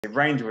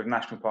ranger with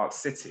National Park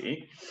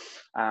City,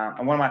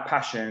 and one of my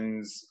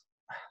passions,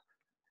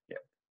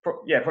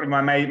 probably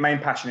my main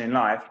passion in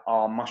life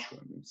are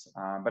mushrooms,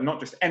 but not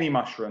just any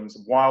mushrooms,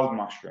 wild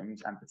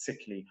mushrooms, and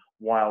particularly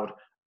wild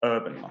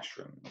urban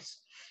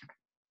mushrooms.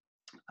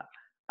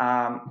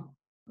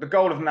 The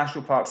goal of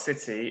National Park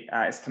City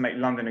is to make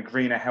London a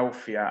greener,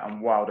 healthier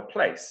and wilder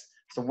place.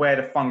 So where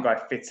do fungi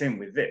fit in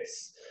with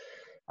this?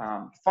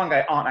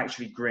 Fungi aren't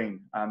actually green.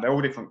 They're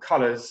all different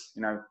colours,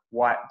 you know,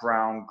 white,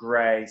 brown,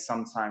 grey,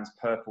 sometimes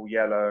purple,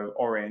 yellow,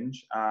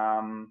 orange.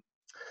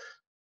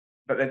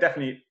 But they're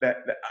definitely,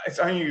 it's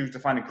only used to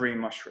find a green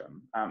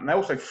mushroom. They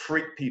also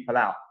freak people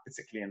out,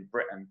 particularly in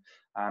Britain,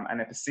 and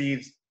they're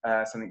perceived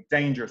something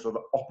dangerous or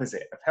the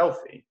opposite of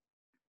healthy.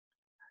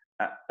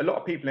 A lot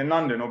of people in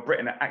London or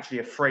Britain are actually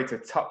afraid to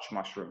touch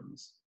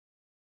mushrooms.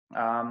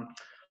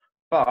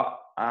 But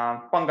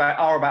fungi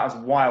are about as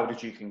wild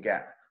as you can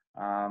get.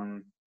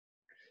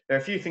 There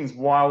are a few things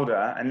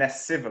wilder and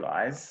less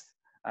civilized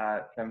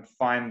than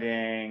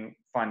finding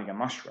a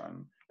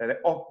mushroom. They're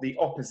the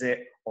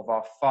opposite of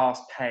our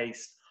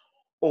fast-paced,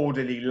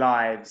 orderly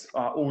lives,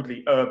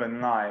 orderly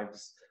urban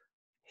lives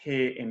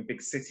here in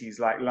big cities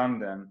like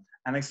London.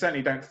 And they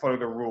certainly don't follow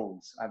the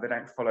rules. They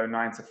don't follow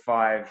 9 to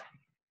 5,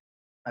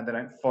 and they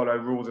don't follow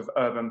rules of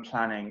urban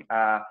planning.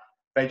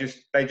 They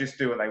just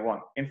do what they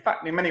want. In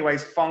fact, in many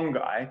ways,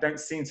 fungi don't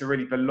seem to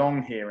really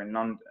belong here in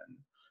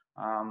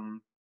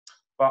London.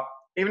 But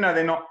even though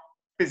they're not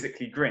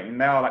physically green,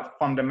 they are like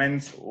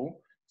fundamental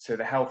to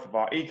the health of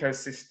our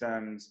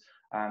ecosystems.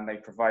 They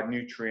provide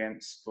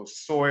nutrients for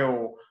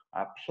soil,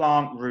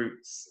 plant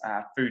roots,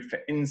 food for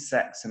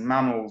insects and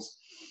mammals.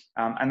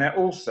 And they're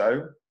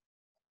also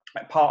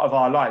part of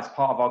our lives,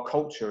 part of our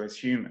culture as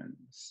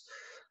humans.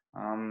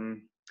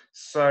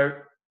 So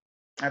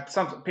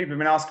some people have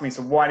been asking me,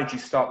 so why did you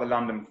start the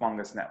London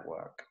Fungus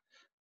Network?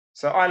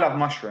 So I love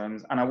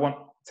mushrooms and I want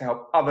to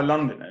help other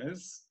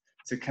Londoners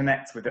to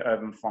connect with the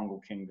urban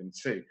fungal kingdom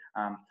too,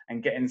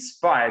 and get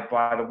inspired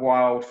by the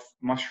wild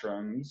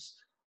mushrooms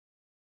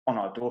on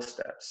our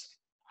doorsteps.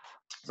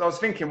 So I was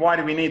thinking, why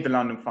do we need the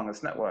London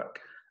Fungus Network?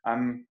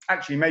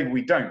 Actually, maybe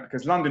we don't,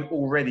 because London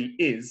already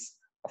is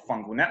a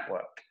fungal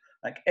network.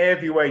 Like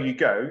everywhere you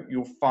go,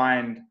 you'll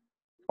find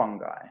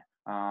fungi.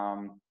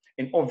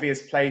 In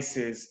obvious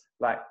places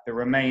like the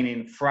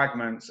remaining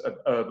fragments of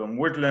urban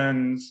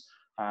woodlands,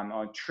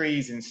 or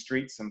trees in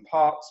streets and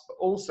parks, but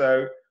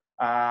also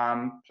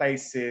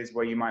places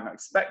where you might not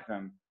expect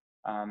them,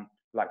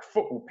 like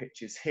football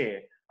pitches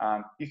here.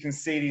 You can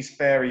see these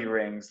fairy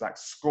rings, like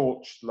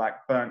scorched, like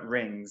burnt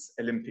rings,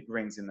 Olympic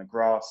rings in the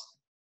grass.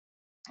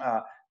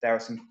 There are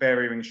some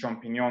fairy ring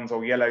champignons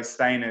or yellow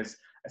stainers,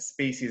 a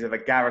species of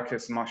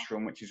agaricus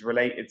mushroom, which is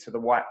related to the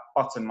white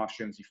button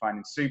mushrooms you find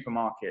in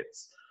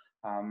supermarkets.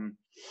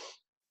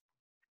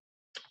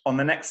 On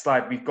the next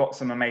slide, we've got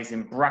some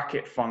amazing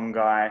bracket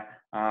fungi,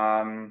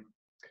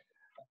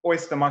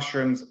 oyster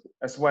mushrooms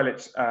as well,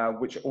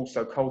 which are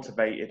also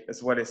cultivated,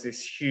 as well as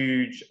this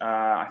huge,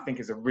 I think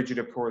is a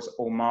Rigidoporus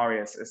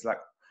ulmarius. It's like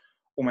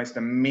almost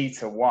a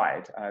metre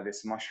wide,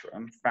 this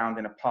mushroom, found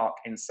in a park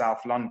in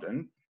South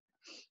London.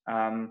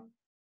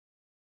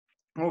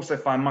 We also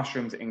find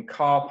mushrooms in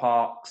car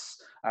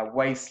parks,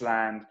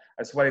 wasteland,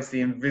 as well as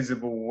the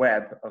invisible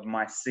web of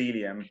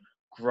mycelium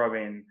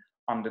growing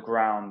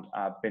underground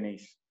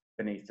beneath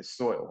the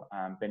soil,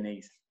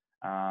 beneath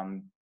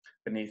the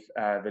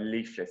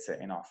leaf litter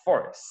in our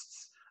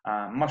forests.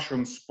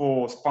 Mushroom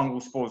spores,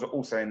 fungal spores are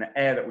also in the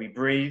air that we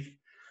breathe,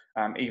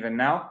 even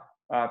now,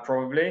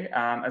 probably,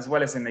 as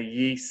well as in the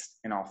yeast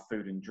in our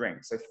food and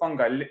drink. So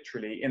fungi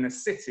literally, in a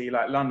city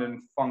like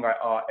London, fungi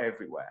are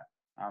everywhere.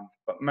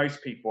 But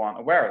most people aren't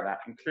aware of that,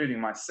 including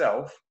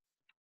myself,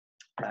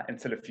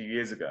 until a few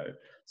years ago.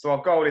 So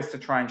our goal is to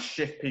try and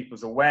shift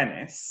people's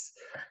awareness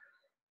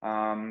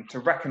to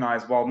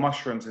recognize wild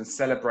mushrooms and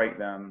celebrate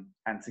them,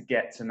 and to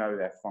get to know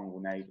their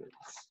fungal neighbours.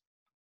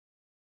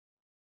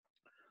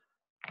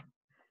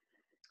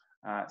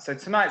 So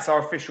tonight's our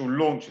official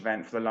launch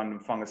event for the London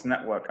Fungus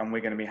Network, and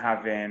we're going to be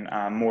having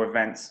more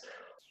events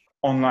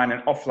online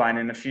and offline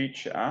in the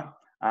future.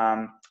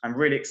 I'm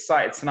really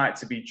excited tonight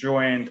to be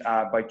joined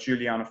by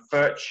Giuliana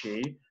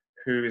Furci,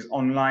 who is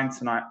online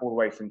tonight all the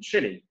way from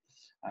Chile.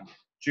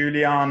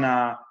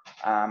 Giuliana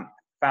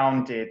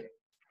founded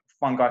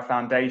Fungi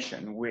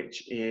Foundation,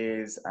 which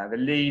is the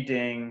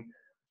leading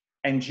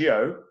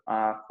NGO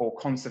for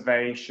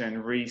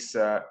conservation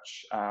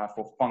research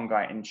for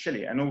fungi in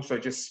Chile, and also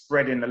just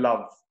spreading the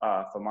love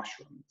for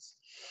mushrooms,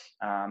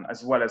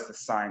 as well as the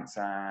science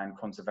and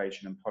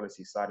conservation and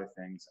policy side of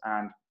things.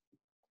 And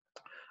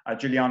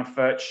Giuliana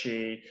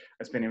Furci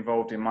has been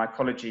involved in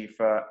mycology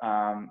for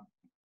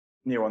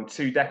near on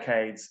 2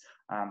 decades.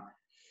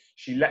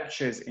 She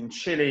lectures in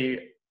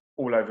Chile,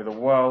 all over the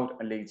world,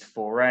 and leads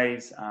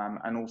forays,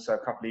 and also a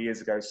couple of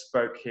years ago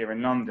spoke here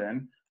in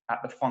London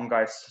at the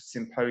Fungi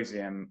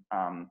Symposium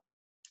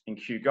in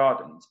Kew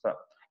Gardens. But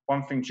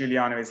one thing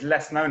Giuliana is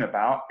less known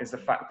about is the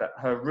fact that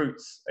her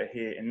roots are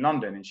here in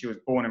London, and she was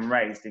born and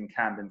raised in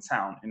Camden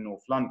Town in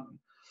North London.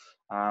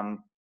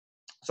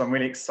 So I'm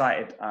really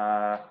excited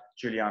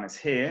Giuliana's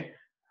here,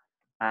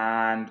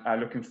 and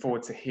looking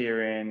forward to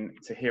hearing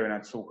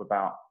her talk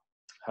about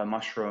her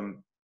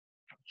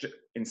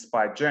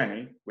mushroom-inspired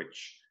journey,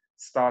 which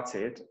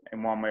started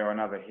in one way or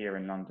another here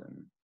in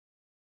London.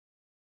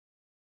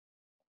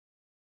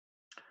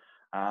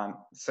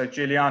 So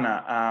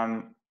Giuliana,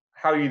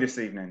 how are you this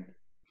evening?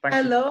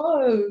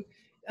 Hello.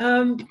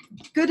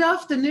 Good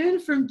afternoon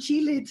from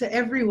Chile to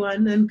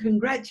everyone, and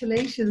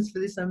congratulations for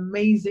this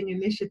amazing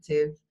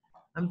initiative.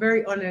 I'm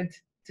very honored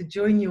to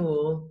join you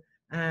all,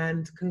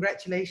 and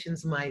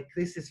congratulations, Mike.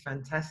 This is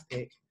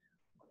fantastic.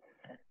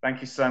 Thank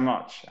you so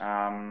much.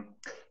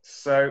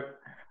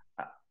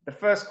 The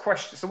first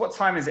question, so what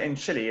time is it in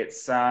Chile?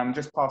 It's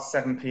just past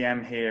 7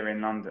 p.m. here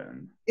in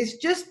London. It's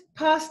just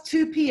past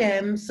 2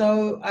 p.m.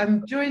 So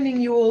I'm joining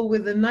you all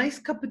with a nice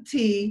cup of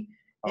tea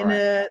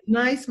a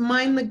nice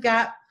Mind the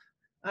Gap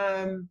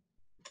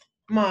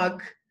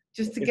mug,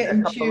 just to get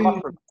in tune.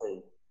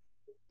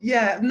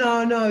 Yeah,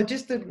 no,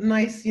 just a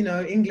nice,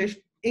 English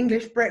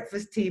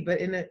breakfast tea, but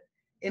in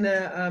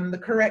the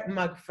correct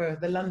mug for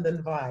the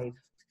London vibe.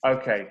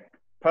 Okay,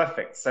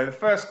 perfect. So the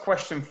first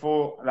question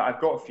that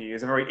I've got for you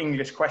is a very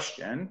English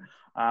question,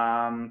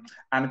 and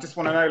I just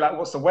want to know, like,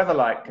 what's the weather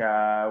like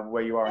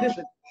where you are in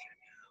Chile?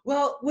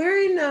 Well,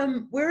 we're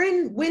in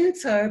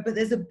winter, but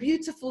there's a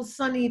beautiful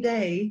sunny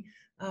day.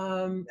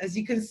 As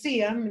you can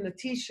see, I'm in a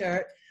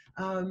t-shirt.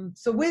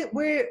 So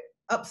we're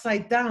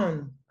upside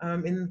down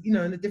in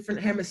the different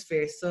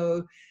hemispheres.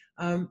 So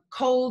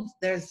cold,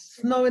 there's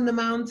snow in the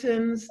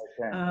mountains.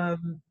 Okay.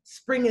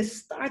 Spring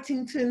is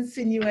starting to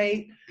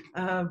insinuate,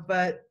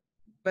 but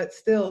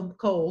still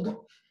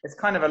cold. It's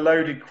kind of a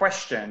loaded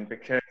question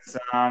because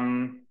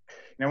when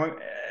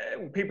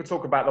people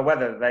talk about the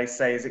weather, they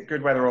say, is it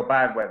good weather or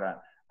bad weather?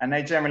 And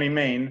they generally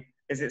mean,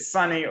 is it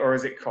sunny or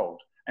is it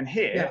cold? And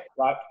here,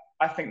 like,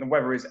 I think the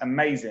weather is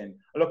amazing.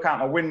 I look out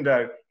my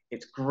window,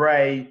 it's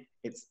grey,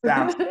 it's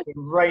damp, it's been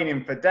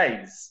raining for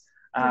days.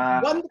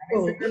 Wonderful.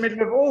 It's in the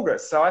middle of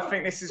August, so I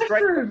think this is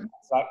great.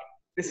 Like,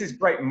 this is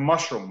great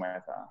mushroom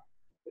weather.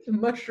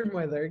 Mushroom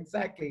weather,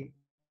 exactly.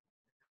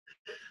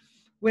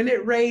 When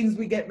it rains,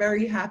 we get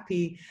very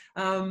happy.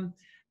 And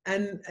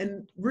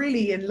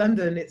really in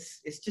London, it's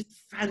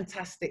just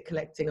fantastic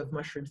collecting of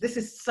mushrooms. This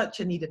is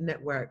such a needed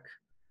network.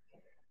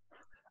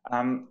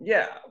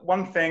 Yeah,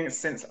 one thing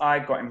since I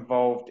got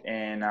involved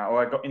in,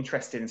 or I got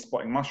interested in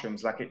spotting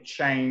mushrooms, like it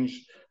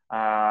changed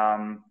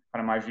kind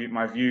of my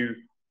view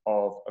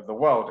of the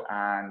world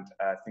and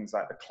things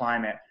like the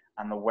climate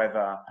and the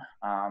weather.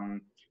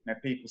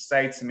 People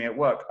say to me at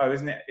work, "Oh,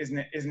 isn't it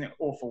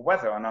awful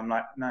weather?" And I'm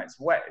like, "No, it's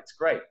wet. It's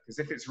great, because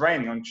if it's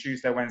raining on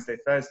Tuesday, Wednesday,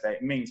 Thursday,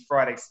 it means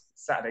Friday,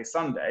 Saturday,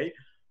 Sunday,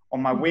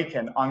 on my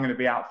weekend, I'm going to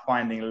be out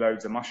finding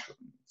loads of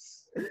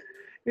mushrooms."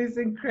 It's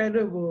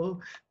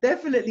incredible,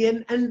 definitely,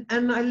 and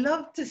I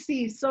love to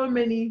see so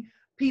many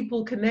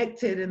people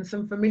connected and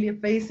some familiar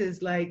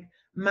faces like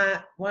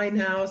Matt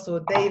Winehouse or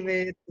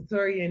David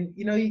Sartorian.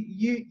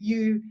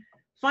 You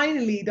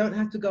finally don't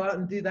have to go out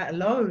and do that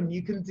alone.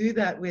 You can do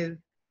that with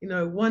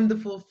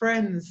wonderful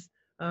friends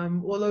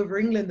all over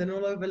England and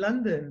all over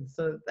London.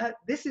 So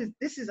this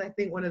is I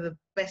think one of the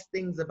best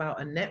things about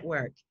a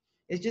network.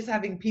 It's just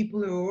having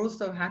people who are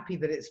also happy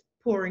that it's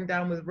pouring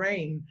down with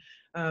rain.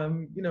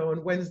 On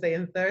Wednesday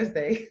and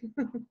Thursday.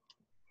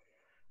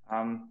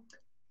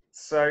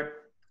 So,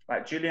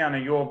 like, Giuliana,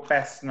 you're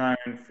best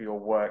known for your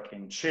work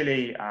in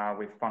Chile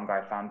with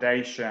Fungi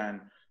Foundation.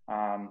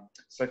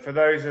 So for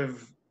those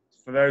of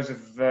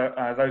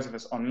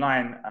us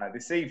online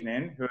this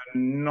evening who are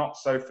not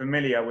so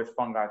familiar with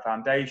Fungi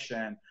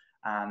Foundation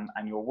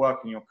and your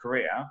work and your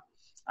career,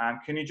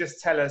 can you just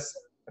tell us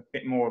a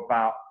bit more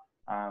about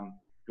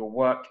your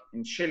work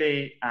in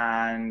Chile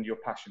and your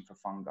passion for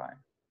fungi?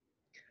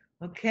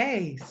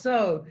 Okay,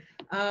 so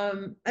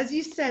as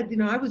you said,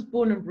 I was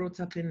born and brought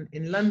up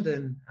in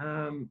London,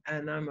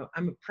 and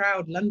I'm a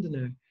proud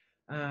Londoner.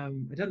 I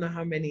don't know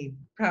how many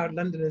proud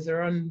Londoners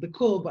are on the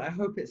call, but I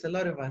hope it's a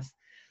lot of us.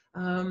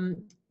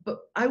 But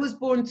I was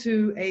born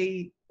to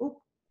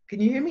can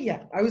you hear me?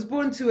 Yeah, I was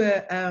born to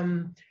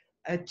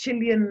a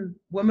Chilean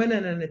woman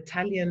and an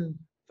Italian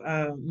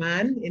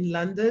man in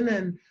London,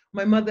 and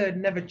my mother had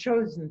never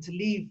chosen to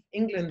leave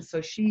England, so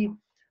she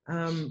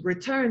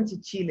returned to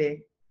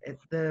Chile at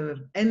the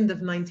end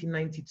of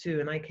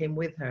 1992, and I came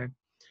with her.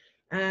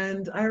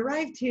 And I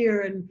arrived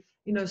here and,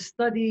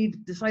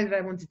 decided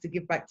I wanted to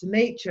give back to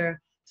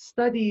nature,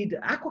 studied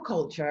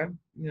aquaculture,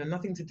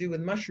 nothing to do with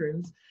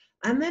mushrooms,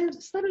 and then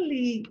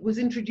suddenly was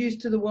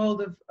introduced to the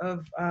world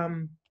of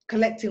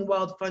collecting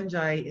wild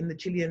fungi in the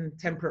Chilean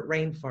temperate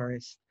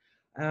rainforest.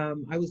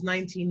 I was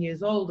 19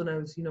 years old and I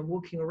was,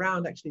 walking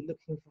around actually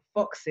looking for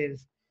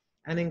foxes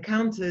and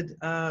encountered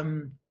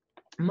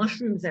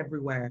mushrooms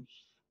everywhere.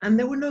 And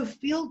there were no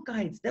field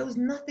guides. There was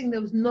nothing.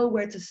 There was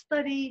nowhere to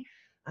study.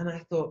 And I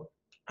thought,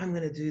 I'm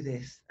going to do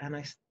this. And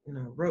I,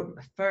 wrote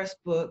my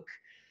first book.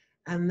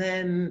 And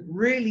then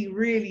really,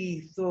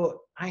 really thought,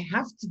 I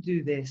have to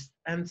do this.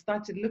 And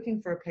started looking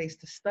for a place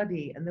to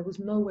study. And there was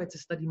nowhere to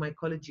study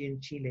mycology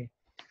in Chile.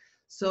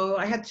 So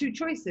I had two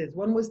choices.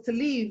 One was to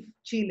leave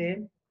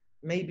Chile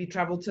maybe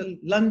travel to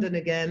London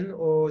again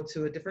or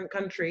to a different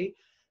country,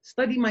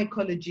 study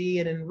mycology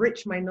and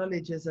enrich my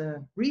knowledge as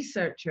a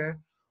researcher,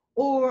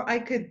 or I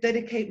could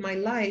dedicate my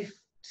life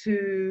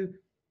to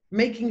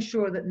making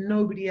sure that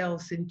nobody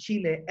else in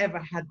Chile ever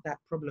had that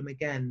problem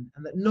again,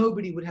 and that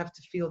nobody would have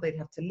to feel they'd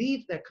have to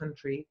leave their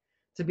country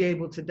to be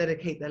able to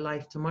dedicate their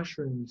life to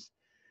mushrooms.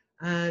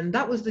 And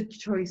that was the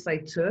choice I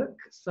took.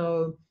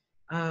 So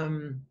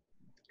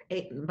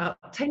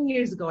about 10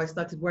 years ago, I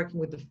started working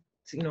with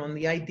on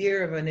the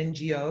idea of an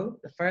NGO,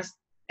 the first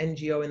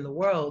NGO in the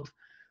world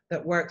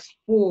that works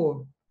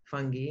for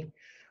fungi.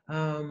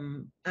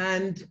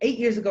 And 8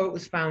 years ago, it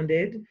was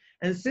founded.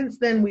 And since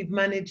then, we've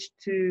managed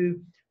to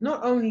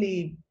not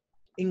only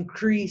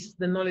increase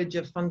the knowledge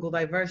of fungal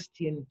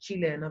diversity in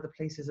Chile and other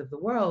places of the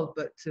world,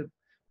 but to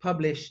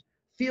publish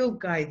field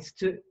guides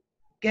to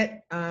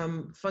get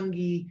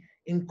fungi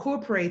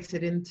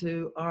incorporated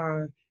into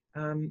our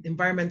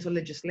environmental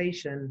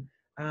legislation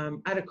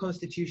at a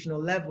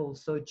constitutional level.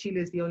 So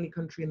Chile is the only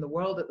country in the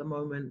world at the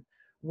moment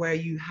where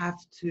you have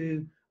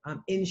to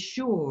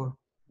ensure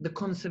the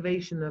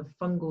conservation of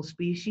fungal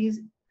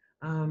species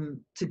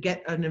to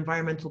get an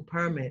environmental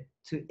permit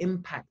to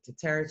impact a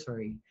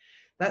territory.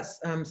 That's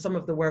some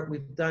of the work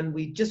we've done.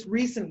 We just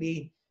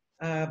recently,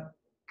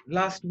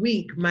 last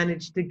week,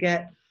 managed to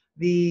get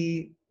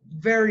the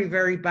very,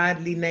 very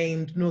badly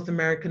named North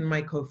American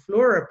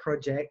Mycoflora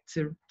Project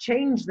to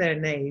change their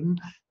name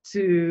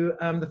to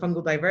the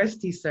Fungal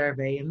Diversity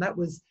Survey. And that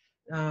was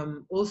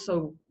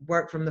also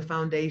work from the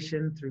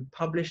foundation through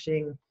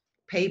publishing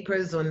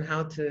papers on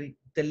how to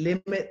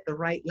delimit the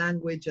right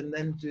language and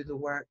then do the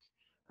work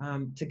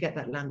to get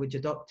that language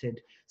adopted.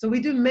 So we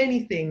do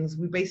many things.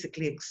 We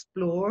basically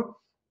explore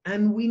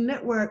and we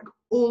network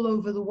all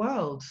over the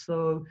world.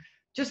 So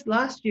just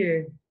last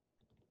year,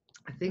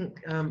 I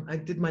think I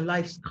did my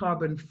life's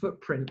carbon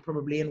footprint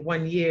probably in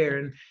 1 year,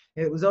 and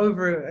it was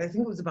over, I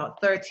think it was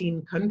about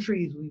 13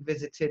 countries we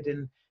visited,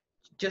 and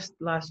just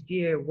last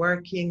year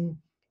working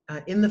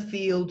in the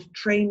field,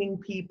 training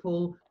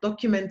people,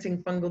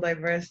 documenting fungal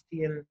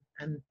diversity and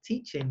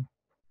teaching.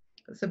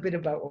 That's a bit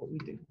about what we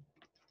do.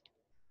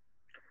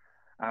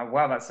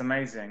 Wow, that's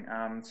amazing.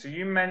 So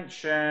you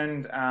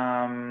mentioned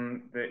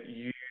that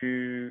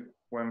you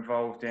were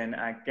involved in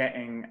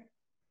getting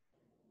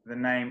the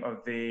name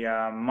of the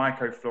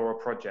Mycoflora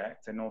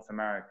project in North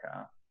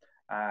America.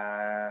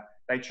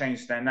 They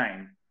changed their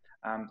name.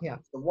 Yeah.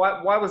 So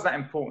why was that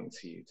important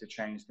to you to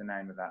change the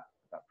name of that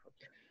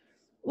project?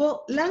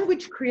 Well,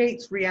 language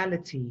creates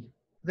reality.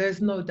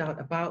 There's no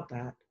doubt about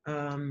that.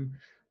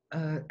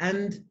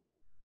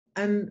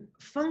 And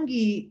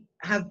fungi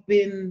have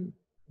been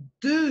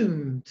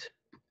doomed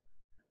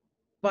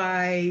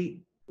by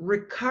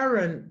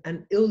recurrent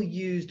and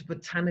ill-used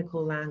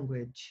botanical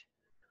language.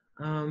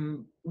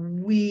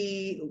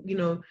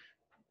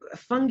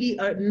 Fungi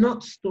are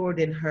not stored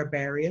in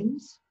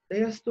herbariums.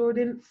 They are stored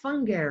in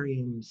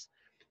fungariums.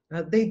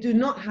 They do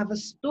not have a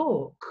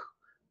stalk.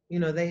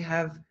 They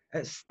have,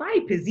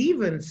 stipe is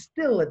even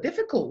still a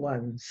difficult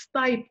one.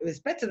 Stipe is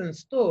better than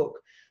stalk.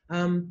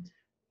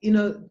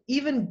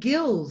 Even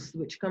gills,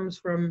 which comes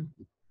from,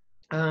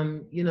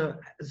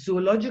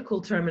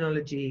 zoological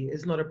terminology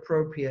is not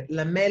appropriate.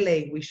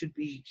 Lamellae we should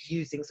be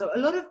using. So a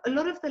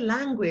lot of the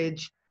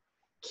language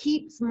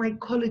keeps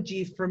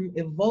mycology from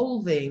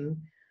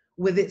evolving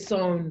with its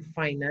own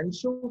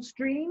financial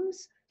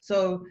streams.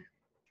 So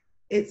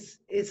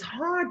it's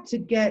hard to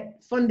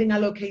get funding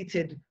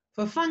allocated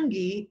for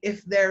fungi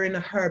if they're in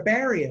a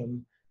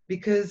herbarium,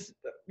 because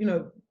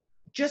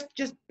just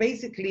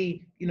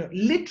basically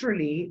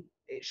literally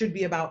it should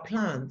be about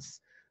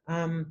plants.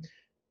 And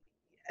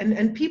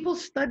people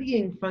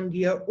studying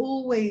fungi are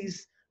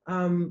always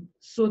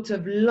sort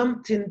of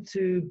lumped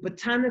into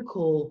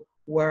botanical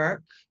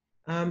work.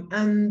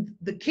 And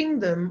the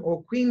kingdom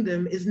or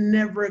queendom is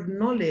never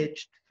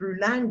acknowledged through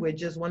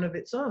language as one of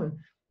its own.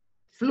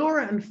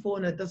 Flora and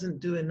fauna doesn't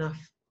do enough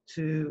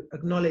to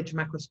acknowledge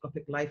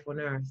macroscopic life on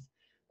Earth.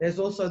 There's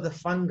also the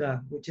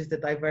funga, which is the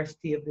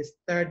diversity of this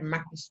third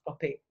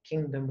macroscopic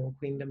kingdom or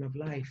queendom of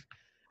life.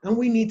 And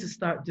we need to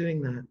start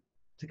doing that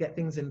to get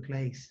things in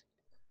place.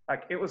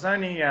 Like, it was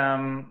only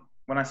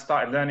when I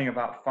started learning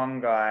about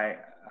fungi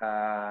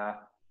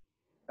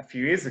a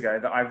few years ago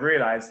that I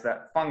realized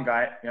that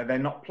fungi, they're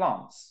not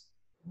plants.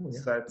 Oh, yeah.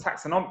 So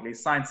taxonomically,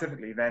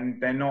 scientifically, then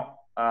they're not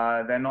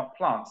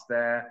plants.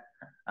 They're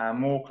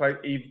more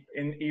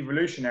in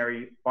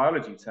evolutionary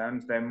biology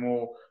terms, they're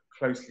more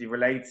closely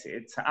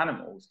related to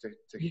animals, to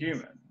yes.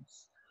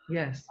 Humans.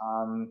 Yes.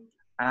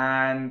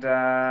 And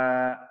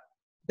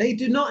they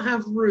do not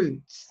have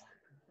roots.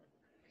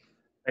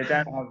 They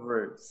don't have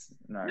roots.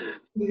 No.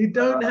 They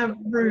don't have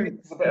roots.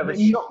 It's a bit of a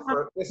shock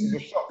this is a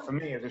shock for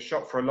me. It's a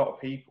shock for a lot of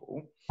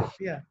people.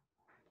 Yeah.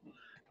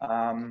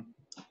 To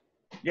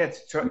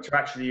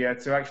actually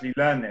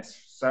learn this.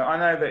 So I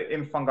know that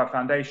in Fungi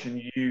Foundation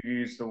you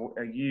use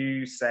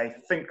you say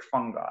think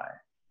fungi.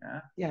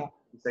 Yeah. Yeah.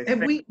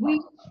 And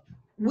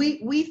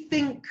we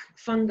think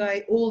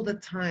fungi all the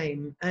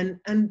time, and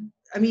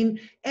I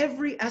mean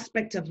every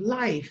aspect of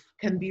life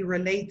can be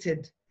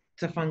related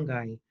to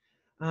fungi.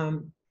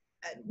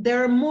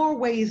 There are more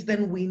ways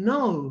than we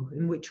know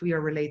in which we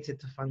are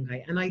related to fungi,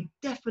 and I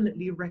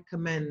definitely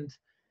recommend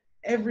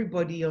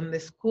everybody on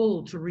this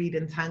call to read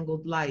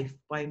Entangled Life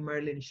by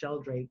Merlin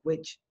Sheldrake,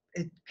 which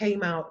it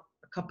came out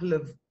a couple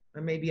of,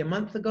 maybe a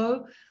month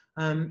ago.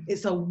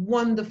 It's a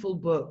wonderful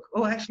book.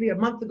 Oh, actually a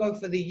month ago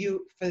for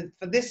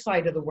for this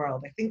side of the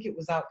world. I think it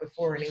was out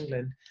before in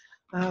England.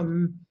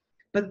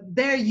 But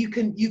there you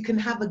can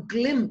have a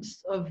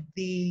glimpse of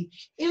the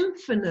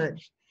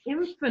infinite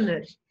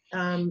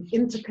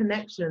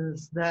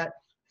interconnections that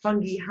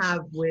fungi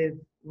have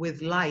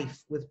with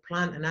life, with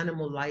plant and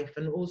animal life,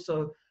 and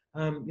also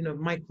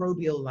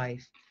microbial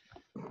life.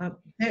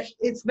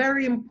 It's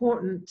very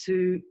important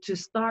to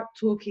start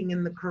talking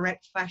in the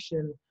correct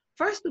fashion.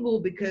 First of all,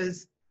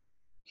 because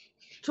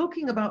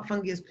talking about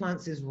fungi as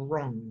plants is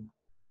wrong.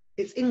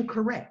 It's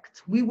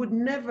incorrect. We would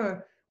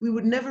never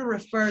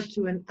refer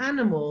to an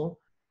animal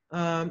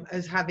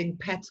as having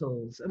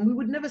petals, and we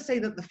would never say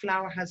that the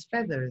flower has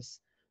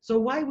feathers. So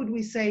why would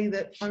we say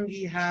that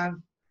fungi have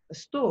a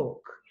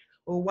stalk?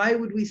 Or why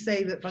would we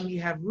say that fungi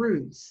have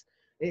roots?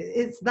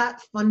 It's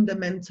that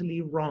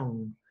fundamentally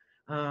wrong.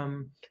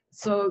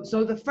 So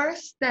the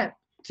first step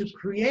to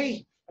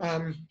create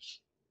a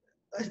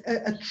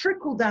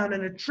trickle down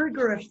and a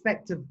trigger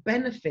effect of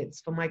benefits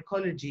for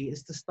mycology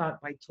is to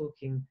start by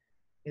talking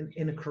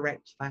in a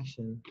correct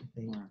fashion, I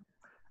think.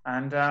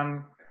 And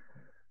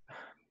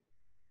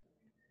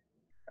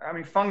I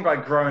mean, fungi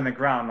grow in the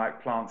ground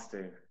like plants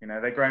do. You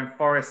know, they grow in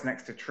forests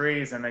next to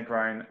trees, and they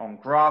grow on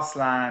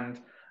grassland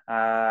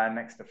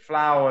next to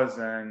flowers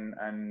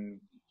and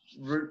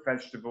root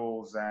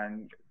vegetables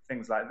and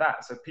things like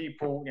that. So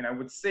people,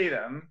 would see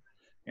them,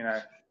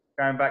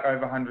 going back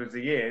over hundreds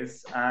of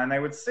years, and they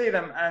would see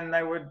them, and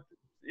they would,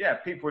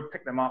 people would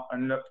pick them up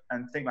and look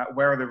and think like,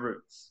 where are the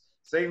roots?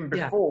 So even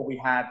before we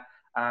had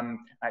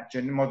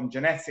modern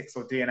genetics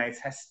or DNA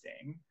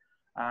testing,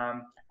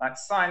 like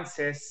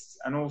scientists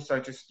and also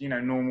just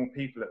normal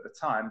people at the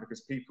time, because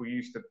people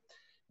used to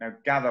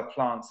gather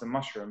plants and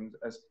mushrooms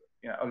as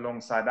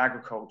alongside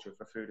agriculture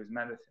for food as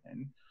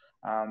medicine,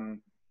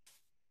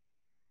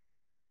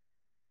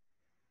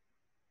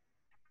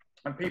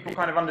 and people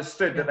kind of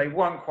understood that they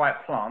weren't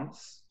quite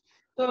plants,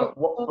 but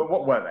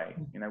what were they?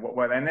 What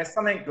were they? And there's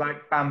something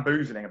like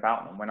bamboozling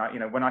about them. When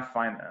I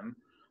find them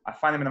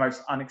in the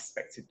most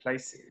unexpected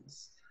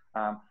places,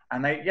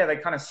 and they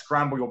kind of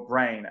scramble your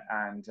brain,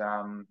 and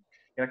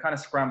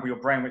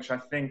which I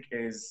think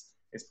is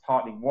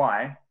partly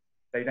why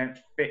they don't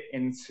fit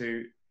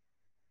into.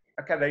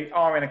 Okay, they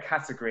are in a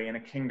category, in a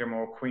kingdom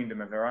or a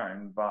queendom of their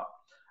own, but.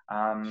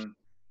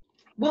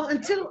 Well,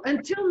 until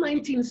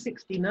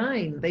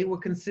 1969, they were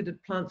considered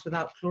plants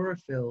without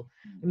chlorophyll.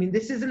 I mean,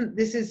 this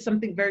is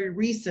something very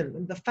recent,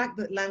 and the fact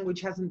that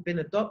language hasn't been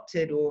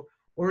adopted or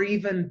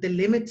even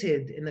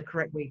delimited in the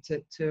correct way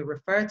to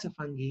refer to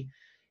fungi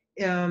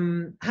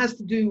has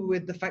to do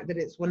with the fact that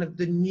it's one of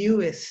the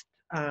newest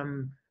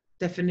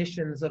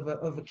definitions of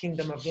a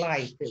kingdom of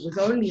life. It was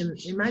only in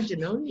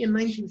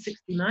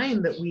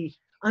 1969 that we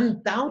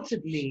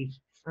undoubtedly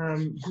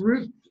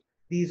grouped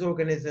these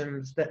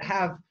organisms that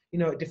have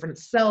a different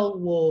cell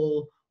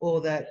wall, or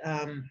that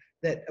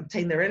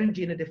obtain their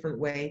energy in a different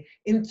way,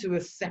 into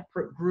a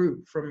separate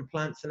group from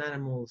plants and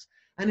animals.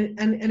 And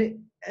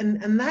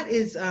that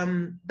is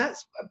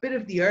that's a bit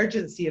of the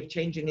urgency of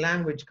changing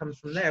language comes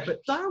from there.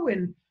 But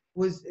Darwin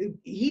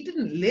he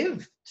didn't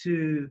live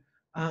to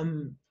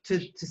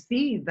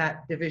see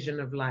that division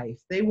of life.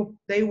 They were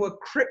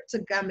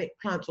cryptogamic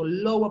plants, or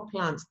lower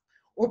plants,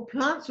 or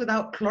plants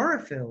without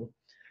chlorophyll.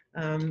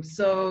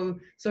 So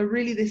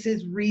really this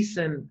is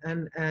recent,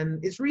 and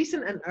it's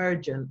recent and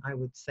urgent, I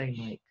would say,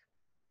 Mike.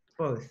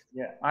 Both.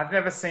 Yeah, I've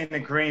never seen a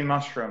green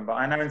mushroom, but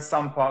I know in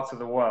some parts of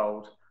the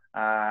world.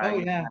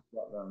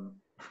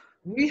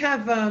 We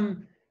have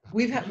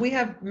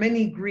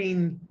many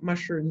green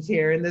mushrooms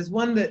here, and there's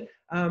one that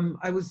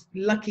I was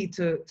lucky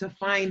to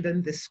find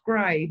and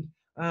describe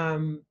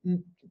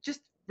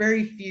just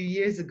very few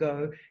years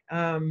ago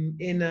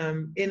in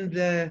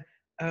the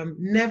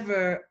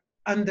never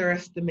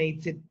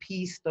underestimated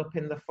pea stop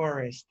in the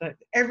forest. That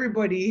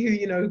everybody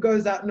who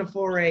goes out in a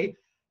foray,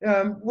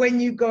 when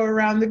you go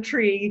around the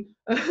tree,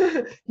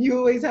 you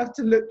always have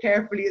to look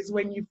carefully. It's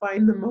when you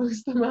find the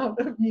most amount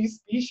of new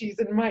species,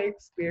 in my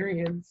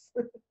experience.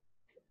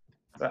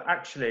 So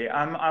actually,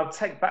 I'll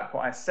take back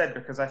what I said,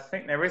 because I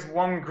think there is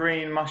one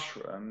green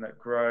mushroom that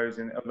grows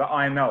that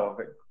I know of,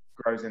 that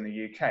grows in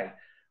the UK,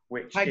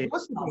 which is,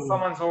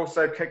 someone's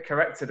also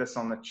corrected us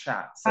on the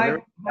chat. So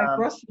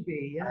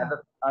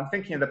I'm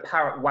thinking of the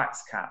parrot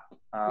waxcap.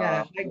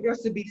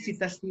 Hygrosabe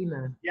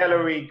citacina.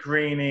 Yellowy,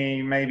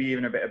 greeny, maybe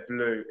even a bit of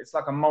blue. It's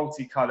like a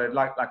multicolored,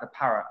 like a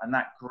parrot, and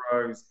that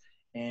grows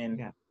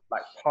in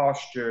like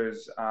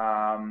pastures,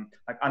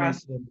 like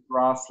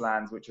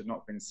grasslands which have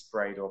not been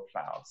sprayed or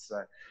plowed.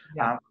 So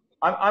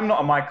I'm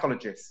not a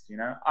mycologist,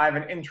 I have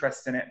an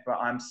interest in it, but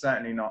I'm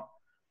certainly not.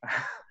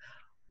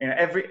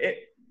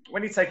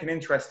 When you take an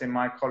interest in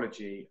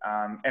mycology,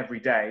 every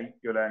day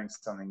you're learning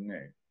something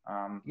new.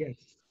 Yes.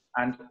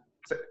 And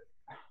so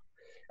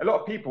a lot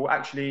of people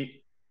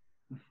actually,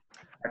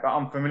 like, are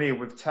unfamiliar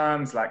with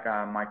terms like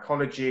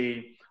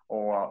mycology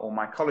or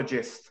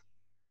mycologist.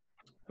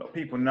 A lot of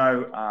people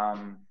know,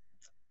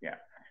 yeah,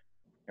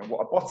 you know,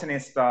 what a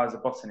botanist does. A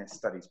botanist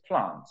studies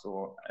plants,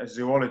 or a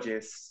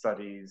zoologist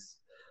studies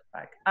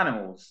like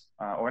animals,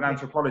 or an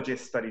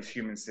anthropologist studies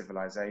human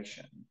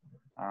civilization.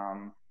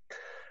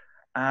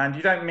 And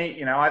you don't meet,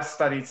 you know, I've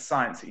studied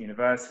science at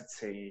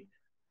university,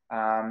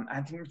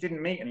 and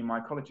didn't meet any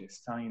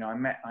mycologists. You know,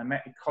 I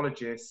met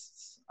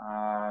ecologists,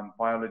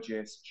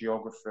 biologists,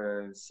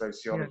 geographers,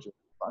 sociologists.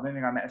 But I don't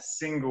think I met a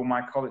single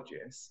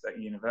mycologist at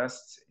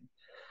university.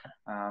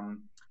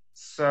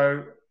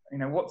 So, you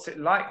know, what's it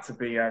like to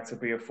be a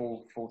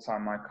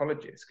full-time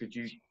mycologist? Could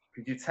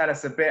you tell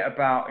us a bit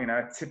about, you know,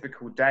 a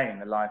typical day in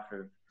the life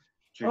of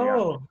Giuliana?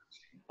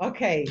 Oh,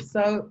 okay.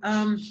 So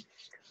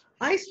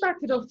I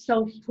started off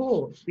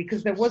self-taught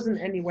because there wasn't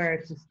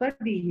anywhere to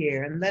study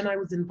here, and then I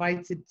was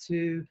invited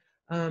to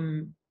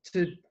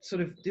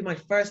sort of do my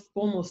first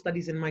formal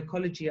studies in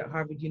mycology at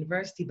Harvard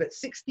University, but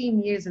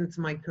 16 years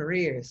into my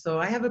career. So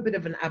I have a bit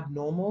of an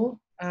abnormal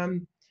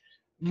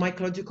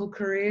mycological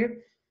career.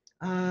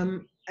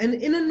 And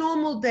in a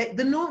normal day,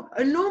 a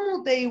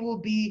normal day will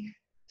be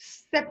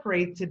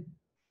separated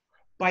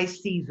by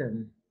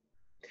season.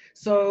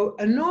 So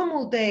a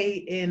normal day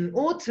in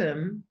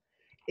autumn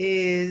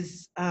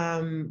is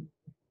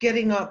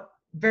getting up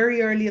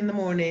very early in the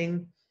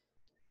morning,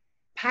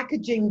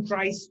 packaging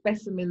dry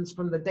specimens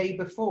from the day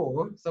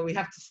before. So we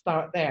have to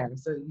start there.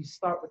 So you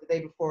start with the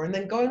day before, and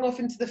then going off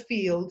into the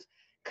field,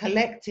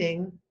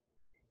 collecting,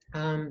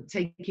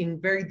 taking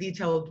very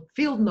detailed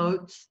field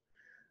notes,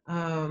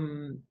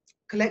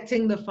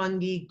 collecting the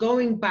fungi,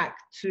 going back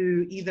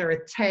to either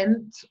a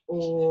tent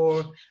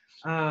or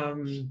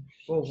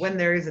when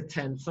there is a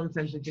tent,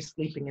 sometimes we're just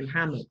sleeping in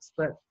hammocks,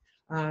 but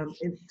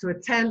to a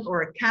tent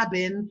or a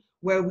cabin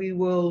where we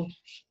will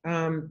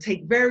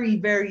take very,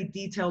 very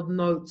detailed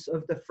notes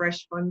of the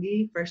fresh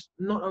fungi,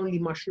 not only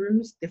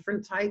mushrooms,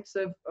 different types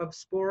of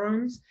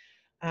sporomes,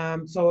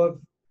 so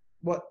of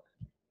what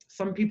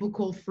some people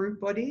call fruit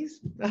bodies,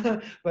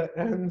 but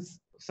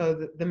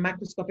so the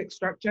macroscopic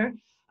structure,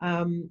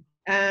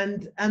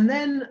 and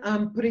then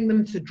putting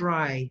them to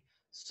dry.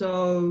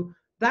 So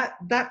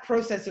that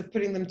process of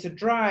putting them to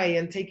dry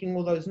and taking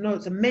all those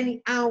notes, and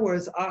many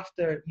hours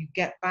after you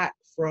get back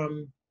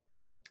from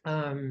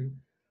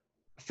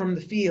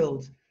the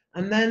field,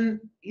 and then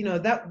you know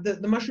that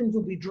the mushrooms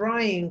will be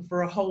drying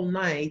for a whole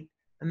night,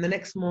 and the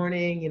next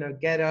morning, you know,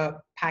 get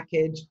up,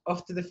 package,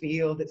 off to the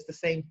field. It's the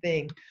same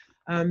thing.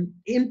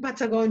 In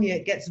Patagonia,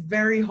 it gets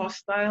very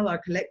hostile. Our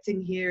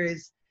collecting here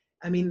is,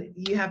 I mean,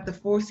 you have the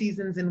 4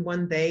 seasons in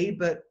one day,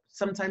 but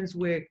sometimes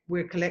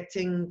we're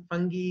collecting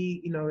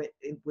fungi, you know,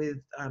 with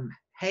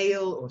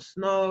hail or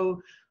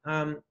snow,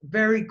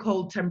 very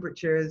cold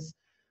temperatures.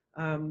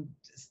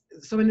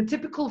 So in a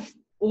typical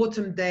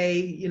autumn day,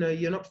 you know,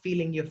 you're not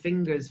feeling your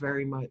fingers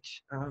very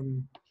much.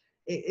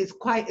 It's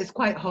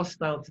quite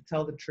hostile, to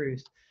tell the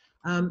truth.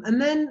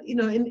 And then, you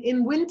know,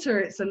 in winter,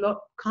 it's a lot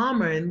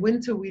calmer. In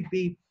winter, we'd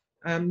be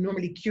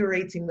normally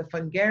curating the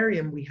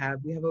fungarium we have.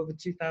 We have over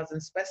 2,000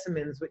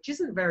 specimens, which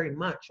isn't very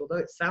much, although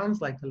it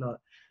sounds like a lot.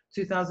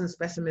 2,000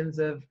 specimens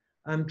of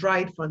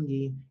dried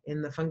fungi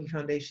in the Fungi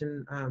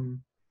Foundation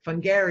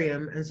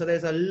fungarium. And so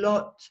there's a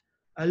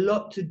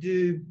lot to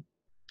do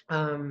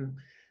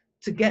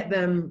to get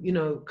them, you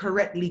know,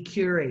 correctly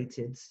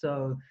curated.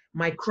 So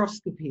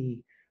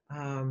microscopy,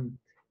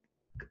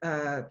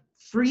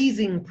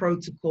 freezing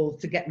protocols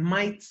to get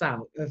mites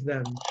out of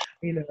them,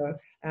 you know,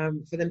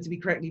 for them to be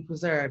correctly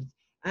preserved.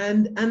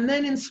 And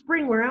then in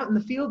spring, we're out in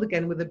the field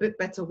again with a bit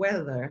better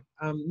weather,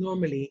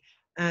 normally.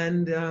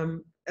 And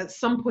at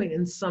some point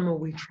in summer,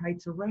 we try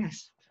to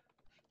rest.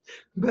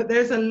 But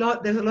there's a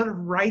lot of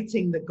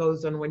writing that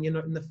goes on when you're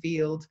not in the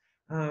field.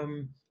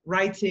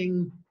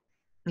 Writing,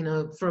 you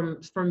know,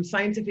 from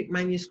scientific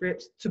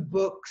manuscripts to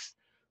books,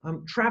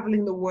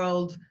 traveling the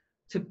world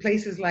to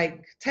places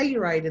like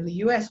Telluride in the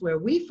US, where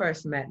we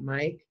first met,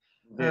 Mike.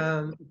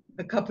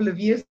 A couple of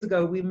years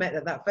ago, we met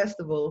at that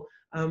festival,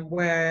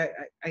 where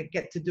I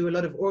get to do a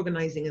lot of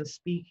organizing and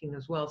speaking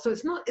as well. So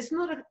it's not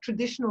a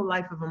traditional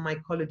life of a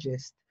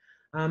mycologist,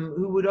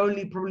 who would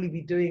only probably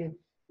be doing,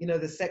 you know,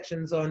 the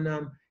sections on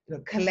you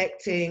know,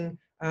 collecting,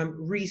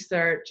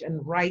 research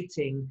and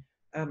writing.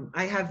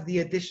 I have the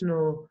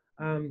additional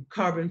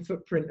carbon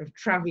footprint of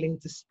traveling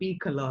to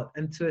speak a lot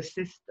and to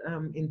assist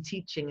in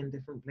teaching in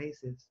different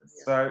places.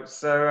 So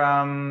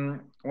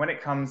when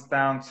it comes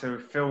down to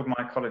field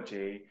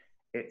mycology,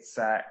 it's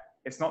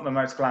not the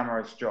most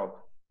glamorous job.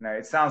 No,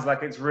 it sounds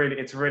like it's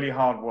really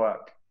hard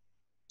work.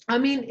 I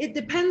mean, it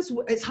depends.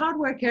 It's hard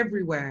work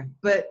everywhere,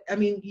 but I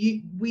mean,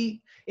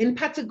 we in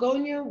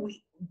Patagonia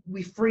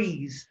we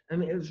freeze. I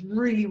mean, it was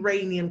really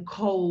rainy and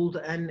cold,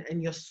 and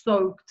you're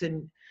soaked,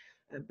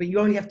 but you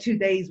only have 2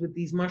 days with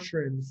these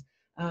mushrooms.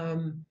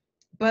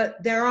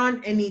 But there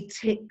aren't any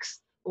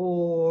ticks,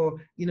 or,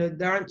 you know,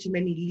 there aren't too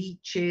many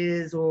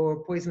leeches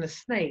or poisonous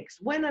snakes.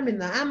 When I'm in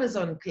the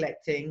Amazon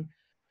collecting,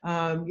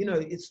 You know,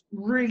 it's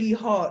really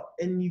hot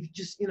and you've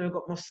just, you know,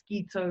 got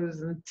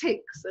mosquitoes and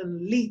ticks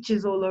and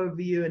leeches all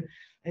over you.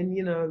 And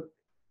you know,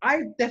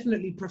 I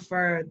definitely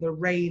prefer the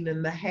rain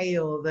and the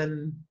hail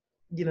than,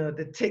 you know,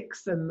 the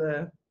ticks and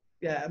the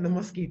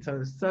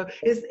mosquitoes. So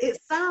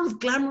it sounds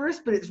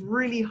glamorous, but it's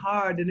really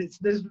hard, and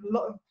there's a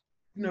lot of,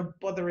 you know,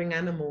 bothering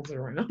animals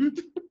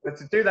around. But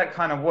to do that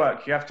kind of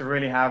work, you have to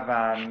really have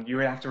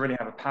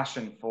a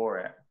passion for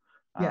it.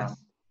 Yes.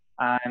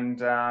 And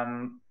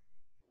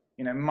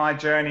you know, my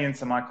journey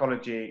into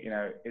mycology, you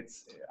know,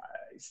 it's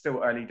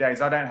still early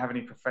days. I don't have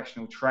any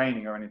professional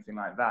training or anything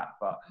like that,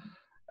 but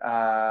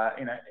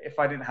you know, if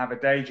I didn't have a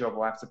day job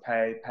or have to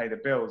pay the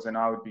bills, then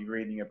I would be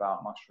reading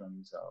about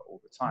mushrooms all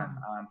the time.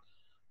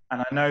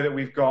 And I know that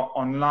we've got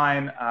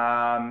online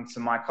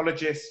some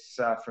mycologists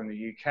from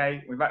the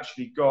UK. We've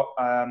actually got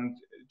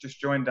just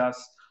joined us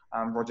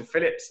Roger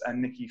Phillips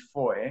and Nikki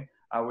Foy,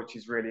 which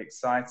is really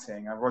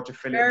exciting. Roger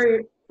Phillips,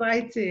 very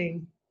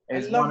exciting,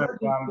 is one of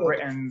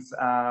Britain's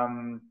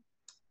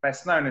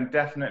best known and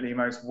definitely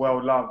most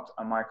well-loved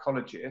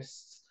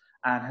mycologists,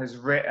 and has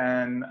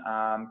written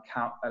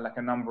like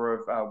a number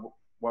of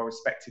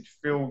well-respected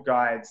field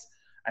guides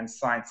and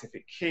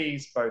scientific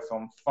keys, both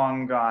on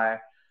fungi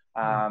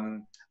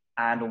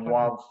and on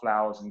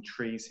wildflowers and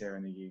trees here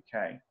in the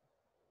UK.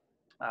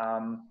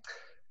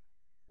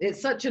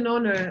 It's such an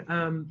honor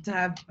to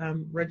have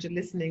Roger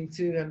listening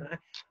to, and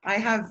I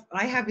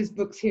have his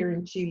books here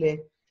in Chile,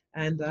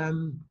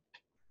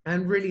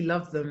 and really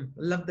love them.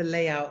 Love the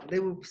layout. They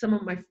were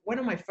one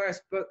of my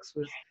first books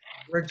was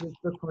Roger's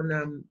book on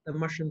the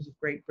mushrooms of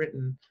Great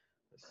Britain.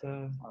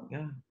 So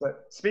yeah.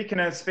 But speaking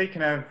of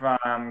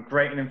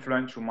great and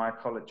influential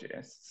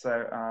mycologists,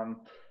 so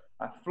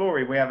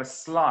Flory, we have a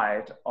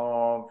slide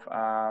of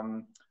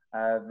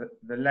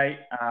the late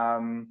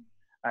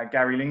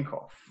Gary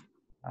Linkoff.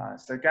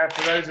 So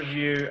for those of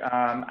you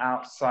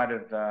outside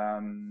of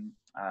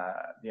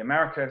the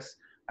Americas,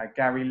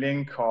 Gary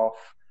Linkoff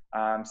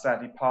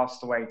sadly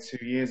passed away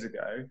 2 years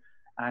ago,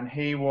 and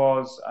he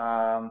was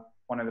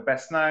one of the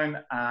best known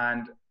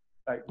and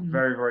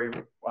very, very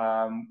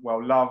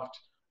well loved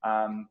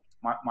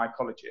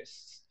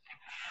mycologists.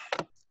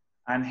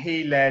 And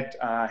he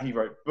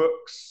wrote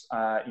books,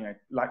 you know,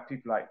 like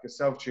people like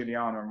yourself,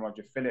 Giuliana, and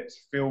Roger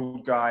Phillips,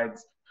 field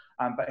guides,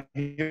 but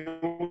he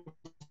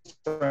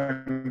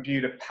also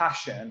imbued a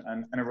passion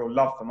and a real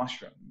love for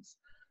mushrooms.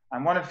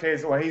 And one of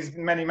his, well, he's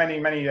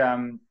many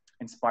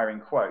inspiring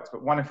quotes,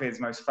 but one of his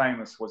most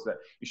famous was that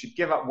you should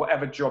give up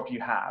whatever job you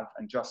have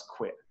and just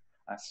quit.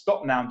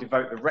 Stop now and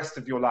devote the rest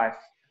of your life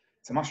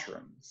to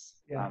mushrooms.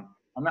 Yeah.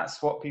 And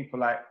that's what people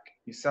like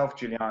yourself,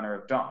 Giuliana,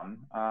 have done.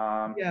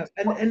 Yeah,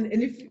 and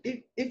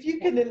if you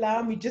can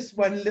allow me just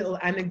one little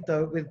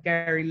anecdote with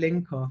Gary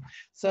Linkoff.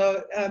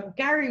 So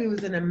Gary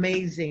was an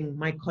amazing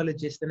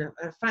mycologist and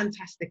a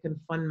fantastic and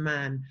fun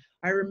man.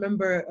 I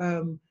remember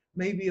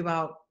maybe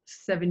about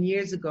 7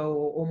 years ago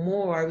or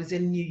more, I was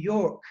in New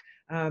York,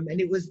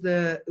 and it was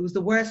the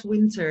worst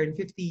winter in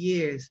 50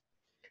 years.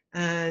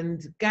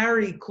 And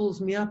Gary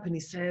calls me up and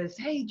he says,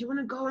 "Hey, do you want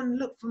to go and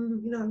look for,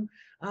 you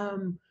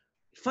know,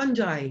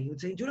 fungi?" He would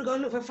say, "Do you want to go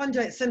and look for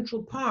fungi at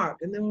Central Park?"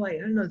 And they were like,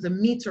 "I don't know, there's a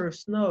meter of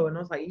snow." And I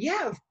was like,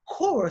 "Yeah, of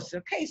course.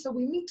 Okay, so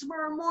we meet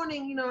tomorrow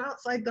morning, you know,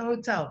 outside the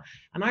hotel."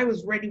 And I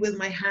was ready with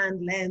my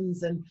hand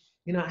lens, and,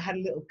 you know, I had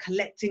a little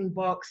collecting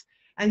box.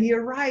 And he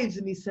arrives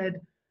and he said,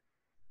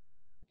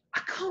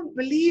 "I can't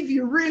believe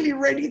you're really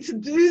ready to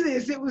do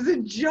this. It was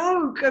a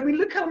joke. I mean,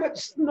 look how much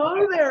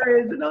snow there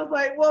is." And I was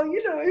like, "Well,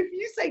 you know, if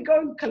you say go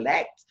and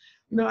collect,"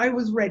 you know, I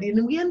was ready. And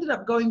then we ended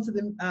up going to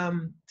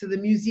the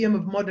Museum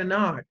of Modern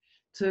Art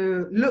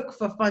to look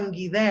for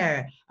fungi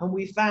there. And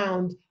we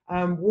found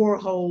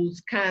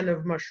Warhol's can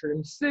of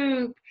mushroom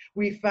soup.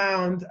 We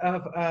found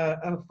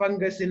a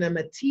fungus in a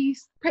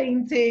Matisse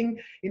painting.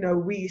 You know,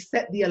 we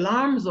set the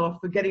alarms off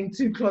for getting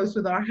too close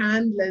with our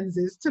hand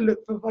lenses to look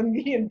for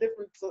fungi in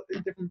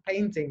different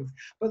paintings.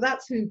 But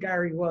that's who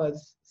Gary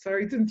was.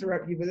 Sorry to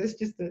interrupt you, but it's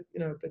just a, you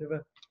know, a bit of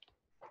a,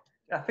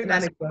 I think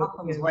that's what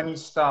happens when you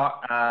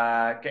start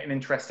getting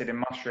interested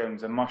in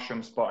mushrooms and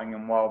mushroom spotting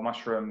and wild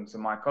mushrooms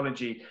and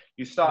mycology.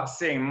 You start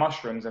seeing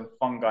mushrooms and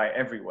fungi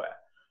everywhere.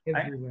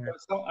 everywhere.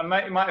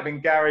 It might have been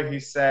Gary who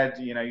said,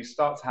 you know, you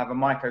start to have a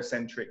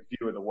mycocentric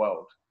view of the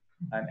world,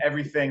 and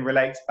everything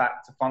relates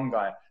back to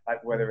fungi,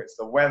 like whether it's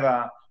the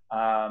weather,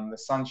 the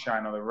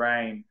sunshine or the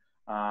rain.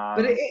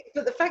 But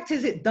the fact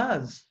is, it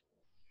does.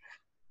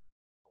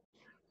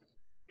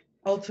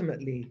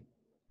 Ultimately,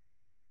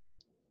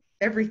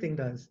 everything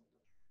does.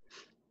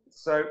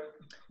 So,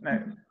 no,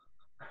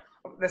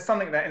 there's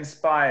something that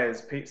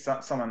inspires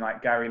someone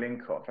like Gary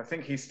Linkoff. I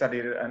think he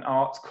studied at an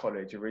arts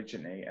college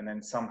originally and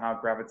then somehow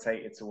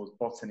gravitated towards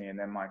botany and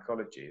then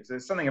mycology. So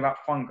there's something about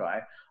fungi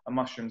and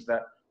mushrooms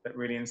that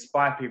really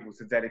inspire people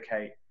to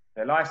dedicate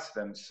their lives to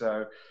them.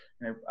 So,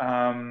 you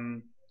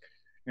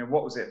know,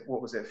 what was it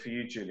for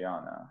you,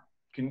 Giuliana?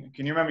 Can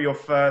you remember your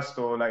first,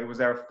 or like, was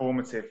there a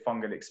formative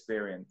fungal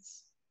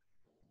experience?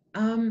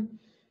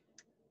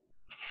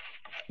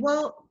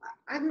 Well,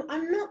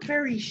 I'm not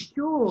very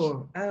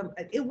sure.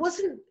 It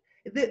wasn't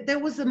there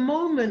was a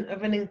moment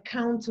of an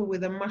encounter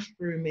with a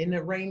mushroom in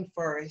a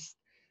rainforest,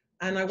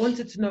 and I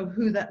wanted to know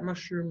who that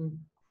mushroom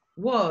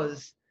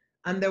was,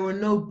 and there were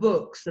no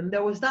books, and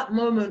there was that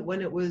moment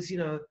when it was, you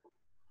know,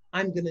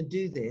 I'm going to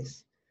do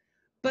this.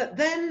 But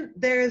then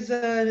there's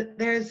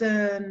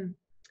an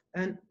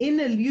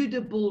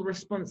ineludible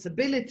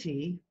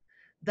responsibility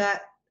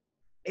that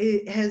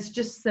it has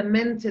just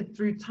cemented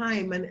through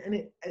time, and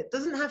it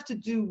doesn't have to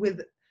do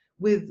with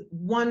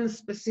one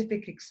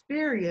specific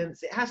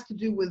experience. It has to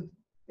do with,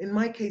 in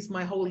my case,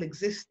 my whole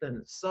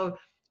existence. So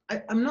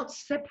I'm not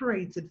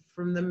separated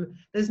from them.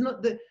 There's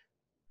not the,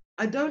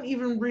 I don't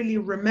even really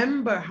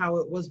remember how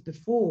it was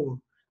before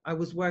I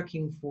was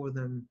working for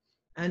them.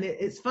 And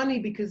it's funny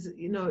because,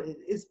 you know,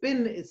 it's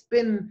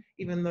been,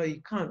 even though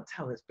you can't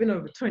tell, it's been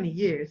over 20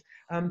 years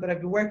that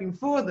I've been working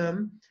for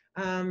them.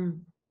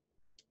 And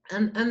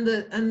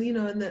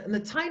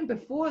the time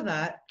before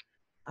that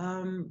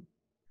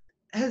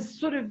has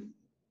sort of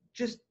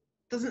just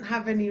doesn't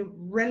have any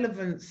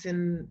relevance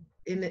in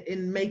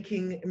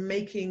making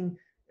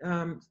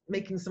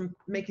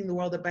the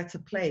world a better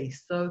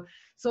place. So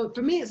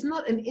for me, it's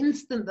not an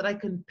instant that I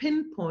can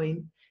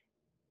pinpoint.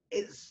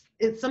 It's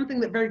something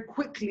that very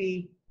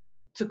quickly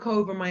took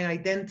over my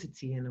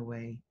identity in a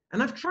way.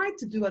 And I've tried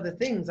to do other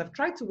things. I've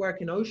tried to work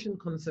in ocean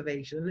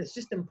conservation, and it's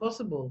just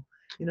impossible.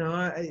 You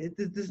know,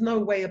 there's no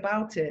way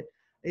about it.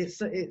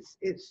 It's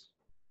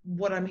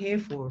what I'm here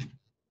for.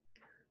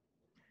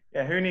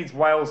 Yeah, who needs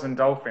whales and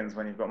dolphins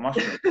when you've got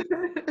mushrooms?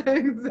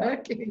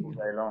 Exactly. All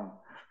day long.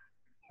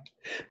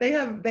 They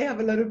have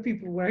a lot of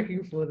people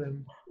working for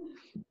them.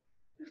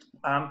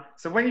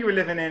 So when you were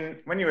living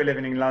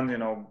in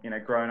London, or, you know,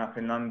 growing up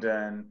in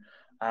London,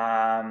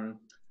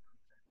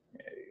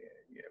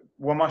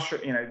 were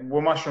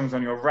mushrooms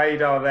on your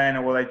radar then,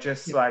 or were they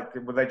just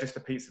a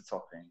pizza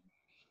topping?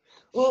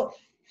 Well,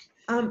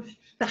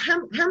 the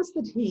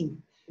Hampstead Heath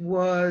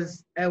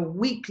was a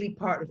weekly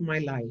part of my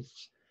life.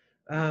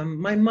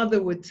 My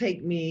mother would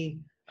take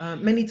me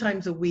many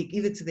times a week,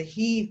 either to the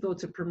Heath or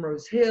to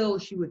Primrose Hill.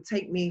 She would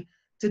take me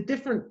to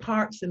different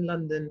parks in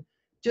London,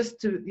 just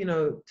to, you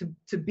know,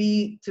 to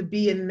be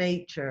in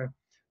nature.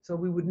 So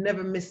we would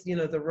never miss, you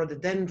know, the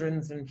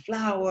rhododendrons in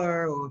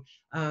flower, or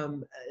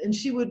and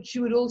she would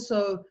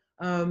also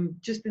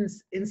just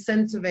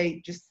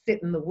incentivate, just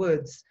sit in the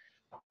woods.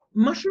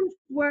 Mushrooms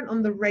weren't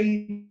on the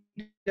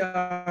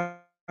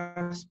radar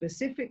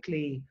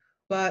specifically,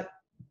 but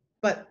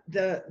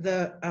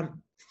the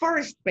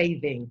forest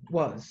bathing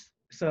was.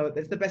 So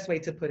that's the best way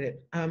to put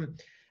it.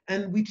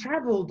 And we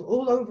traveled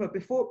all over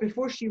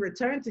before she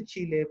returned to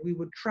Chile. We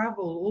would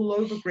travel all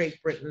over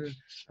Great Britain,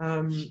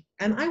 and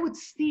I would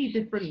see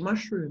different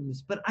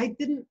mushrooms, but I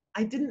didn't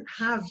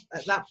have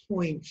at that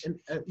point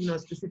a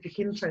specific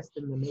interest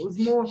in them. It was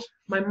more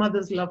my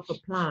mother's love for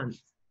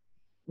plants,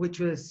 which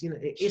was, you know,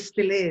 it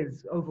still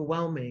is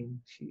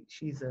overwhelming.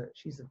 She's a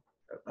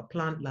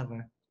plant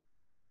lover.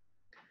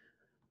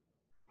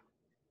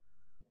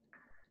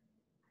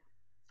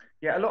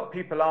 Yeah, a lot of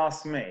people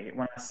ask me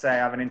when I say I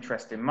have an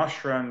interest in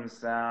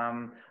mushrooms,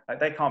 like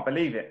they can't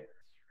believe it.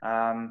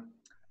 And,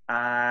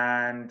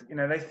 you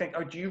know, they think,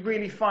 oh, do you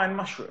really find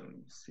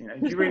mushrooms? You know,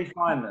 do you really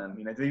find them?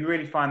 You know, do you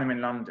really find them in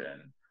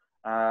London?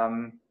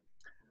 And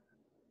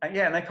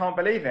yeah, and they can't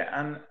believe it.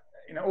 And,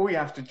 you know, all you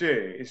have to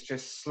do is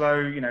just slow,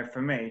 you know,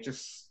 for me,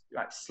 just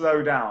like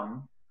slow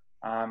down,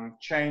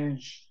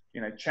 change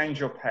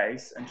your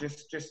pace, and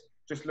just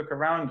look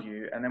around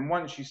you. And then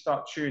once you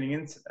start tuning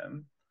into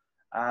them,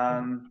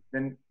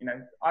 then, you know,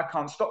 I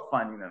can't stop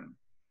finding them.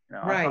 You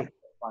know, right. I can't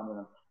stop finding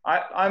them.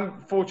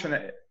 I'm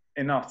fortunate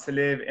enough to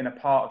live in a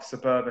part of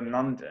suburban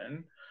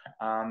London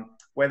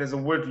where there's a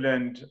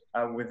woodland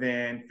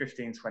within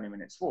 15-20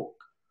 minutes walk.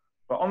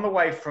 But on the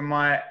way from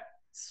my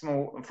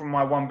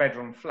one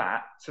bedroom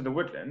flat to the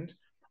woodland,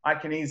 I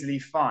can easily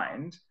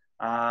find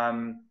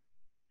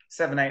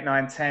 7, 8,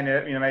 9, 10,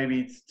 you know,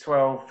 maybe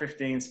 12,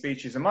 15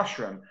 species of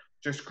mushroom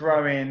just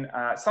growing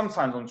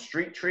sometimes on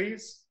street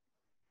trees,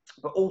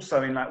 but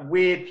also in like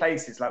weird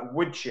places like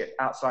wood chip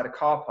outside a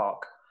car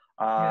park,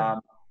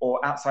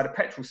 or outside a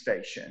petrol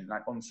station,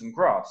 like on some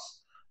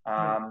grass.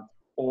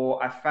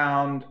 Or I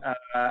found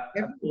a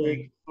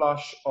big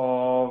flush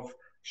of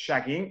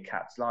shaggy ink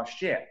caps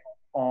last year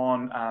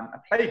on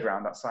a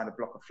playground outside a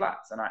block of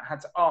flats. And I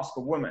had to ask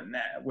a woman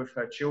there with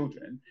her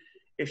children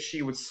if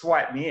she would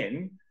swipe me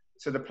in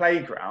to the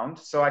playground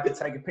so I could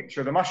take a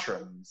picture of the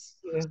mushrooms.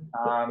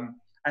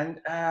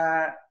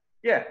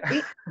 Yeah.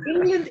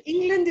 England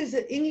is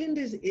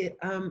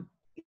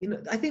you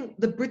know, I think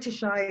the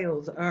British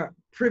Isles are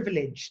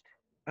privileged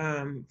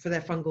for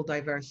their fungal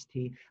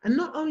diversity, and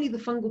not only the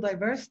fungal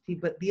diversity,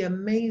 but the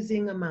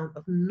amazing amount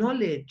of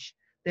knowledge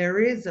there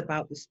is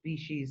about the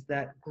species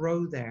that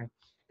grow there.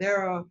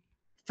 There are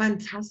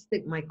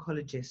fantastic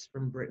mycologists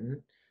from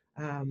Britain,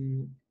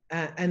 and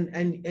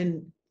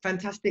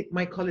fantastic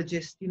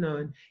mycologists, you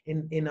know,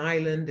 in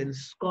Ireland, in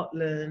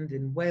Scotland,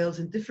 in Wales,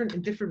 in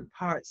different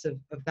parts of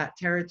that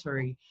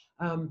territory.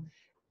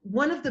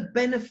 One of the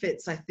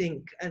benefits, I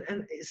think,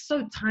 and it's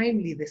so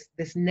timely,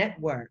 this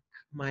network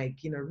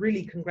Mike. You know,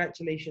 really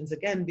congratulations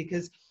again,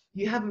 because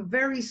you have a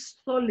very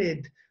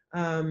solid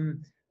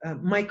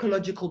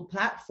mycological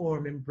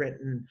platform in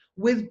Britain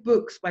with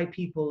books by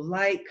people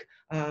like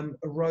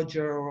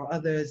Roger or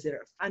others that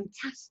are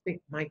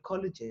fantastic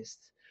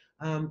mycologists,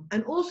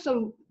 and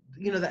also,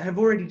 you know, that have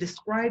already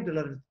described a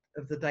lot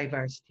of the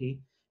diversity.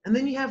 And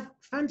then you have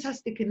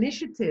fantastic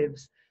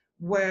initiatives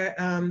where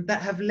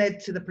that have led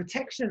to the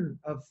protection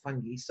of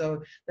fungi.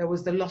 So there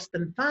was the Lost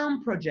and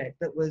Found project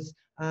that was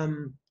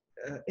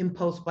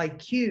impulsed by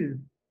Q.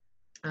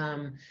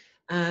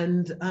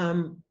 And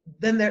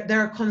then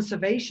there are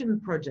conservation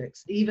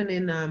projects, even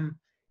in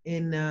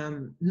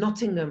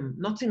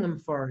Nottingham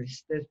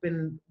Forest. There's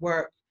been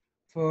work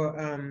for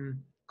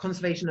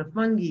conservation of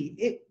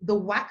fungi, the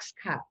wax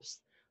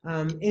caps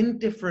in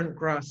different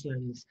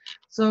grasslands.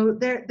 So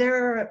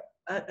there are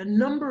a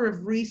number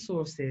of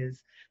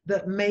resources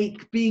that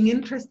make being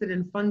interested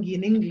in fungi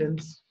in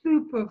England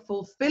super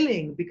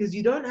fulfilling, because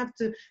you don't have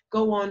to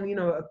go on, you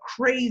know, a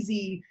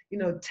crazy, you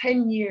know,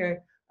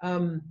 10-year,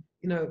 you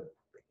know,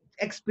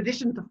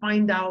 expedition to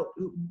find out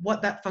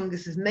what that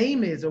fungus's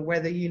name is, or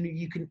whether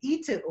you can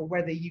eat it, or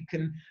whether you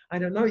can, I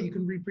don't know, you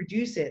can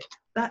reproduce it.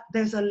 That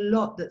there's a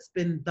lot that's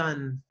been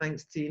done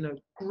thanks to, you know,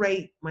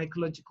 great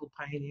mycological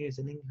pioneers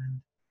in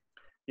England.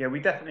 Yeah,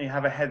 we definitely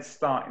have a head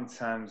start in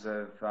terms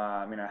of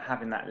you know,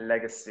 having that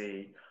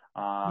legacy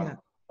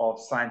of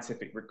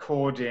scientific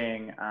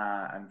recording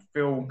and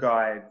field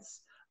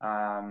guides,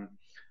 and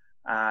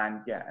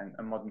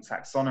modern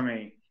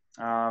taxonomy.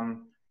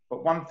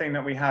 But one thing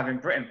that we have in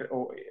Britain,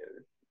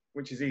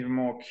 which is even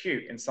more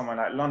acute in somewhere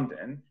like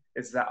London,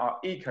 is that our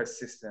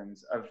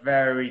ecosystems are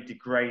very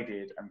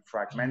degraded and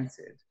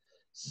fragmented.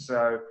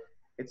 So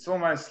it's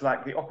almost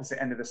like the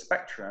opposite end of the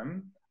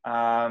spectrum.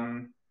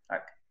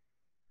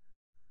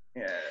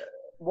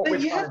 What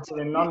we're trying to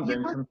do in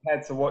London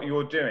compared to what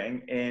you're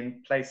doing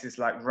in places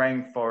like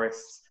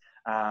rainforests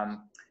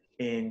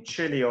in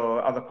Chile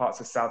or other parts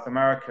of South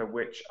America,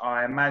 which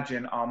I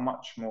imagine are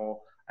much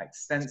more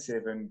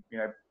extensive and, you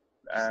know,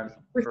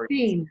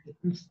 pristine,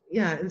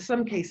 yeah, in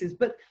some cases,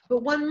 but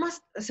one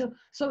must, so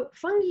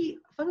fungi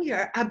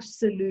are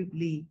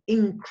absolutely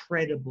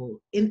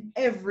incredible in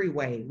every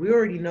way. We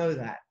already know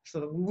that,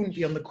 so we wouldn't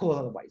be on the call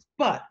otherwise.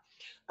 But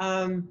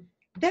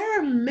there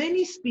are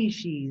many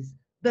species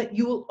that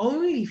you will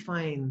only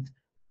find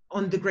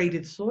on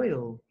degraded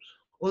soil,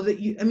 or that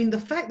I mean, the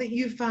fact that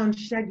you found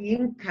shaggy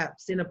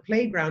incaps in a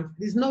playground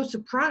is no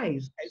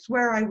surprise. It's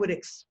where I would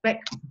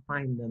expect to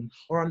find them,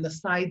 or on the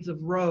sides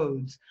of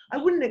roads. I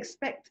wouldn't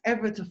expect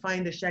ever to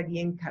find a shaggy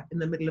incap in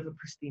the middle of a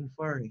pristine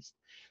forest.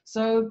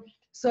 So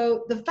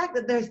the fact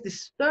that there's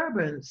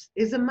disturbance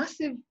is a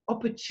massive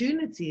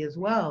opportunity as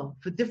well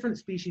for different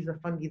species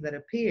of fungi that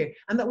appear,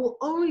 and that will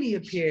only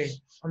appear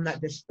on that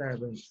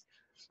disturbance.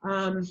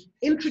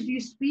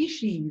 Introduced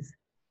species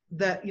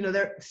that, you know,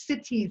 their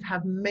cities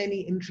have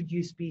many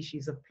introduced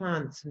species of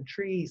plants and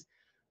trees.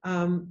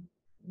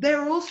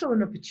 They're also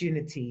an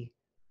opportunity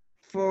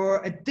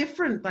for a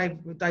different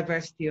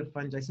diversity of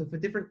fungi, so for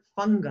different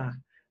funga,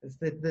 is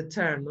the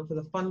term, for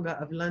the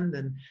funga of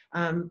London.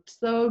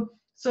 So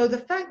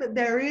the fact that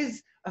there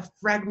is a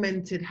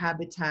fragmented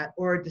habitat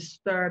or a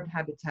disturbed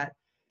habitat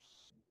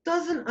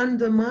doesn't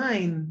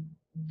undermine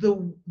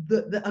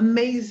the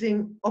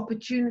amazing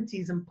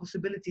opportunities and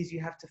possibilities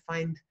you have to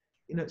find,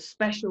 you know,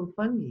 special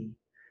fungi.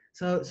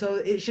 So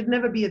it should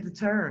never be a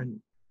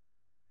deterrent.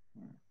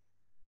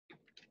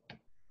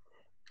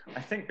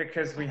 I think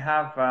because we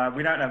have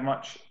we don't have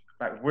much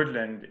like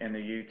woodland in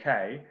the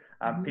UK,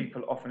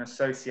 people often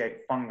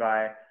associate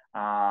fungi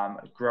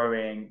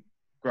growing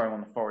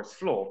on the forest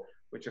floor,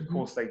 which of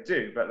course they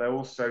do, but they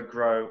also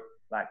grow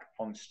like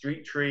on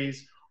street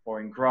trees or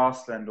in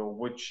grassland or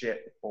wood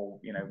chip, or,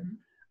 you know,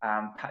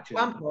 patches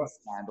of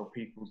grassland or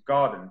people's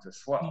gardens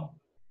as well.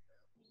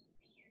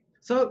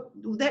 So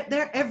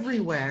they're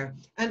everywhere,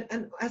 and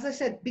as I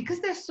said, because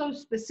they're so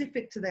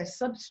specific to their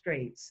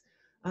substrates,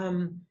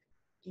 the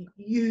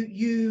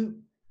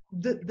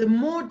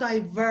more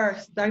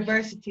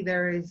diversity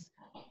there is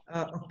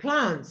of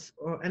plants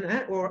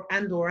or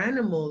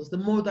animals, the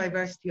more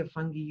diversity of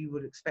fungi you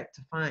would expect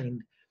to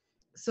find.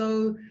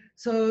 So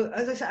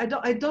as I said,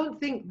 I don't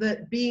think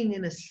that being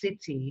in a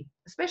city,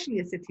 especially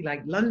a city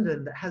like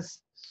London that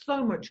has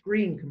so much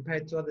green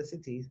compared to other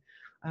cities,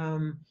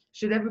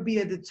 should ever be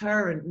a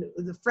deterrent.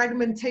 The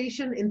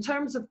fragmentation, in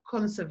terms of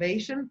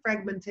conservation,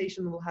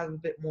 fragmentation will have a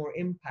bit more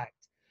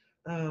impact.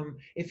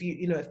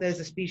 If there's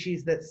a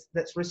species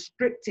that's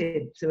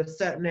restricted to a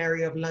certain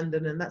area of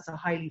London, and that's a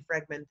highly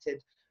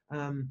fragmented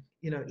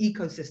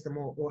ecosystem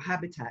or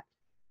habitat.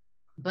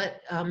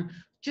 But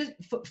just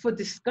for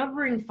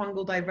discovering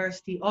fungal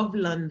diversity of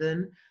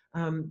London,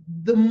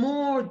 the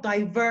more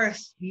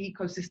diverse the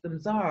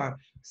ecosystems are,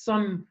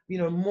 some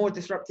more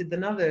disrupted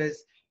than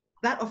others,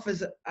 that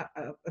offers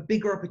a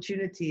bigger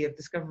opportunity of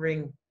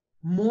discovering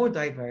more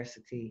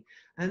diversity.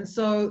 And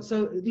so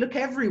look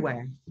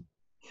everywhere.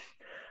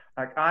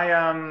 Like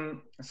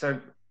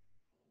so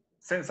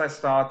since I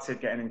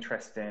started getting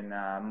interested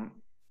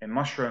in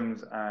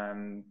mushrooms,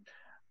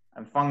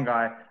 and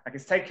fungi. Like,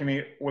 it's taken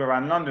me all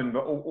around London,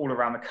 but all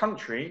around the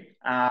country.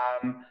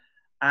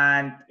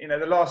 And you know,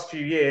 the last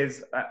few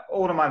years,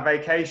 all of my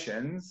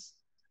vacations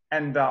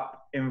end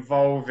up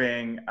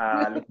involving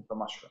looking for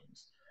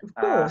mushrooms. Of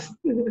course.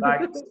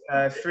 Like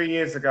 3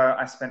 years ago,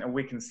 I spent a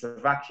week in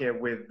Slovakia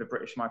with the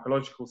British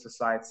Mycological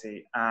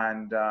Society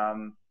and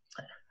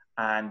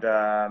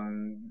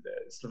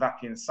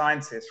Slovakian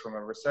scientists from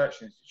a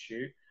research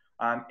institute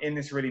in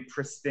this really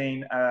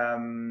pristine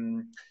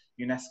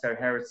UNESCO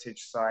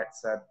heritage site,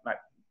 like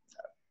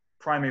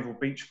primeval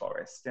beech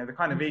forest. You know, the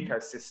kind of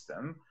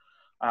ecosystem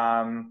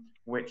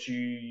which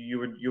you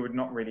would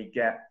not really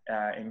get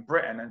in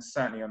Britain, and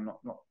certainly on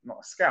not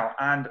a scale.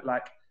 And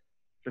like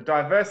the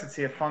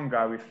diversity of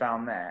fungi we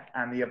found there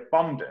and the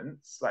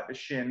abundance, like the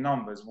sheer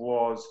numbers,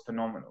 was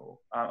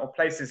phenomenal. Or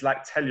places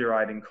like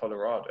Telluride in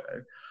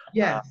Colorado.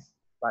 Yes.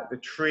 Like the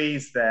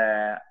trees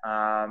there,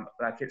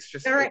 like it's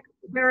just... They're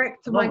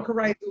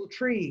ectomycorrhizal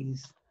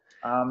trees.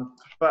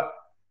 But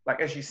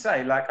like, as you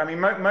say, like, I mean,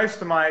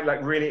 most of my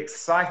like really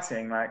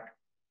exciting like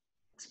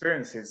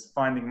experiences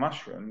finding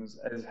mushrooms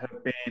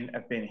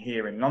have been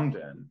here in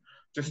London,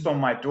 just on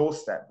my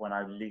doorstep when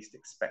I least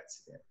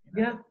expected it.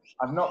 You know? Yeah.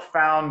 I've not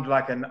found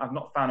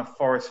a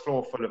forest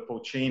floor full of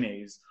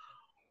porcinis,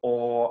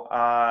 or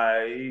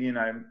you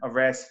know, a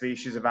rare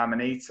species of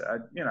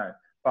Amanita, you know,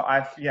 but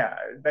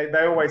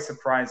they always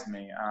surprise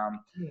me.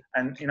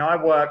 And you know, I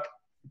work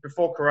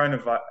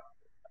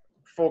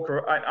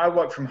I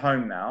work from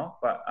home now,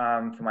 but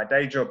for my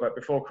day job. But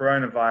before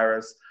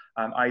coronavirus,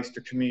 I used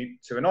to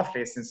commute to an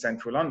office in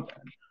central London,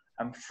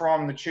 and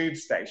from the tube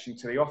station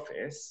to the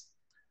office,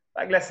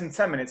 like less than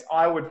 10 minutes,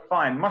 I would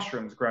find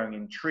mushrooms growing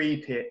in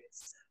tree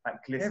pits,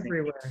 like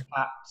glistening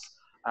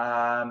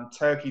caps,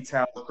 turkey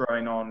tails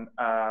growing on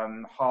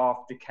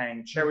half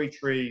decaying cherry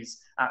trees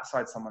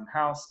outside someone's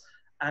house.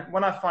 And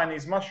when I find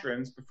these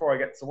mushrooms before I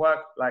get to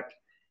work, like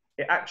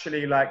it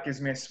actually like gives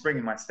me a spring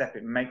in my step.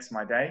 It makes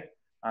my day.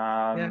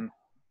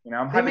 You know,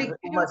 I'm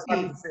almost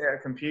happy to sit at a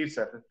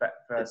computer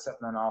for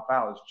 7.5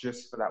 hours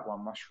just for that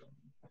one mushroom.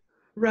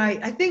 Right.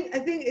 I think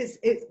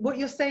it's what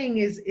you're saying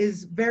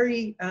is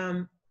very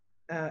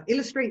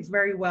illustrates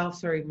very well.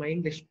 Sorry, my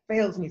English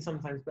fails me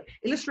sometimes, but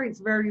illustrates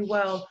very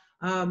well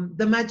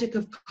the magic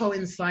of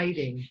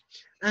coinciding,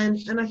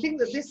 and I think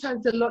that this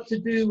has a lot to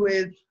do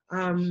with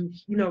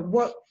you know,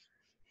 what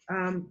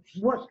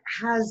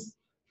has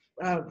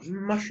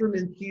mushroom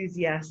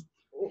enthusiasts,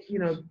 you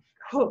know,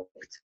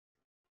 hooked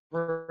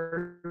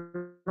for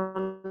a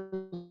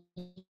long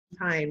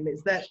time,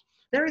 is that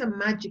there is a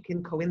magic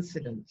in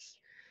coincidence.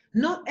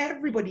 Not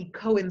everybody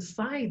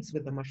coincides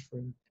with the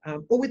mushroom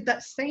or with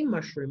that same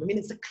mushroom. I mean,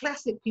 it's a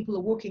classic. People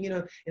are walking, you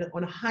know,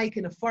 on a hike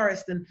in a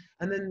forest, and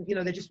then, you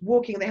know, they're just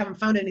walking and they haven't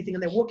found anything,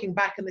 and they're walking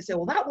back and they say,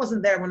 well, that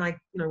wasn't there when I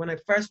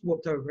first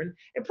walked over, and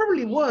it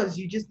probably was.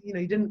 You just, you know,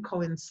 you didn't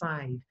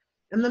coincide.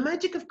 And the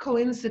magic of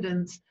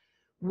coincidence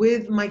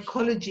with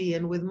mycology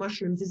and with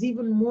mushrooms is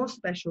even more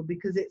special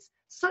because it's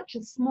such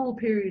a small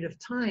period of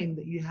time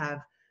that you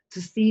have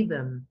to see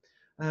them.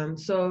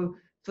 So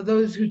for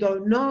those who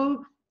don't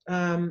know,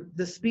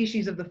 the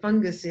species of the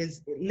fungus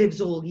lives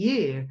all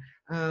year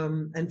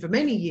and for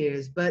many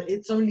years, but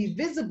it's only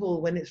visible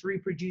when it's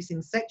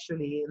reproducing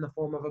sexually in the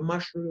form of a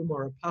mushroom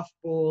or a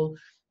puffball,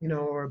 you know,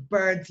 or a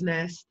bird's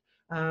nest,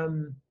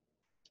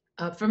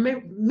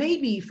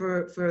 maybe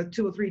for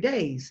 2 or 3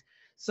 days.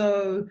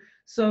 So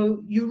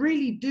you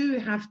really do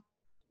have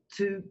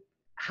to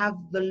have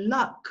the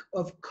luck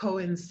of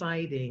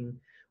coinciding,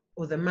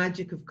 or the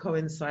magic of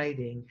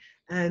coinciding.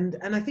 And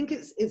I think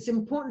it's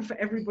important for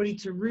everybody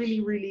to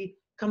really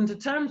come to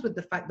terms with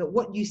the fact that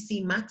what you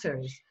see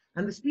matters,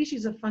 and the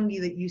species of fungi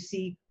that you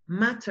see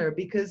matter,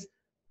 because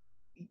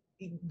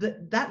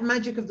that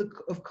magic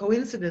of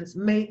coincidence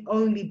may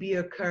only be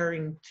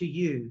occurring to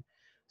you.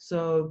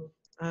 So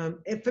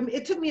it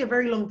took me a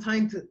very long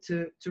time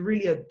to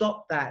really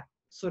adopt that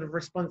sort of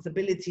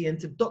responsibility and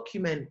to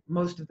document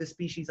most of the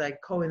species I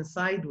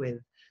coincide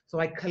with. So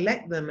I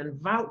collect them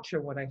and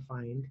voucher what I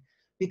find,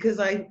 because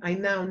I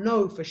now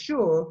know for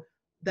sure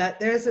that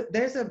there's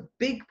a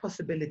big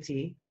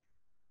possibility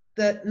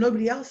that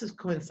nobody else has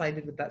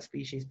coincided with that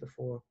species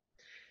before.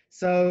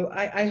 So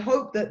I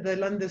hope that the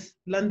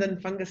London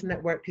Fungus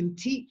Network can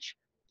teach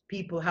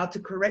people how to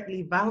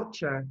correctly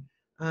voucher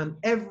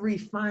every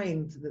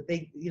find that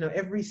they, you know,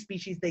 every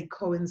species they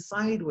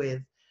coincide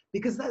with,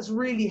 because that's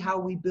really how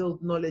we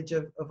build knowledge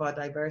of our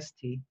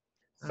diversity.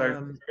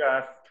 So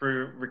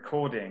through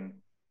recording.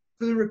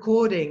 Through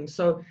recording,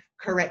 so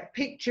correct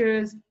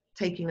pictures,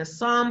 taking a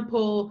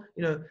sample,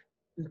 you know,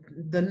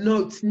 the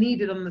notes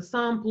needed on the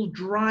sample,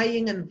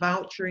 drying and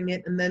vouchering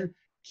it, and then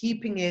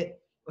keeping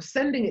it or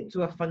sending it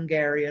to a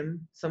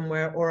fungarium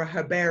somewhere, or a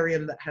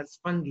herbarium that has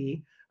fungi,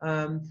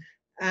 or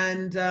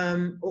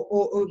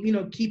you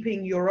know,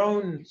 keeping your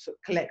own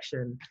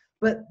collection.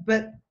 But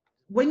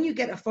when you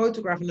get a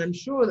photograph, and I'm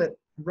sure that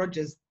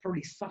Roger's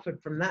probably suffered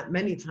from that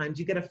many times,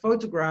 you get a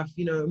photograph,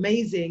 you know,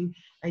 amazing,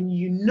 and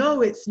you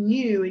know it's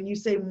new, and you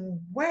say,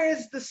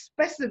 where's the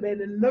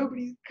specimen? And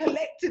nobody's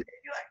collected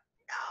it. You're like,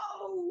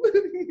 no,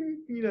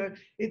 You know,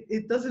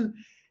 it doesn't,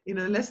 you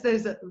know, unless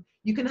there's a,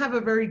 you can have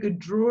a very good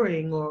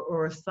drawing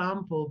or a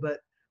sample, but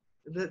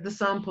the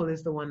sample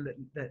is the one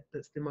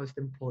that's the most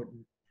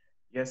important.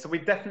 Yeah, so we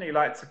definitely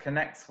like to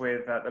connect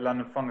with the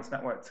London Fungus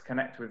Network, to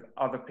connect with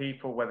other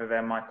people, whether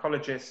they're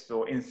mycologists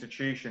or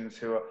institutions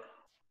who are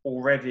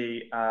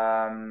already,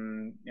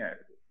 you know,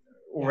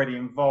 already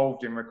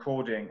involved in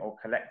recording or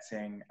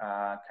collecting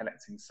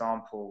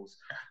samples,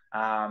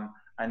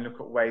 and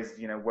look at ways,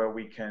 you know, where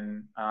we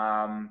can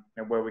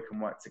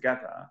work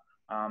together.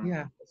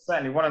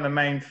 Certainly, one of the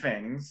main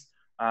things,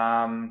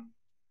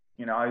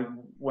 you know, I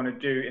want to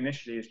do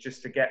initially is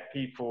just to get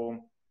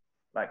people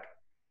like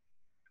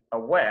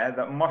aware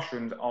that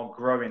mushrooms are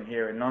growing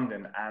here in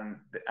London,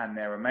 and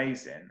they're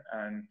amazing.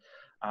 And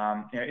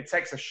you know, it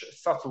takes a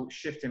subtle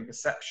shift in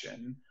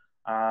perception.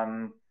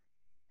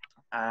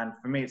 And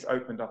for me, it's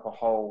opened up a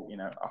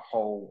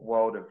whole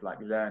world of like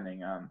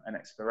learning and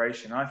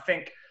exploration. And I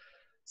think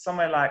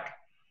somewhere like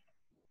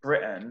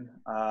Britain,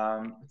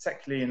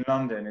 particularly in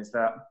London, is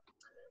that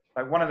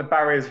like one of the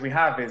barriers we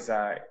have is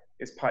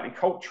partly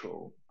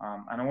cultural.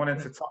 And I wanted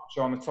to touch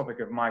on the topic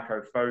of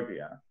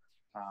mycophobia.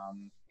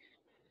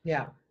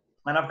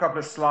 And I have a couple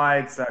of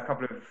slides, a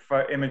couple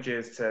of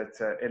images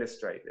to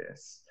illustrate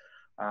this.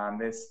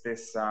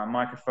 This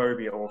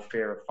mycophobia, or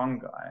fear of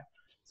fungi.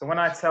 So when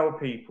I tell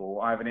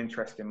people I have an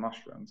interest in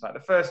mushrooms, like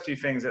the first two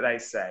things that they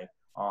say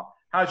are,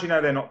 how do you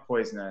know they're not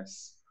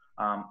poisonous?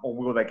 Or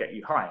will they get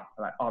you high?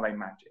 Like, are they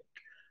magic?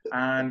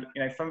 And,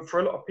 you know, for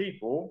a lot of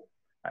people,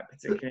 like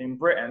particularly in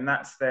Britain,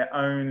 that's their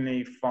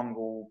only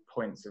fungal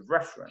points of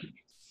reference.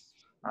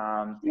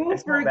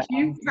 It's for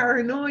acute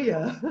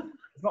paranoia.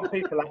 It's not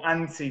people are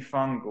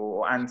anti-fungal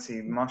or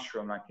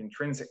anti-mushroom, like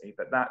intrinsically,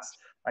 but that's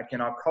like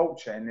in our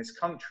culture in this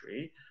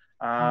country,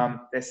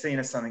 they're seen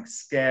as something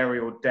scary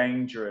or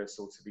dangerous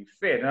or to be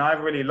feared. And I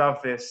really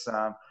love this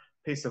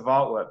piece of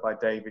artwork by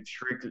David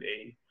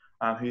Shrigley,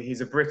 he's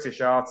a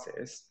British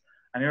artist.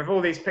 And you have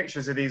all these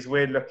pictures of these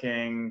weird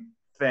looking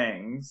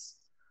things,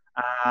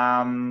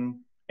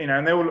 you know,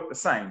 and they all look the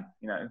same,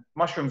 you know,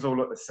 mushrooms all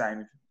look the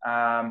same.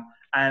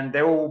 And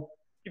they're all,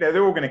 you know,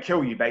 they're all going to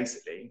kill you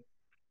basically.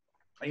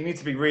 You need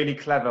to be really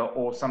clever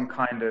or some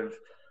kind of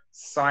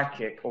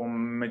psychic or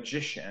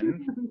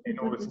magician in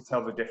order to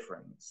tell the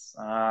difference.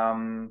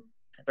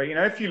 But, you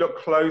know, if you look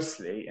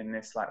closely in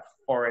this like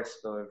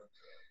forest of,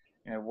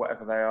 you know,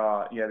 whatever they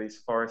are, yeah, these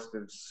forest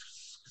of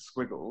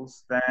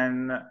squiggles,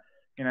 then,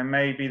 you know,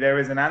 maybe there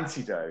is an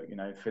antidote, you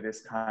know, for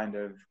this kind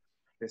of,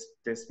 this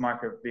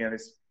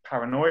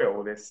paranoia,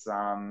 or this, you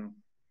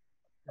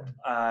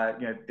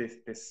know,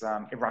 this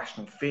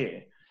irrational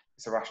fear.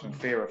 This irrational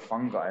fear of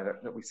fungi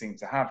that we seem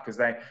to have, because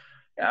they,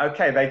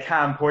 okay, they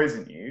can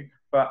poison you,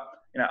 but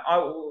you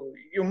know,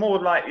 you're more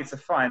likely to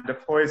find a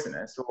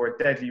poisonous or a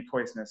deadly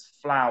poisonous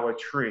flower,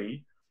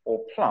 tree,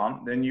 or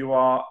plant than you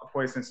are a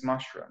poisonous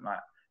mushroom. Like,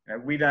 you know,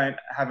 we don't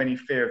have any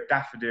fear of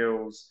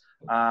daffodils,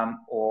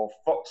 or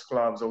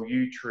foxgloves, or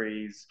yew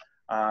trees,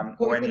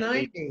 or any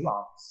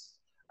plants.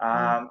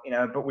 You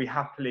know, but we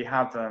happily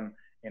have them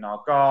in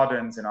our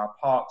gardens, in our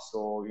parks,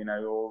 or you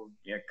know,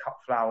 cut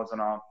flowers on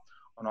our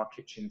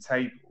kitchen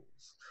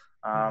tables.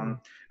 And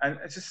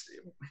it's just,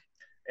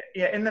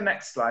 yeah, in the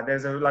next slide,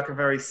 there's a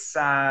very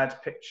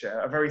sad picture,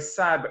 a very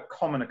sad but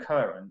common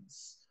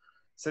occurrence.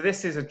 So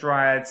this is a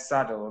dryad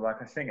saddle,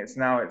 like I think it's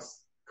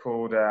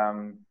called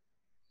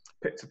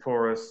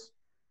Pictoporus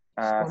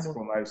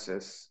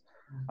squamosus.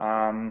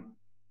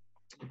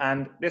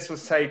 And this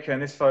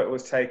photo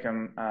was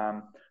taken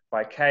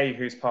by Kay,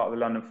 who's part of the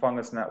London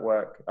Fungus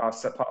Network,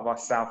 part of our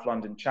South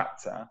London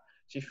chapter.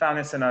 She found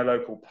this in her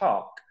local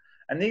park.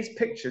 And these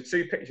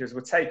two pictures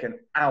were taken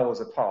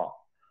hours apart.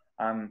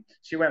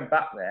 She went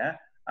back there,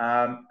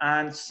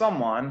 and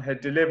someone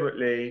had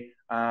deliberately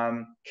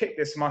kicked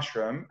this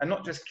mushroom, and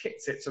not just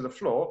kicked it to the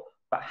floor,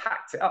 but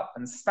hacked it up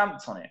and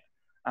stamped on it.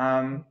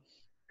 And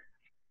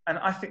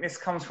I think this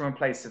comes from a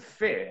place of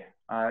fear.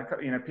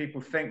 You know,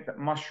 people think that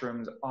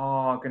mushrooms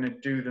are going to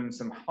do them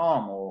some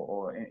harm,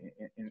 or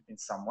in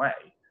some way.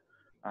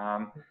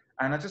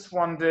 And I just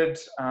wondered,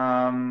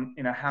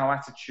 you know, how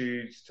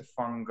attitudes to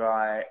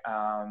fungi,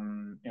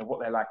 you know, what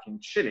they're like in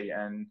Chile,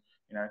 and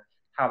you know,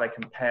 how they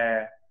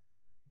compare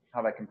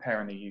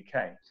in the UK.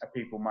 Are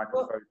people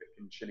mycophobic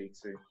in Chile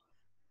too?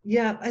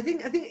 Yeah, I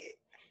think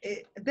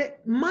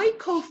that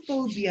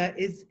mycophobia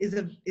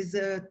is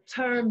a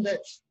term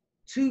that's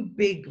too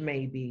big,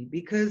 maybe,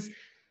 because,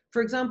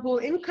 for example,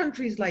 in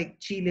countries like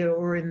Chile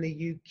or in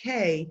the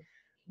UK,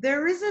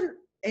 there isn't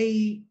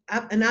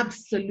an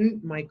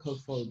absolute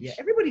mycophobia.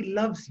 Everybody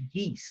loves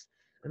yeast.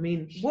 I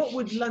mean, what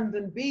would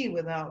London be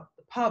without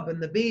the pub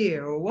and the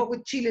beer? Or what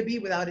would Chile be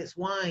without its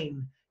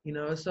wine? You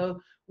know,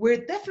 so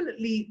we're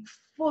definitely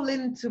full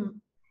into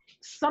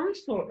some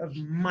sort of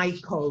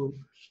myco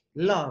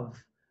love.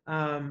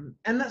 And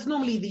that's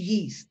normally the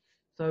yeast.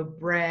 So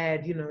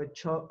bread, you know,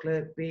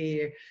 chocolate,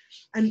 beer.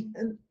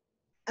 And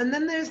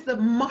then there's the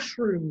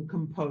mushroom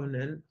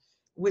component,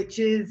 which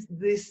is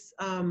this,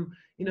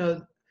 you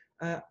know,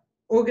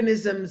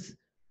 organisms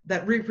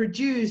that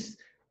reproduce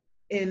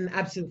in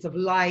absence of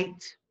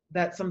light,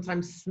 that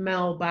sometimes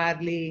smell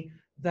badly,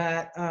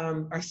 that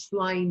are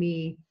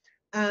slimy,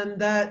 and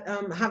that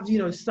have, you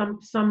know,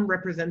 some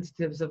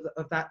representatives of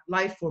that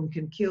life form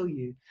can kill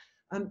you.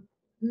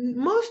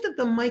 Most of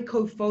the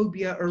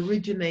mycophobia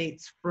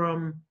originates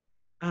from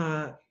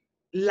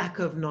lack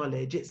of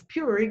knowledge. It's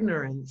pure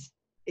ignorance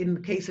in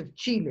the case of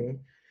Chile.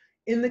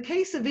 In the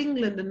case of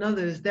England and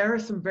others, there are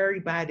some very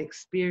bad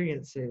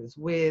experiences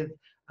with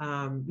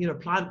you know,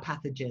 plant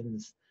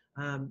pathogens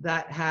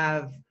that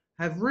have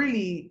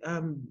really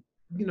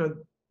you know,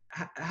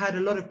 had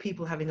a lot of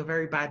people having a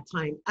very bad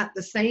time at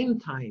the same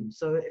time.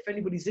 So if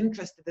anybody's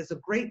interested, there's a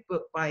great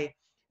book by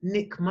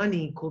Nick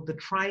Money called The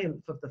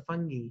Triumph of the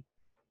Fungi,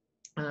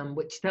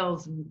 which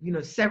tells, you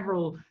know,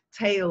 several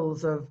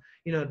tales of,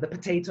 you know, the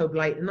potato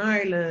blight in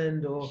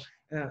Ireland, or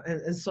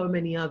and so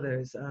many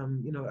others,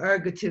 you know,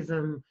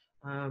 ergotism,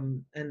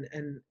 and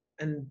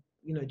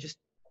you know, just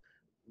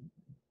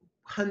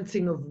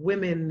hunting of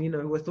women, you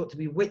know, who were thought to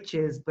be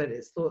witches, but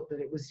it's thought that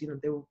it was, you know,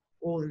 they were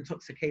all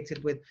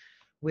intoxicated with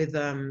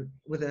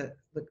a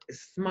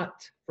smut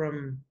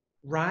from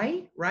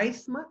rye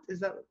smut. Is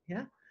that,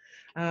 yeah?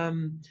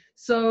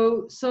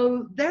 So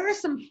there are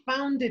some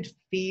founded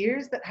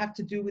fears that have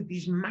to do with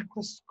these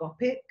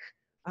macroscopic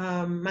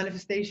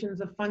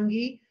manifestations of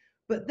fungi,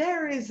 but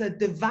there is a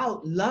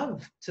devout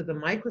love to the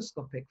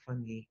microscopic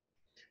fungi.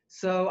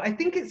 So I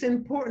think it's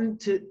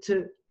important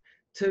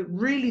to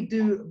really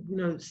do, you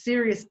know,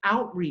 serious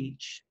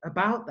outreach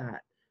about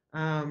that.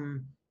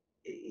 And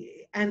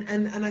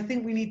I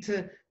think we need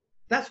to,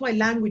 that's why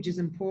language is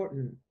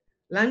important.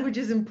 Language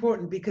is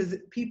important because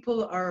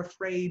people are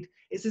afraid.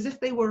 It's as if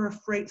they were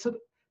afraid. So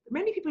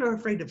many people are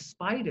afraid of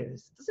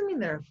spiders. It doesn't mean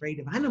they're afraid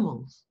of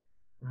animals,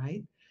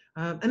 right?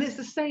 And it's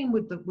the same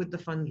with the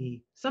fungi.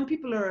 Some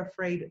people are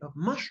afraid of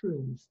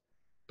mushrooms,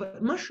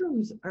 but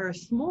mushrooms are a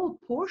small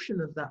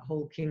portion of that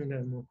whole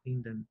kingdom or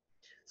queendom.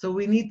 So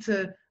we need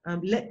to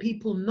let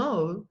people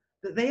know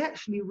that they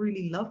actually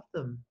really love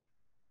them.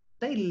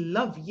 They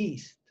love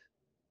yeast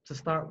to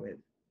start with,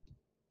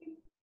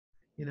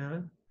 you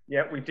know?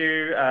 Yeah, we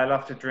do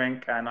love to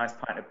drink a nice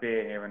pint of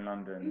beer here in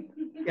London.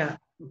 Yeah,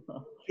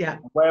 yeah.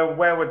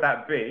 Where would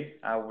that be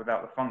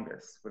without the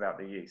fungus, without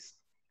the yeast?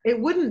 It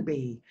wouldn't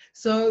be.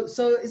 So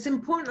it's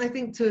important, I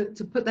think, to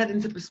put that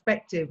into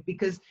perspective,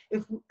 because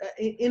if,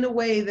 in a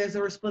way, there's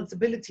a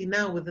responsibility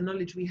now with the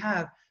knowledge we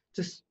have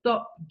to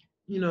stop,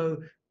 you know,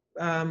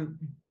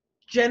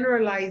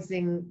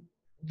 generalizing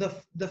the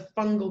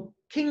fungal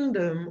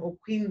kingdom or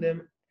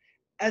queendom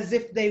as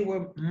if they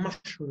were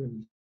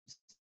mushrooms.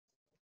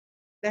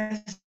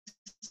 There's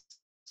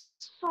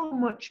so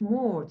much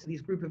more to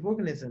these group of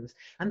organisms,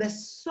 and there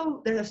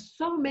are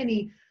so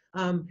many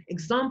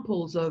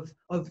examples of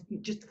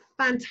just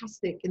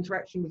fantastic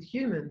interaction with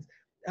humans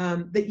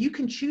that you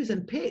can choose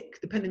and pick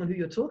depending on who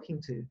you're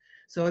talking to.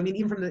 So I mean,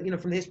 even from the, you know,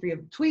 from the history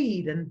of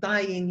tweed and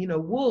dyeing, you know,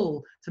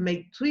 wool to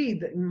make tweed,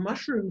 that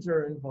mushrooms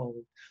are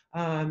involved.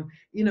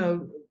 You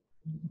know,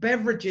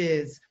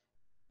 beverages,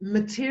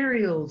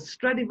 materials,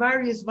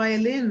 Stradivarius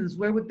violins,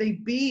 where would they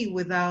be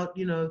without,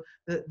 you know,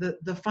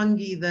 the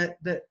fungi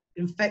that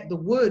infect the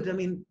wood? I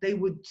mean, they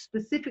would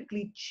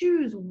specifically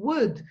choose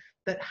wood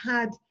that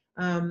had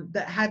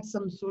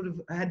some sort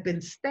of, had been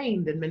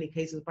stained in many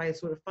cases by a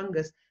sort of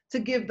fungus to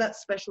give that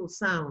special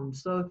sound.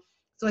 So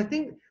I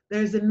think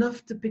there's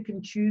enough to pick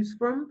and choose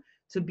from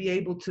to be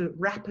able to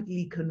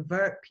rapidly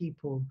convert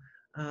people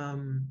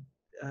from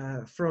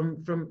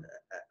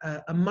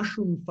a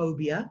mushroom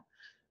phobia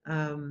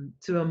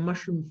to a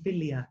mushroom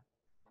philia.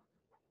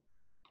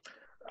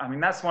 I mean,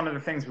 that's one of the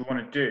things we want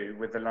to do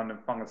with the London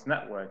Fungus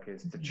Network,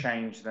 is to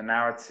change the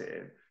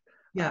narrative,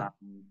 Yeah.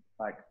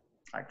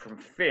 Like from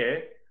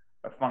fear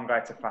of fungi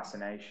to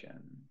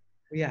fascination.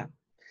 Yeah,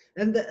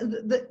 and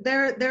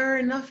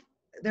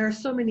there are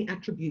so many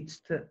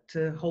attributes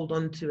to hold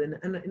on to,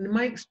 and in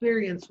my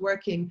experience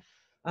working,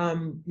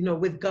 you know,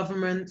 with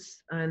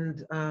governments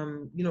and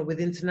you know, with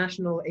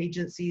international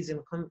agencies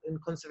in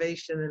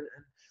conservation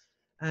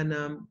and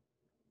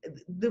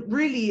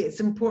really it's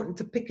important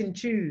to pick and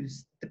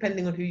choose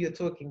depending on who you're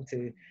talking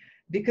to,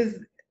 because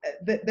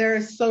there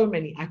are so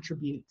many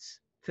attributes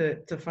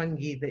to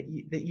fungi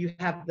that you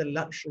have the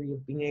luxury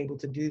of being able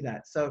to do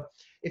that. So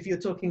if you're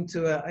talking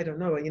to I don't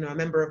know, you know, a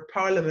member of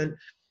parliament,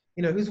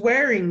 you know, who's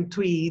wearing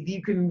tweed,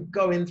 you can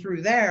go in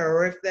through there.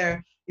 Or if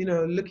they're, you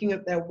know, looking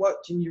at their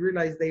watch and you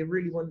realize they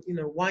really want, you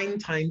know, wine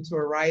time to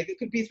arrive, it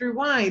could be through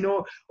wine.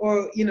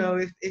 Or you know,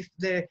 if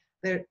they're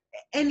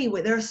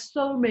anyway, there are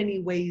so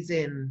many ways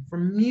in,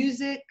 from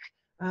music,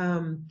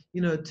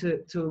 you know,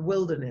 to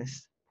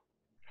wilderness.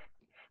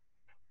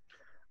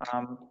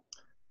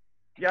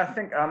 Yeah, I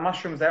think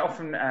mushrooms, they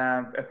often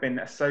have been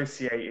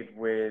associated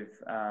with,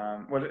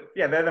 well,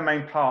 yeah, they're the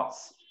main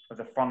parts of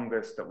the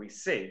fungus that we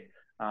see.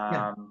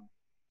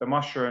 The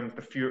mushrooms,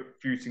 the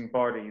fusing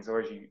bodies, or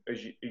as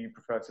you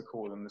prefer to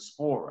call them, the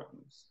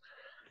sporums.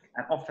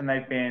 And often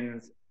they've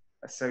been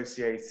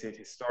associated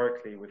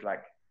historically with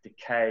like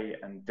decay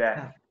and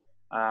death.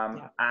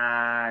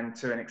 And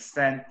to an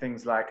extent,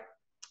 things like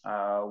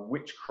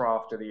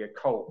witchcraft or the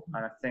occult.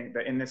 And I think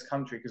that in this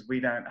country, because we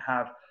don't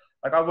have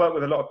like I work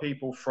with a lot of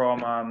people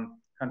from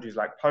countries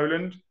like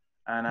Poland,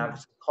 and I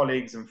have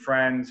colleagues and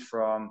friends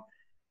from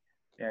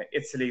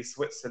Italy,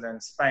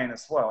 Switzerland, Spain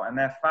as well, and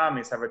their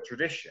families have a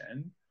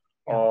tradition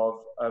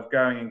of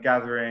going and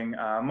gathering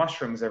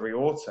mushrooms every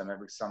autumn,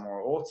 every summer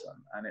or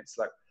autumn, and it's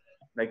like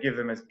they give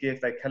them as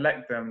gift, they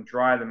collect them,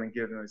 dry them, and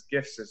give them as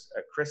gifts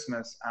at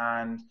Christmas.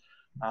 And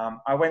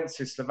I went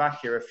to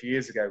Slovakia a few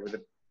years ago with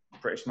the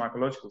British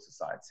Mycological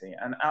Society,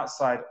 and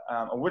outside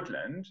a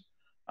woodland,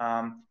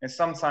 and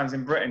sometimes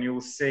in Britain you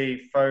will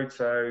see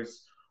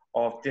photos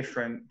of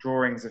different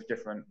drawings of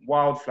different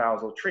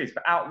wildflowers or trees,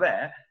 but out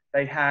there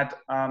they had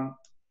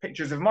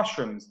pictures of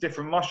mushrooms,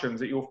 different mushrooms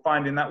that you'll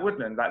find in that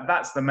woodland. Like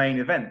that's the main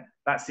event,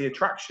 that's the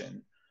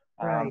attraction.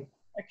 Right.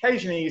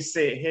 Occasionally you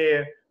see it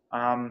here,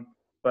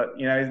 but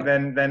you know, they're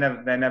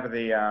never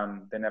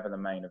the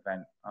main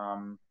event.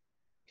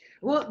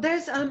 Well,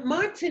 there's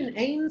Martin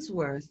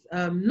Ainsworth.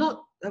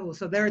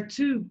 So there are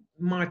two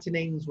Martin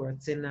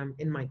Ainsworths in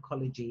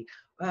mycology.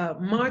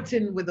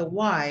 Martin with a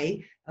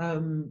Y,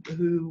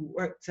 who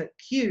worked at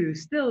Kew,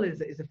 still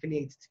is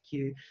affiliated to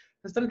Kew,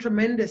 has done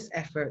tremendous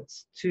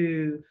efforts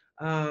to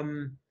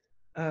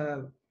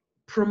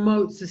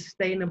promote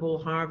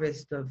sustainable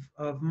harvest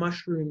of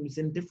mushrooms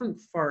in different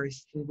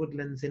forests and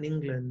woodlands in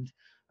England,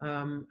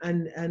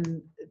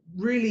 and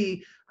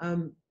really.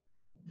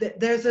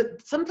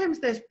 Sometimes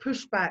there's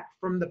pushback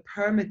from the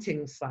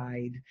permitting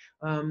side.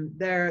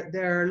 There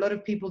are a lot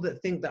of people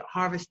that think that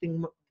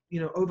harvesting,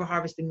 over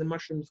harvesting the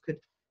mushrooms could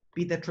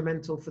be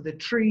detrimental for the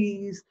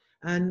trees,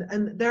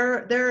 and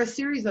there are a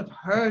series of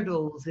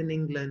hurdles in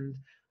England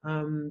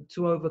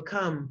to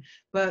overcome,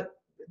 but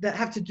that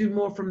have to do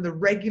more from the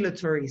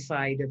regulatory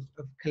side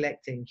of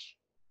collecting.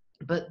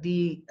 But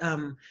the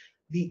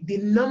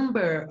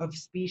number of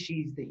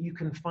species that you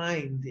can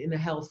find in a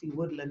healthy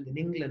woodland in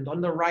England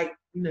on the right,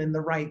 in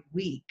the right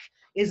week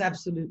is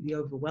absolutely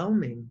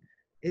overwhelming.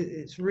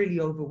 It's really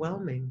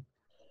overwhelming.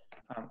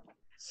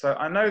 So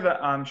I know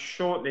that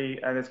shortly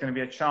there's going to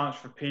be a chance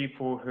for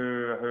people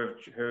who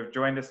have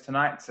joined us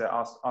tonight to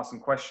ask some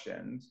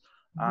questions.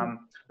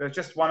 There's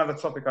just one other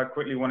topic I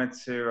quickly wanted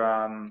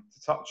to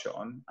touch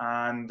on,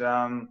 and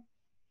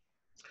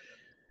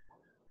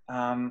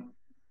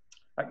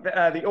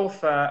the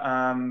author,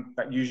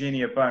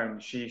 Eugenia Bone,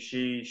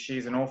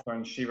 she's an author,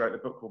 and she wrote the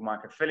book called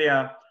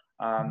Mycophilia.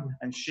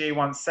 And she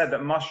once said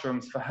that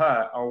mushrooms for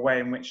her are a way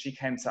in which she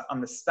came to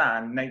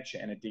understand nature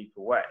in a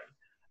deeper way.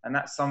 And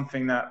that's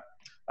something that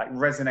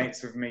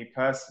resonates with me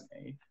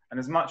personally. And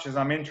as much as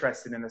I'm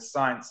interested in the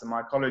science and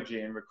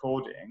mycology and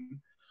recording,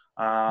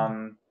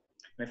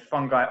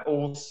 fungi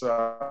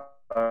also,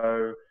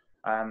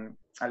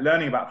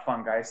 learning about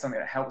fungi is something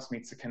that helps me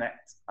to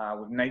connect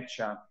with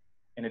nature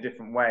in a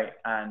different way,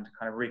 and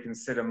kind of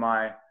reconsider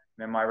my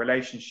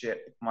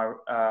relationship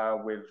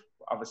with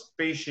other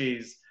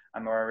species,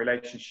 and my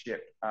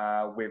relationship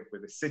with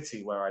the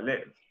city where I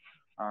live.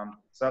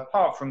 So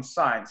apart from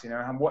science,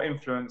 what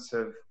influence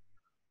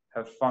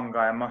have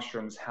fungi and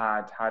mushrooms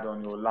had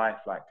on your life,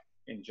 like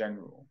in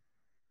general?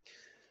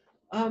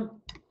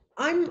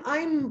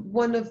 I'm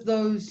one of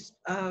those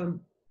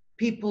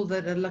people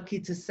that are lucky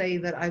to say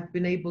that I've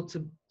been able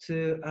to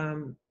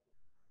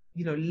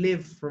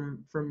live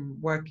from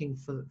working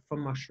for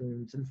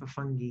mushrooms and for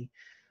fungi.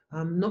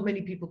 Not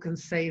many people can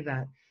say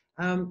that.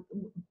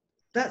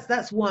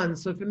 That's one.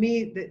 So for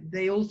me,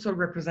 they also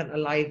represent a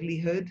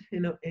livelihood,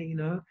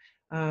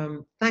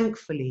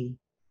 thankfully.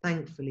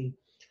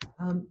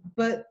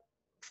 But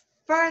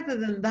further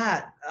than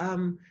that,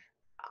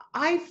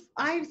 I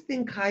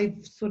think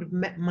I've sort of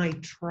met my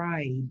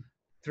tribe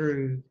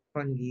through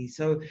fungi.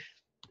 So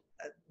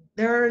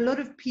there are a lot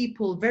of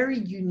people, very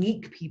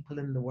unique people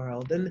in the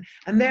world, and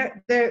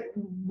they're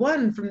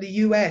one from the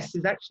US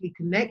is actually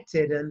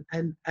connected,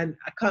 and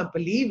I can't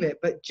believe it,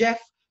 but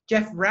Jeff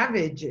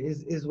Ravage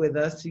is with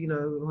us,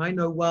 who I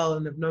know well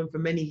and have known for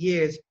many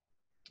years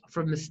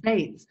from the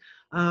States.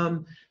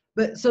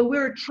 But so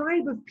we're a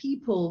tribe of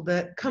people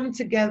that come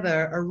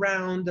together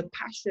around a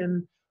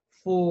passion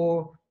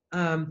for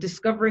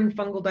discovering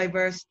fungal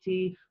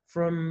diversity,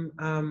 from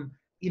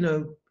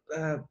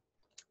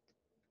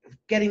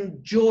getting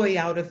joy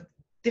out of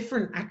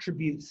different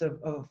attributes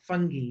of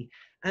fungi,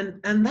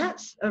 and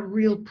that's a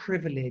real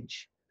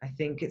privilege. I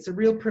think it's a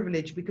real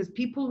privilege because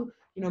people,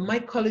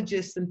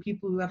 mycologists and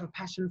people who have a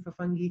passion for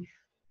fungi,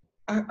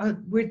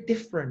 we're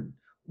different.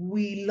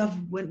 We love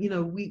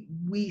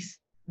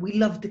we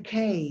love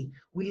decay.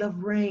 We love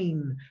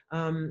rain.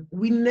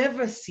 We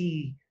never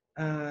see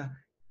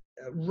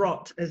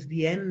rot as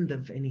the end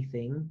of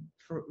anything.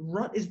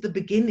 Rot is the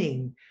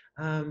beginning.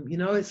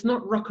 It's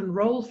not rock and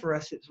roll for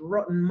us, it's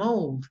rotten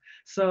mold.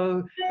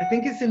 So I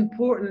think it's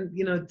important,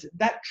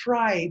 that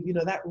tribe,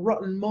 that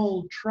rotten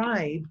mold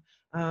tribe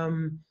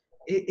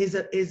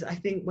is I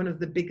think one of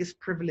the biggest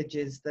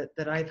privileges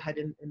that I've had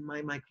in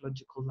my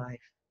mycological life.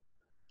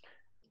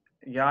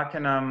 Yeah, I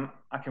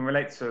can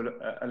relate to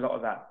a lot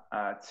of that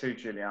too,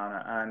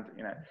 Giuliana. And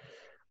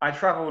I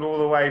travelled all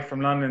the way from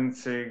London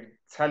to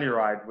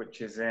Telluride, which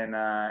is in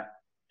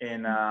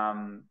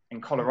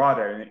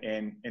Colorado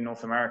in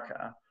North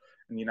America.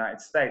 in the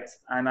United States.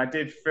 And I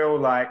did feel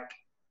like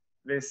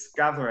this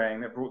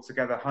gathering that brought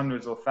together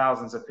hundreds or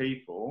thousands of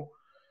people,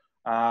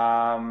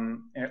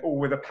 all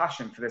with a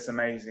passion for this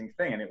amazing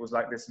thing. And it was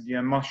like this, you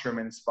know,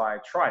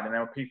 mushroom-inspired tribe. And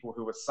there were people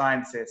who were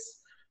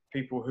scientists,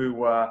 people who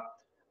were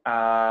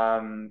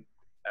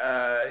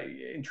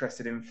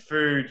interested in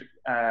food.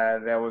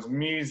 There was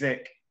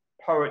music,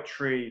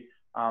 poetry,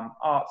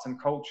 arts and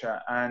culture,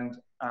 and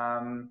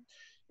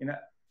you know,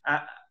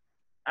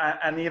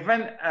 and the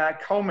event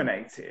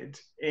culminated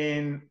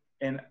in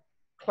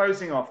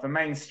closing off the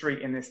main street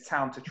in this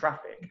town to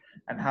traffic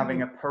and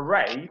having a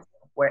parade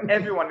where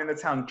everyone in the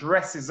town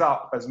dresses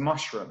up as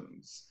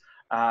mushrooms.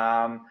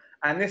 And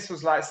this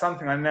was like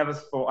something I never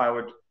thought I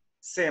would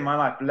see in my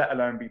life, let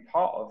alone be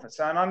part of.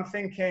 So, and I'm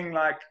thinking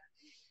like,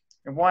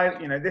 why,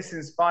 you know, this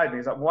inspired me.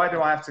 It's like, why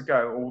do I have to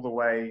go all the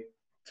way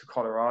to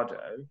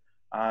Colorado?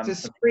 To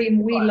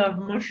scream, we love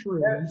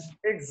mushrooms.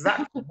 Yeah,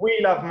 exactly, we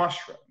love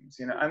mushrooms,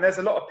 you know, and there's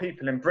a lot of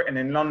people in Britain,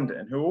 in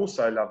London, who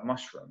also love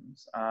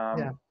mushrooms.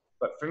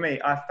 But for me,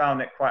 I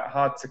found it quite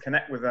hard to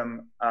connect with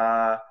them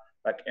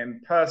like in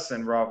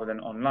person rather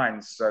than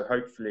online. So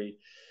hopefully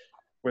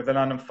with the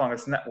London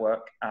Fungus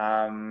Network,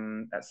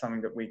 that's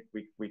something that we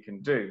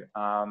can do.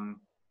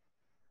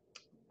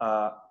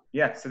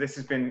 Yeah, so this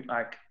has been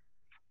like...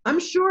 I'm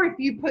sure if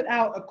you put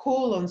out a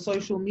call on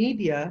social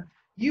media,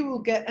 you will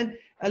get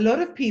a lot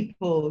of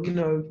people, you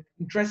know,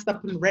 dressed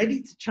up and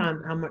ready to chant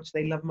how much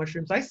they love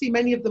mushrooms. I see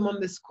many of them on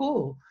this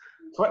call.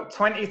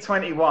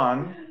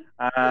 2021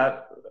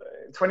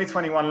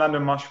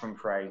 London Mushroom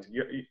Parade.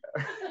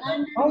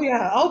 Oh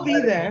yeah, I'll be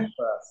there.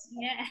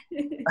 Yeah.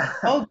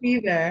 I'll be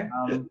there.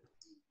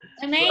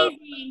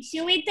 Amazing.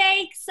 Should we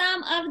take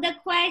some of the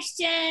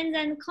questions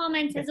and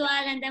comments as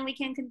well, and then we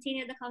can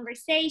continue the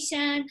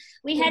conversation?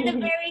 We had a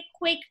very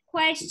quick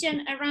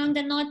question around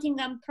the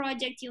Nottingham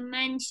project you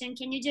mentioned.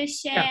 Can you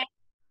just share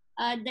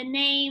the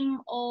name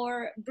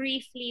or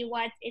briefly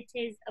what it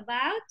is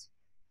about?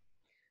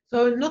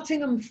 So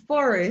Nottingham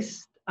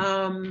Forest,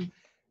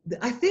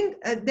 I think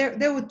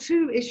there were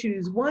two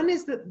issues. One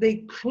is that they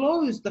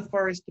closed the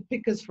forest to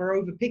pickers for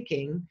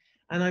overpicking,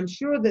 and I'm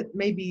sure that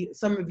maybe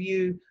some of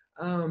you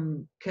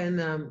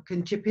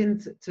can chip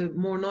in to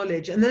more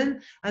knowledge. And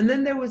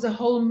then there was a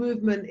whole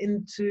movement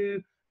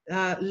into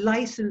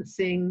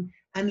licensing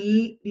and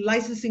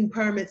licensing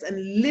permits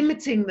and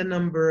limiting the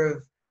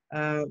number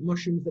of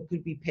mushrooms that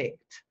could be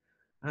picked.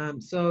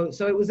 So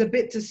it was a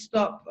bit to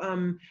stop.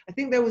 I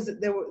think there was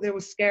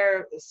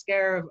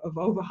scare of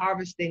over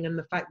harvesting, and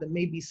the fact that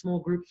maybe small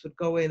groups would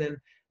go in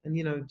and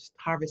you know, just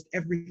harvest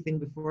everything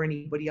before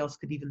anybody else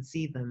could even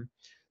see them.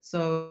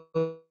 So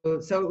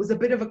it was a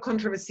bit of a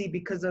controversy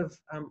because of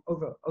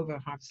over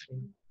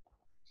harvesting.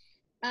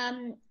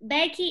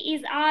 Becky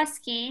is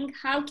asking,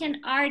 how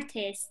can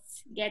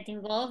artists get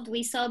involved?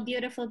 We saw a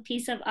beautiful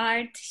piece of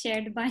art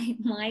shared by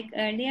Mike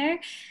earlier.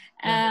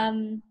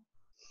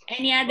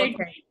 Any other?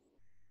 Okay.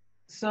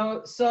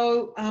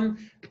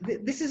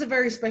 This is a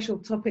very special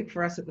topic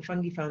for us at the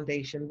Fungi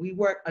Foundation. We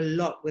work a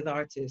lot with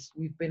artists.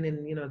 We've been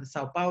in, you know, the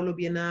Sao Paulo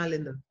Biennale,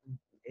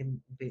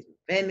 in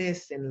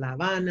Venice, in La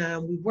Habana.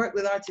 We've worked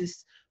with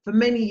artists for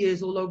many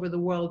years all over the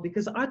world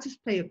because artists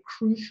play a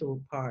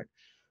crucial part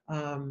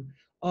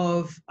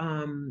of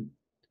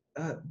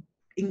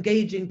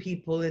engaging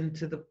people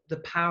into the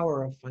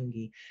power of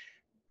fungi.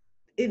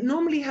 It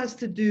normally has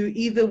to do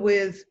either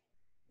with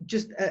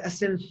just a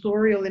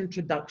sensorial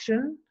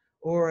introduction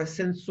or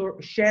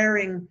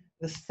sharing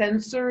the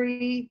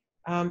sensory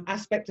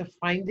aspect of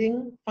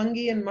finding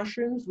fungi and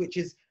mushrooms, which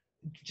is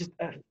just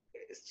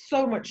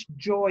so much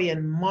joy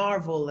and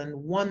marvel and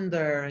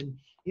wonder. And,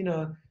 you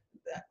know,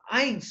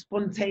 I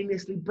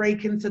spontaneously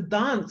break into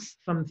dance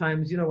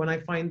sometimes, you know, when I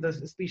find the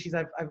species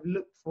I've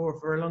looked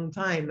for a long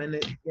time. And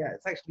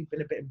it's actually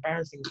been a bit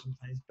embarrassing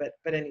sometimes,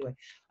 but anyway.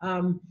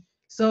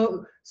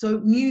 So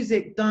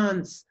music,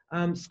 dance,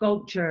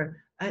 sculpture,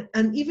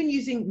 and even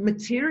using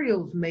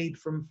materials made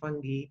from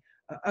fungi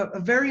are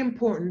very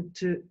important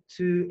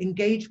to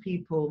engage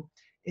people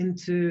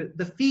into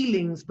the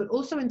feelings, but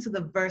also into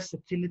the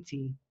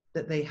versatility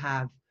that they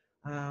have.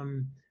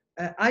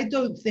 I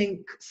don't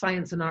think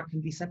science and art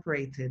can be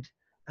separated,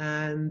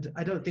 and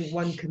I don't think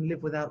one can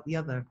live without the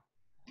other.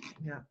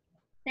 Yeah.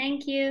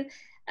 Thank you.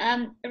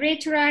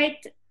 Rich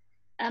Wright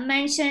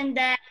mentioned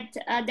that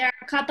there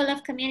are a couple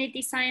of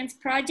community science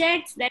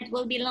projects that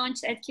will be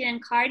launched at Kew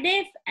and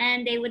Cardiff,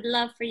 and they would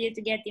love for you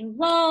to get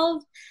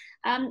involved.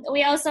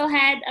 We also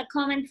had a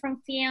comment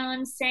from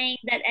Fionn saying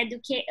that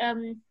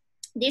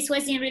this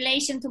was in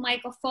relation to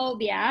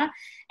mycophobia,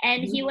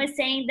 and he was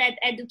saying that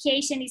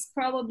education is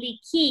probably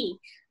key.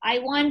 I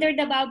wondered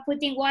about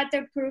putting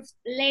waterproof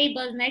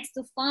labels next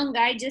to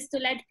fungi just to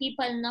let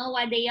people know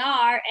what they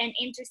are and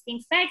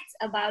interesting facts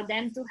about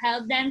them to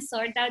help them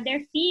sort out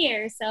their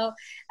fears. So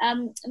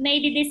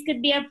maybe this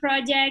could be a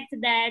project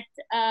that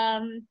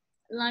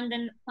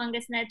London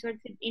Fungus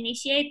Network could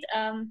initiate,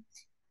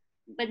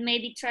 but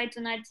maybe try to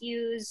not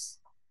use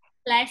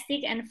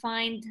plastic and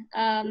find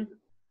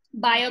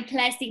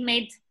bioplastic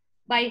made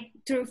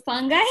through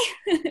fungi.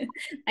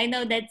 I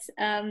know that's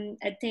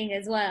a thing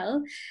as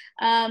well.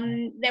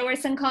 There were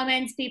some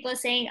comments, people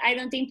saying, I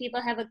don't think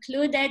people have a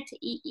clue that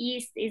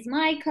yeast is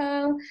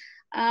myco.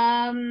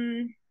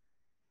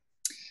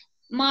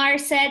 Mar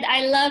said,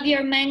 I love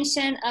your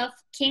mention of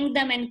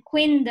kingdom and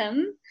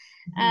quindom.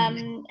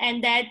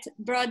 And that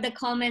brought the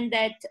comment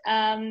that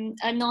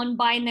a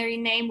non-binary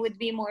name would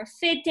be more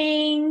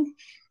fitting.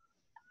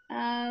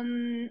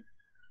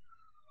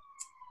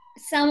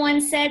 Someone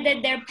said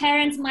that their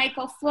parents'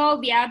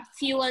 mycophobia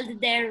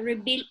fueled their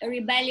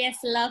rebellious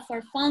love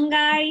for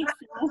fungi.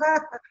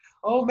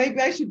 Oh, maybe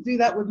I should do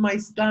that with my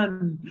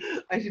son.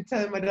 I should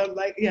tell him I don't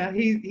like. Yeah,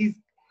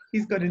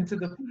 he's got into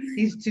the.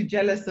 He's too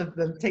jealous of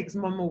them. Takes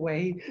mom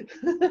away.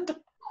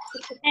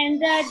 And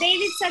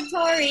David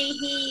Satori,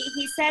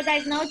 he said,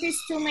 I've noticed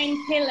two main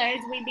pillars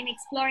we've been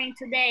exploring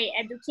today: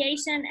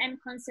 education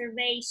and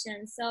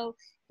conservation. So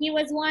he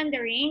was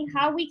wondering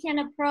how we can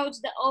approach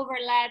the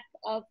overlap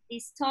of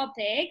these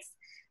topics.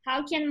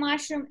 How can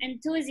mushroom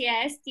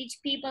enthusiasts teach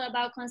people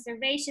about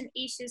conservation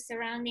issues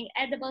surrounding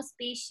edible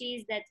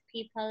species that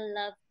people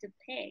love to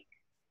pick?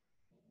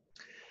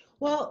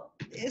 Well,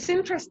 it's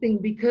interesting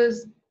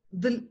because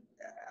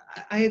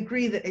I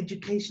agree that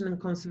education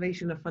and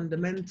conservation are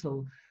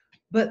fundamental,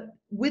 but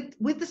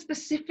with the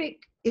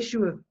specific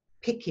issue of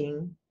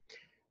picking,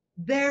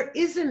 there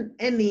isn't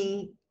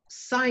any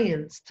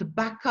science to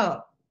back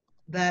up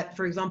that,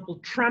 for example,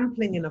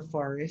 trampling in a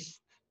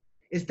forest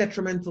is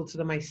detrimental to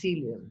the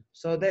mycelium.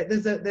 So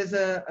there's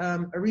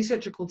a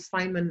researcher called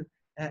Simon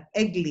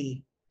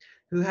Egley,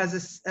 who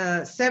has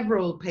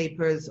several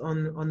papers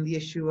on the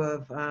issue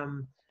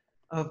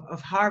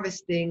of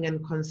harvesting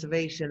and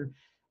conservation.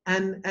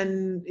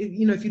 And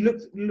you know, if you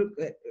look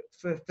at,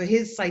 for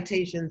his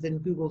citations in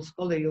Google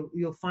Scholar,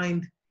 you'll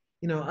find,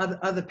 you know,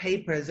 other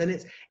papers, and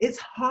it's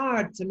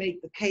hard to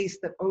make the case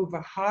that over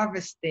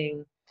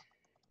harvesting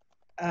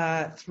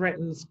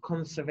threatens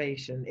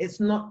conservation.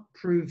 It's not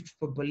proved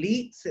for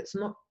boletes. It's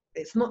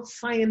not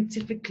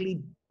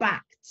scientifically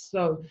backed.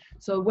 So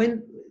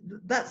when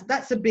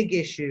that's a big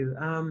issue.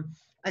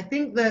 I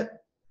think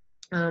that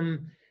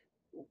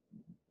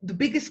the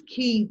biggest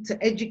key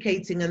to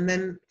educating and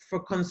then for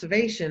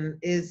conservation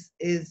is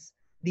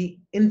the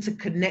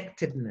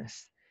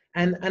interconnectedness.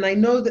 And I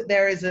know that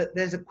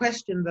there's a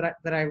question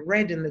that I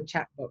read in the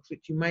chat box,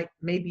 which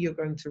maybe you're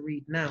going to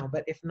read now,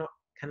 but if not,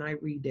 can I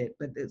read it?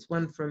 But it's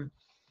one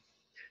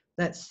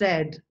that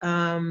said,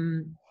 I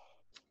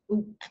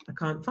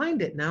can't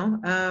find it now.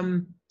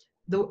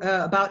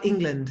 About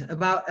England,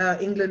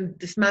 England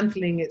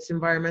dismantling its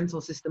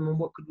environmental system and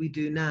what could we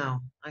do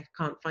now? I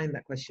can't find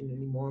that question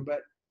anymore,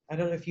 but I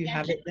don't know if you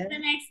have it there.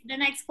 The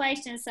next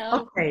question.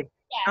 So okay,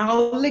 yeah.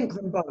 I'll link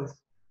them both.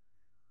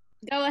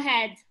 Go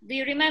ahead. Do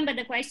you remember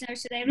the question, or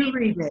should I read?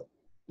 Read it.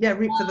 Yeah,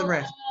 read for the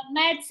rest.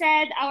 Matt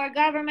said, our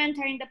government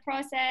are in the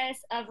process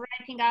of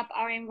wrapping up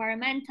our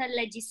environmental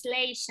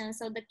legislation.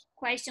 So the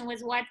question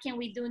was, what can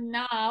we do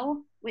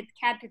now with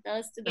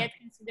capitals to get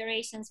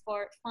considerations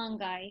for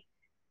fungi?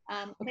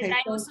 Because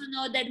I also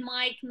know that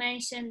Mike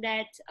mentioned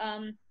that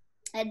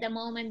at the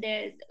moment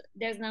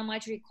there's not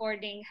much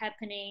recording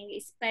happening,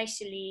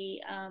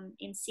 especially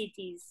in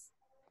cities.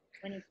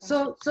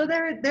 So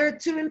there are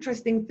two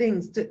interesting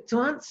things to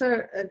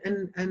answer,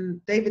 and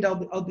David,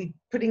 I'll be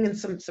putting in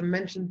some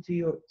mention to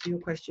your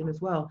question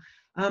as well.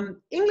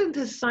 England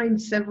has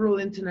signed several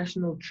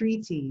international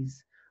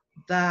treaties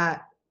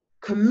that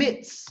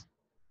commits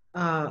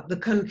the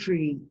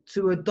country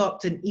to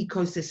adopt an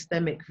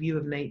ecosystemic view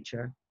of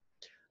nature,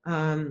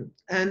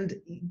 and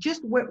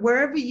just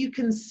wherever you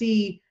can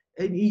see,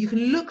 you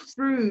can look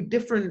through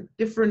different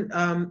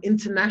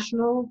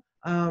international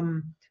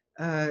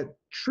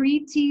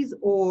treaties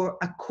or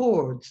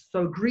accords,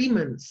 so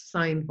agreements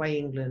signed by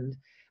England,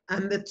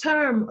 and the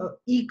term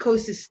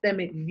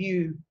ecosystemic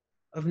view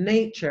of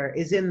nature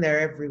is in there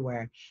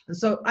everywhere. And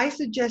so I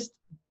suggest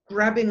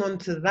grabbing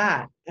onto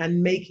that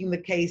and making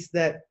the case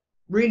that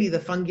really the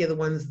fungi are the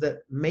ones that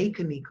make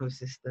an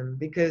ecosystem,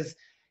 because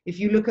if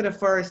you look at a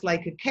forest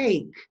like a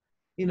cake,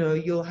 you know,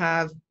 you'll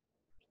have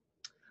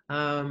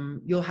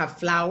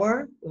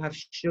flour, you'll have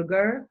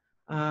sugar,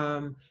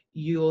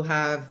 you'll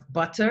have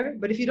butter,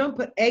 but if you don't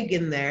put egg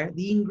in there,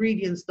 the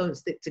ingredients don't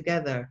stick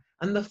together.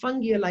 And the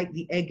fungi are like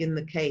the egg in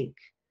the cake.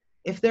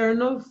 If there are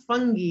no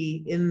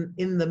fungi in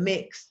the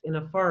mix in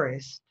a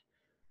forest,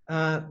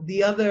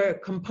 the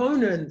other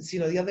components, you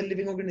know, the other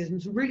living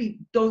organisms really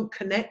don't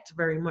connect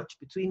very much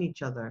between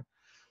each other.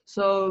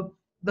 So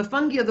the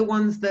fungi are the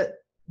ones that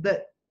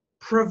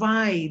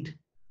provide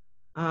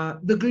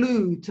the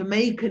glue to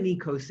make an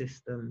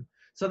ecosystem.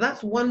 So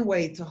that's one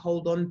way to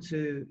hold on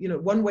to, you know,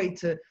 one way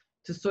to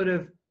sort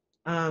of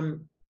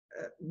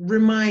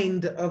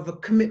remind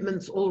of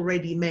commitments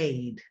already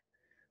made.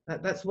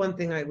 That's one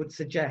thing I would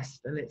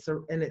suggest, and it's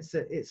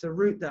a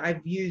route that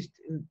I've used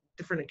in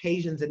different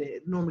occasions, and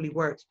it normally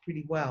works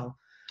pretty well.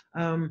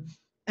 And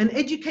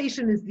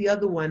education is the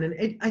other one,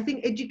 and I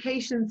think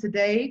education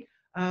today,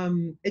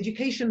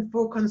 education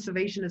for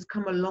conservation has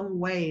come a long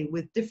way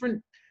with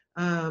different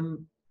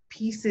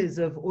pieces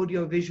of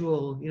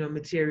audiovisual,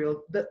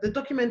 material. The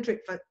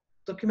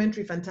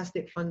documentary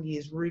Fantastic Fungi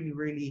is really,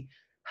 really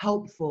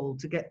helpful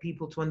to get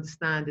people to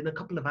understand in a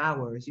couple of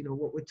hours,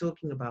 what we're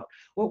talking about.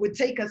 What would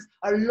take us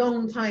a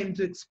long time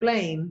to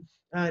explain,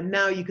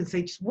 now you can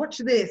say, just watch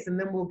this, and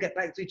then we'll get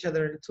back to each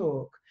other and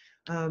talk.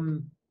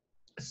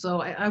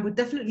 So I would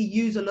definitely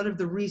use a lot of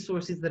the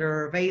resources that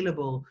are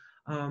available,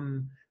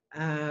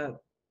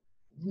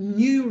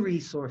 new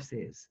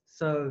resources.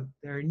 So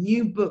there are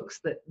new books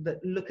that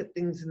look at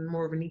things in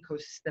more of an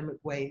ecosystemic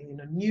way,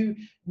 new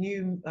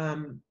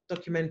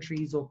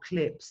documentaries or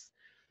clips.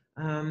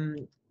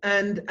 And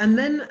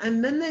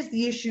then there's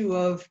the issue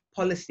of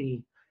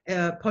policy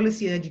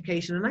and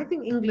education. And I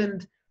think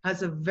England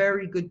has a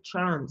very good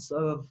chance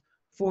of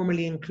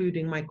formally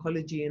including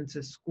mycology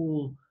into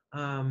school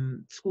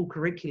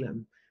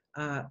curriculum.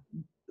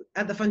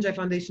 At the Fungi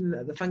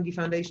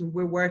Foundation,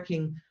 we're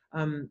working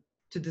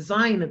to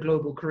design a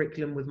global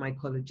curriculum with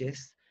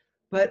mycologists,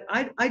 but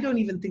I don't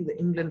even think that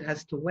England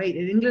has to wait.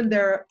 In England,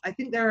 I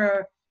think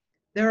there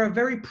are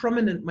very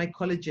prominent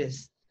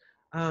mycologists,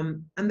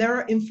 and there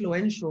are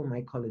influential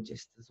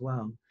mycologists as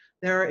well.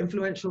 There are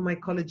influential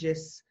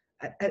mycologists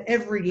at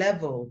every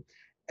level.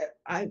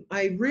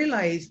 I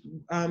realized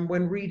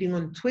when reading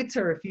on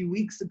Twitter a few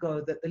weeks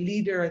ago that the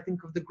leader, I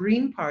think, of the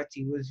Green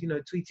Party was,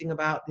 tweeting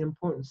about the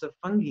importance of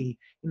fungi,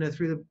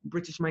 through the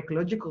British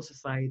Mycological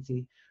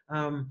Society,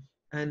 and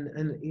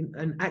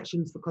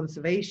actions for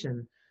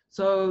conservation.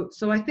 So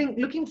I think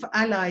looking for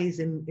allies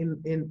in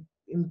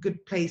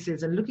good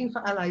places, and looking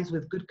for allies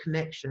with good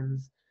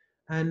connections,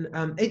 and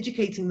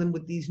educating them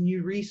with these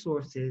new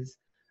resources,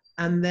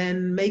 and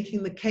then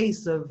making the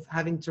case of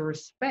having to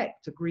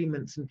respect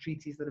agreements and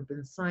treaties that have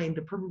been signed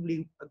are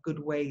probably a good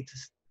way to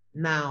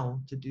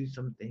do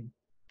something.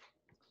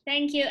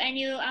 Thank you. And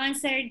you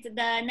answered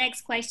the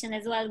next question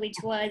as well, which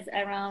was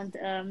around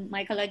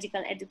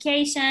mycological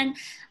education.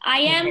 I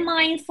am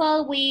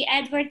mindful we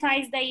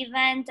advertise the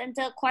event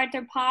until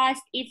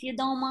 8:15. If you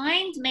don't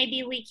mind,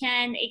 maybe we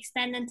can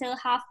extend until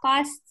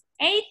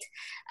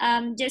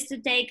 8:30, just to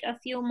take a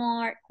few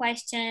more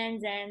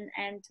questions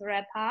and to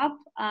wrap up.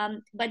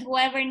 But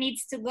whoever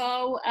needs to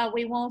go,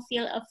 we won't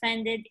feel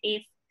offended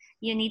if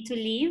you need to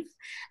leave.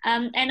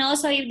 And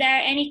also, if there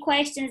are any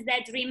questions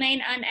that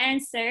remain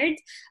unanswered,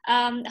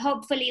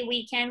 hopefully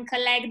we can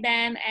collect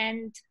them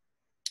and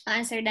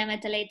answer them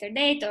at a later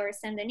date, or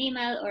send an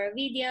email or a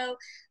video.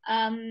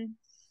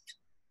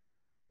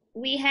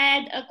 We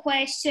had a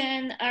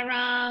question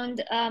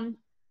around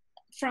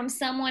from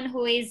someone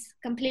who is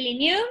completely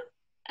new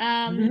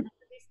to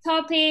this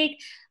topic.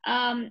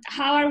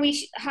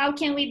 How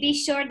can we be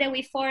sure that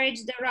we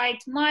forage the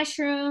right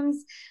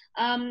mushrooms?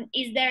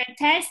 Is there a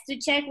test to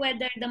check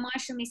whether the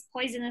mushroom is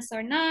poisonous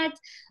or not?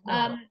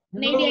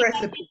 Maybe I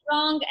got it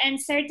wrong and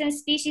certain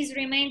species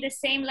remain the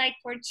same, like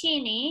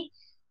porcini.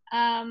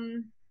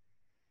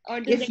 Or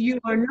if you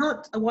are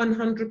not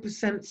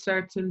 100%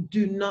 certain,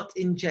 do not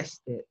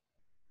ingest it.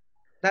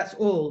 That's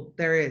all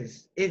there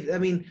is.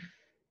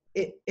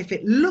 If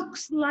it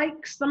looks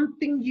like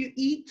something you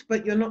eat,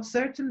 but you're not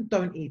certain,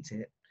 don't eat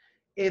it.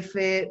 If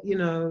it,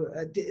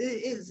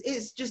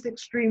 it's just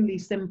extremely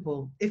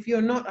simple. If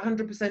you're not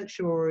 100%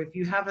 sure, if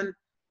you haven't,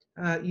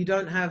 you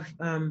don't have,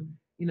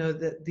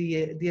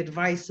 the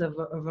advice of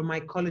a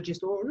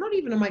mycologist, or not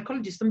even a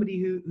mycologist, somebody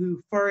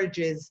who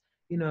forages,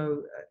 in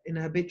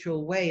a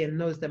habitual way and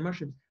knows their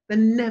mushrooms,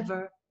 then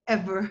never,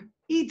 ever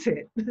eat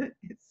it.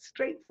 It's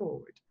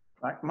straightforward.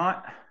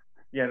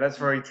 Yeah, that's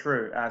very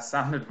true.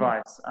 Sound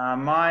advice.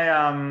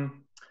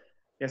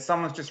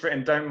 Someone's just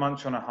written, "Don't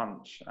munch on a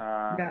hunch."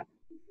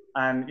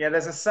 And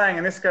there's a saying,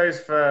 and this goes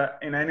for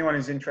anyone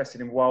who's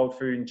interested in wild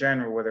food in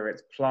general, whether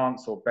it's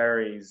plants or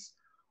berries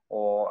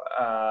or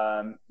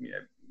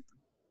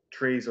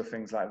trees or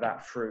things like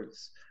that,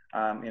 fruits.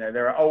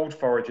 There are old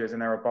foragers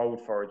and there are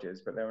bold foragers,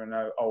 but there are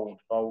no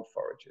old bold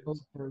foragers. Bold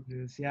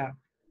foragers, yeah.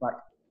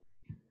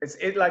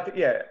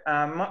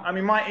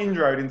 My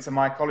inroad into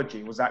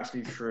mycology was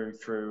actually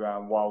through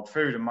wild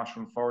food and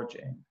mushroom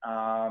foraging.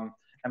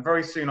 And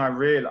very soon I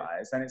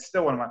realized, and it's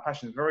still one of my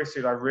passions, very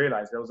soon I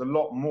realized there was a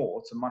lot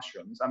more to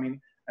mushrooms, and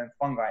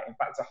fungi, in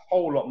fact, a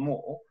whole lot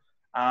more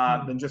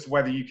than just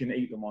whether you can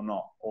eat them or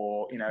not.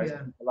 Or, as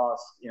people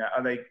ask,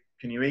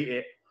 can you eat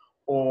it?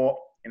 Or,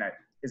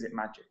 is it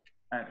magic?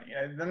 And,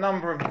 the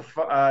number of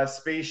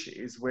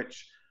species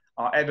which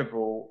are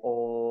edible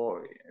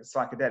or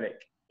psychedelic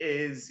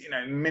is,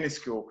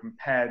 minuscule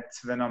compared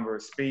to the number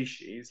of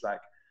species, the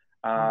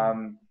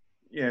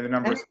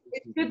number of species.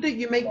 It's good that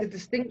you make the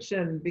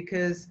distinction,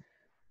 because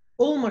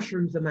all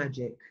mushrooms are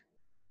magic.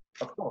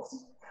 Of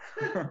course.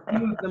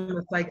 Some of them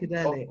are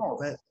psychedelic,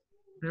 but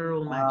they're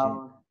all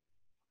magic.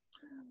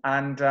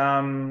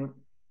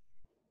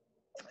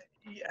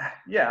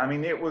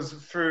 It was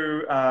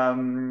through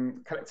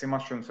collecting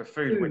mushrooms for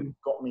food which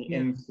got me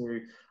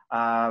into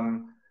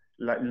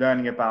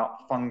learning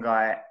about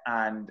fungi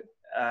and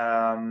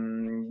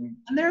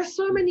there are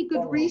so many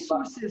good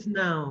resources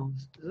now.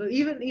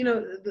 Even, you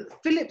know, the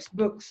Phillips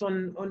books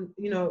on,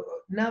 you know,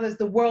 now there's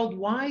the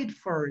worldwide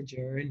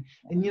forager,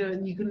 and you know,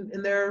 and you can,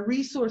 and there are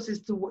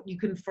resources to what you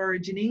can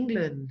forage in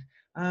England.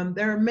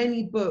 There are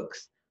many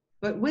books,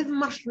 but with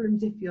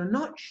mushrooms, if you're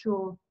not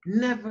sure,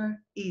 never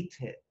eat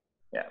it.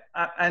 Yeah,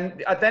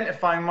 and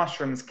identifying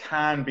mushrooms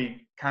can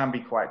be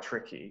quite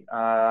tricky.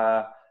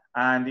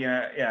 And you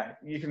know, yeah,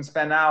 you can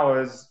spend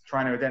hours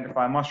trying to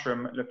identify a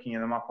mushroom, looking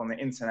them up on the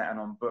internet and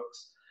on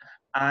books.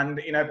 And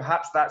you know,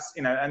 perhaps that's,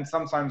 you know, and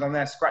sometimes I'm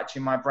there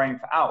scratching my brain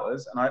for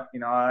hours,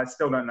 and I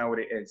still don't know what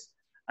it is.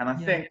 And I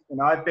think, you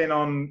know, I've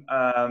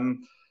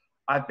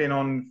been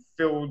on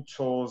field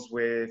tours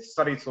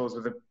study tours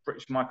with the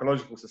British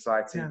Mycological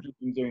Society. Yeah. We've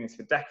been doing this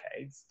for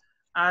decades.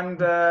 And,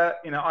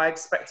 you know, I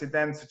expected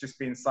them to just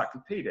be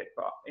encyclopedic,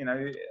 but, you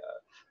know,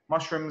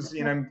 mushrooms,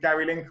 you know,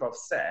 Gary Linkoff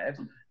said,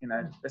 you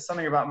know, there's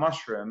something about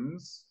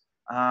mushrooms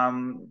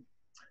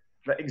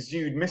that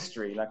exude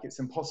mystery, like it's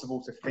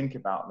impossible to think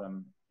about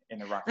them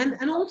in a rational way.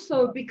 And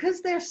also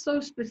because they're so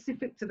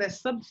specific to their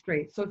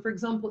substrate. So for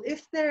example,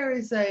 if there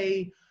is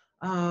a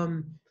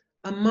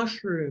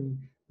mushroom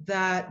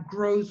that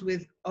grows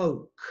with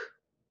oak,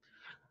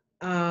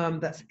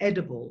 that's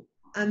edible,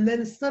 and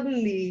then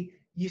suddenly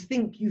you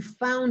think you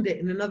found it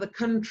in another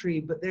country,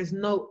 but there's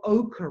no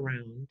oak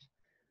around,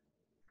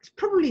 it's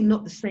probably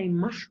not the same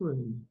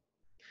mushroom.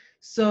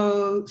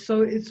 So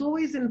it's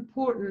always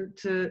important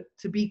to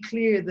be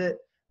clear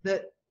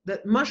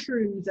that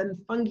mushrooms and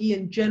fungi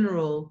in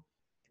general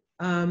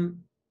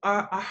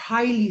are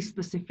highly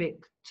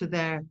specific to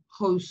their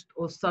host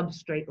or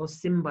substrate or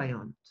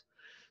symbiont.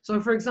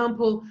 So for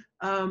example,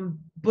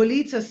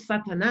 Boletus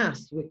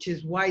satanas, which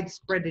is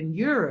widespread in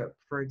Europe,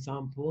 for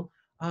example,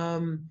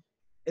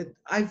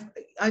 I've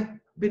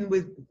been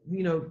with,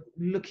 you know,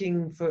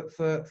 looking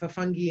for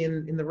fungi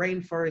in the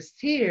rainforest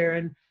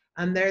here,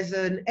 and there's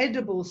an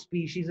edible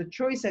species, a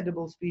choice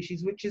edible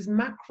species, which is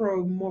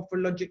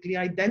macromorphologically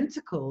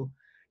identical,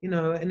 you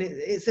know, and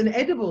it's an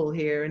edible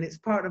here, and it's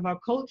part of our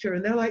culture.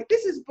 And they're like,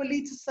 this is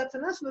Boletus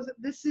satanas. And I was like,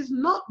 this is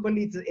not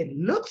Boletus. It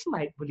looks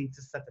like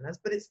Boletus satanas,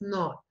 but it's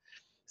not.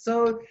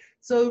 So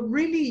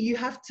really, you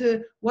have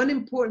to. One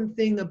important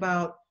thing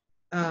about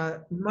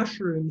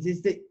mushrooms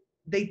is that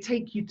they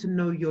take you to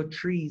know your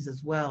trees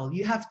as well.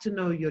 You have to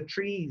know your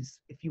trees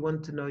if you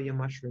want to know your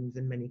mushrooms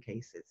in many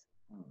cases.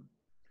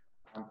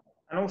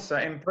 And also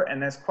in Britain,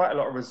 there's quite a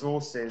lot of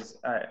resources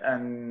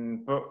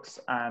and books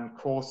and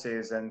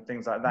courses and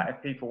things like that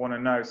if people want to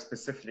know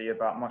specifically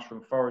about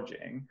mushroom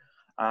foraging.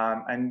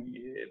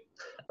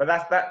 But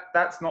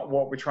that's not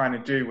what we're trying to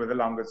do with the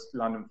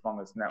London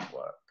Fungus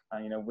Network.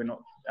 You know, we're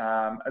not,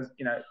 as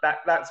you know,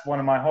 that's one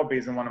of my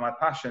hobbies and one of my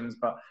passions.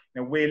 But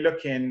you know, we're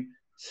looking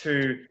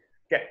to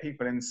get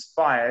people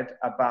inspired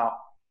about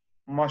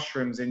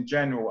mushrooms in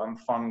general and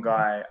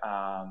fungi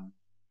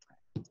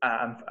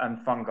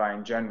and fungi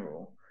in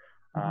general.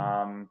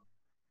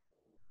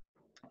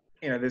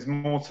 You know, there's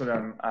more to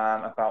them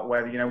about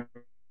whether, you know,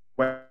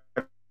 whether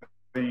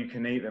you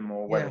can eat them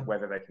or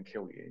whether they can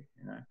kill you.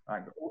 You know,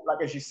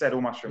 like as you said,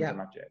 all mushrooms are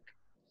magic.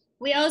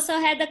 We also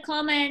had a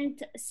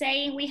comment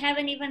saying we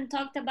haven't even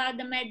talked about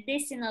the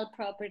medicinal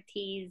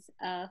properties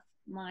of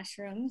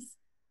mushrooms.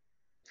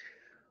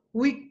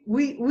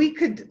 We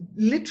could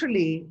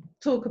literally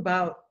talk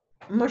about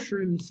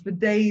mushrooms for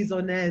days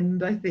on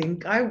end. I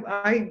think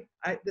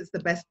that's the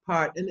best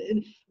part.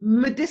 And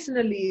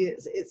medicinally,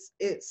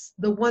 it's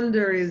the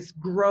wonder is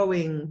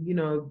growing, you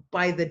know,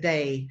 by the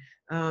day.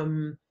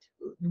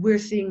 We're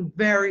seeing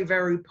very,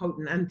 very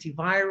potent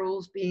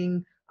antivirals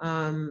being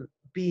found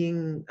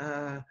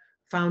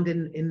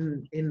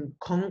in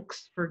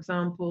conchs, for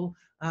example,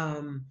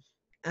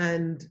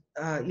 and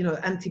you know,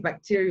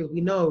 antibacterial. We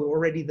know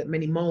already that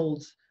many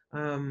molds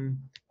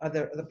are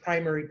the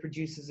primary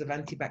producers of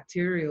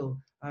antibacterial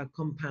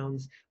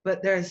compounds,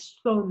 but there's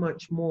so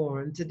much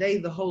more. And today,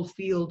 the whole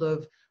field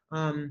of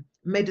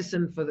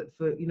medicine for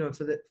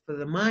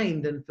the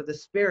mind and for the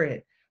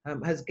spirit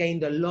has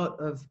gained a lot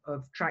of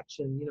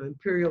traction. You know,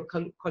 Imperial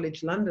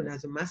College London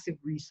has a massive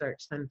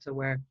research centre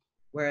where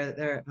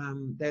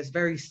there's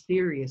very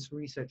serious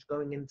research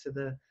going into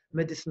the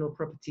medicinal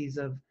properties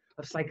of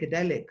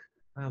psychedelic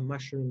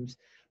mushrooms.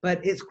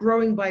 But it's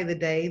growing by the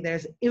day.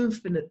 There's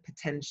infinite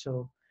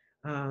potential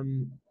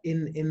in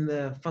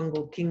the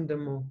fungal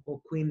kingdom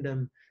or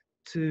queendom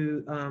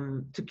to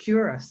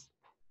cure us,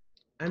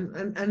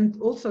 and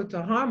also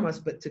to harm us,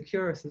 but to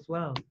cure us as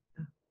well.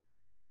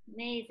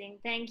 Amazing,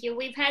 thank you.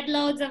 We've had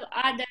loads of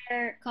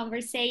other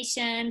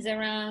conversations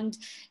around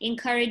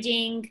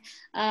encouraging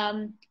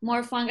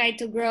more fungi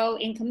to grow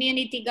in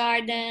community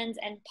gardens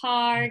and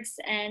parks,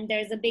 and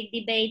there's a big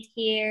debate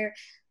here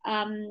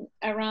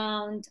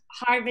around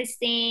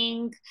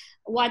harvesting,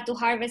 what to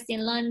harvest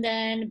in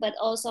London, but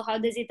also how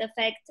does it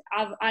affect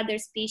other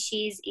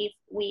species if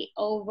we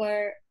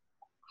over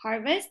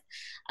harvest.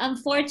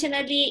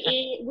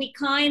 Unfortunately, we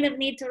kind of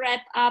need to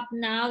wrap up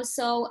now,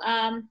 so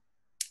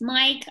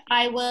Mike,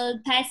 I will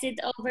pass it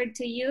over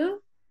to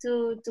you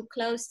to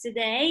close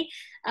today.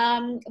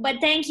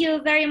 But thank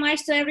you very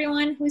much to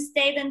everyone who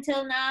stayed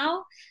until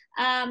now.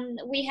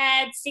 We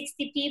had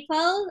 60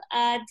 people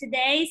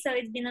today, so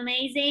it's been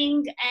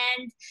amazing.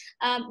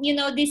 And you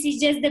know, this is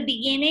just the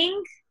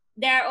beginning.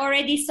 There are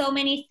already so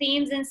many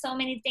themes and so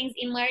many things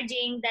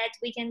emerging that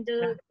we can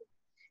do.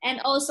 And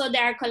also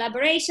there are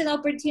collaboration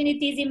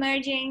opportunities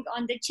emerging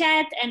on the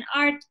chat and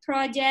art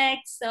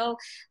projects. So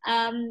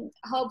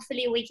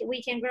hopefully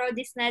we can grow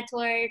this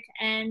network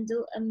and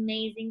do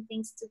amazing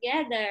things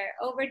together.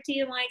 Over to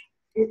you, Mike.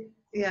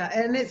 Yeah,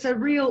 and it's a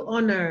real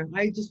honor.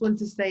 I just want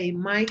to say,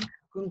 Mike,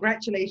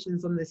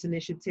 congratulations on this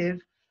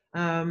initiative.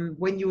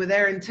 When you were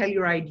there in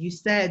Telluride, you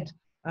said,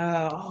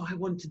 oh, I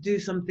want to do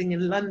something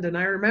in London.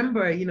 I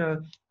remember, you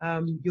know,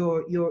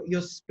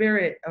 your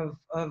spirit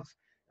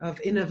of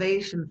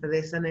innovation for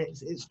this, and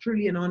it's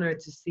truly an honor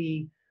to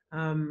see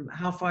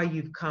how far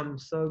you've come.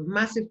 So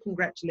massive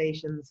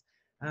congratulations,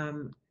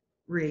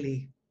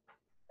 really.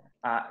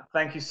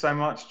 Thank you so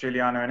much,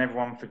 Giuliana, and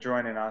everyone for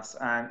joining us.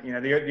 And you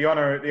know, the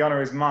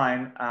honor is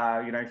mine.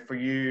 You know, for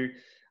you,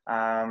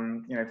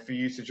 you know, for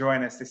you to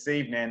join us this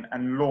evening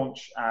and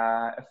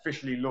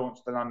officially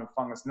launch the London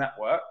Fungus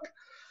Network.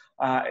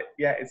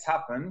 Yeah, it's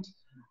happened.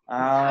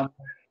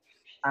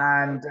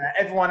 And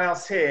everyone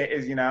else here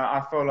is, you know,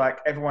 I feel like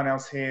everyone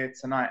else here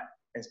tonight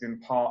is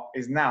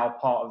now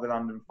part of the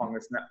London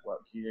Fungus Network.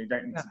 You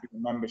don't need to be a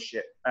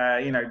membership,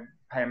 you know,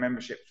 pay a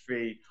membership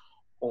fee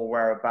or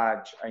wear a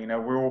badge. You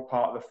know, we're all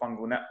part of the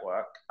Fungal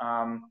Network.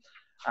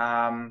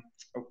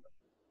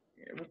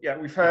 Yeah,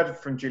 we've heard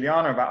from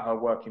Giuliana about her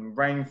work in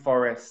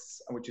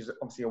rainforests, which is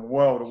obviously a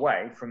world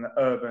away from the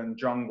urban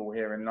jungle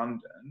here in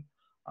London.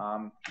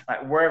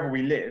 Like wherever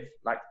we live,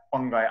 like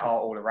fungi are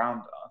all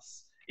around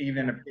us,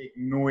 even in a big,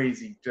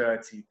 noisy,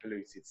 dirty,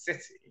 polluted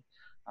city.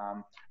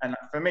 And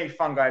for me,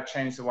 fungi have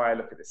changed the way I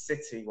look at the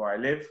city where I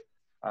live,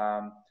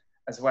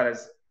 as well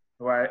as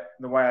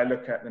the way I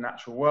look at the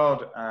natural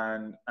world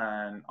and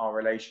our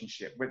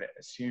relationship with it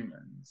as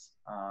humans.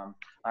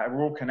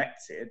 We're all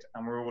connected,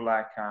 and we're all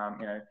like,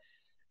 you know,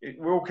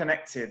 we're all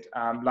connected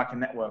like a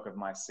network of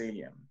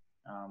mycelium.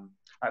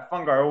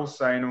 Fungi are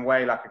also, in a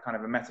way, like a kind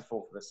of a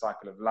metaphor for the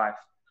cycle of life,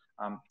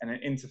 and an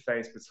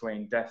interface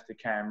between death,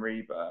 decay, and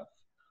rebirth.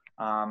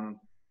 And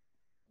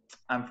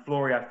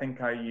Flori, I think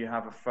you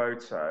have a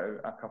photo,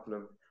 a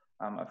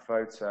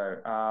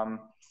photo.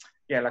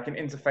 Yeah, like an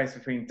interface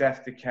between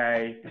death,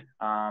 decay,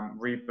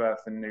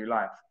 rebirth, and new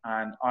life.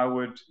 And I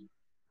would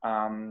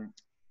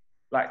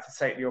like to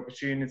take the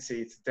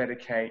opportunity to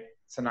dedicate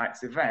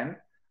tonight's event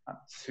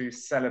to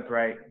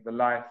celebrate the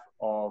life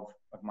of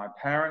my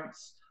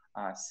parents,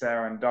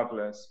 Sarah and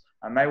Douglas.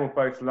 And they were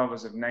both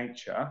lovers of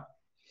nature.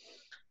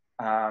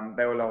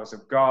 They were lovers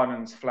of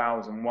gardens,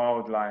 flowers, and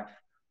wildlife.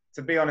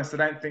 To be honest, I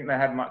don't think they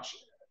had much,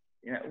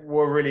 you know,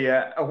 were really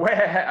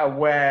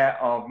aware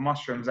of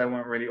mushrooms. They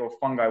weren't really, or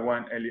fungi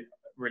weren't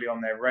really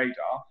on their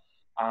radar.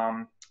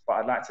 But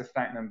I'd like to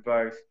thank them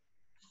both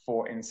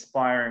for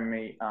inspiring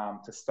me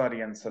to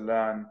study and to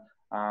learn,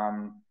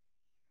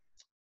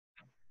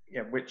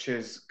 yeah, which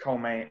is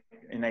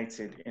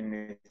culminated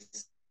in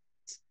this,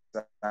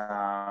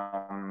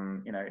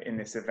 you know, in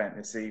this event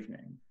this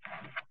evening.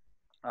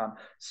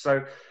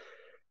 So,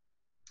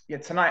 yeah,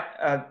 tonight,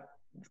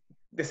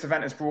 this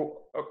event has brought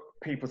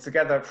people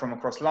together from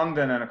across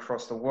London and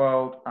across the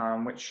world,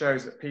 which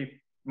shows that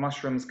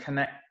mushrooms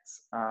connect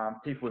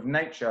people with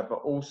nature, but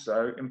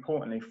also,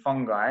 importantly,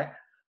 fungi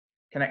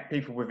connect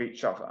people with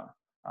each other.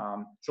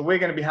 So we're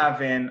going to be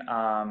having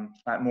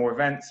more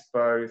events,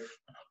 both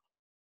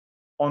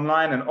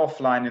online and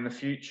offline in the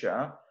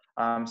future.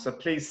 So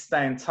please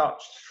stay in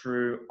touch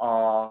through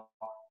our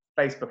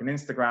Facebook and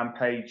Instagram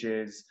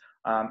pages.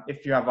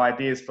 If you have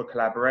ideas for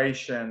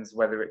collaborations,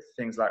 whether it's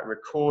things like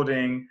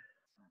recording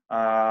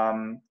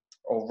or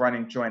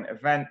running joint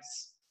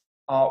events,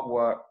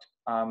 artwork,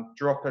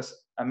 drop us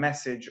a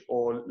message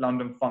or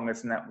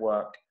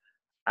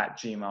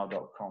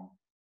londonfungusnetwork@gmail.com.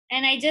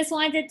 And I just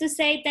wanted to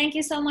say thank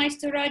you so much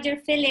to Roger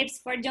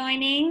Phillips for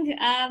joining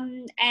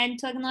and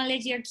to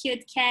acknowledge your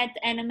cute cat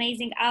and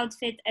amazing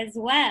outfit as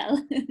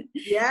well.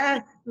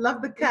 Yes,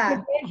 love the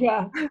cat.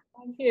 Pleasure.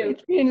 Thank you.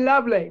 It's been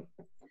lovely.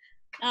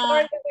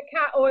 Sorry that the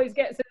cat always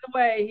gets in the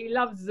way. He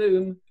loves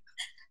Zoom.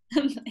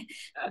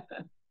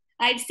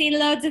 I've seen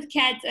loads of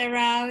cats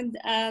around,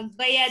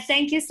 but yeah,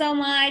 thank you so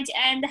much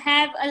and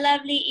have a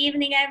lovely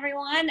evening,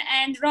 everyone.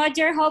 And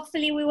Roger,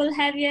 hopefully we will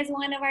have you as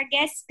one of our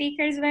guest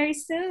speakers very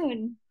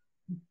soon.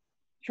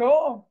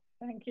 Sure.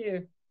 Thank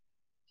you.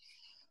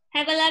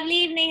 Have a lovely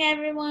evening,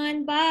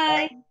 everyone.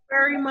 Bye. Thank you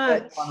very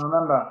much. And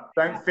remember,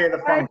 don't fear the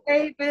Bye, fun.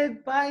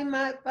 David. Bye,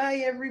 Matt. Bye,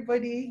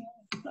 everybody.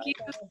 Thank you.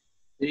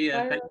 See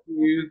ya. Thank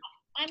you.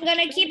 I'm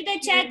gonna keep the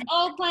chat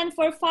open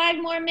for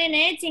 5 more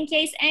minutes in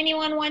case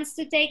anyone wants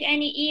to take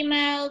any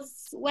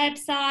emails,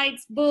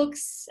 websites,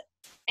 books,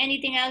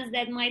 anything else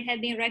that might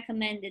have been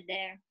recommended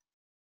there.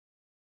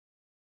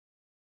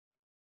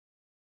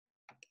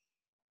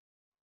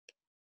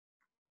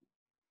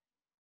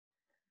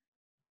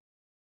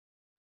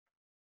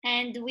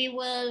 And we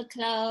will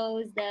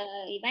close the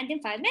event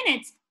in 5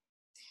 minutes.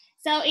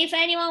 So if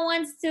anyone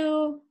wants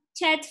to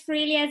chat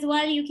freely as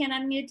well, you can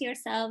unmute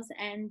yourselves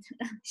and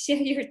share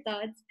your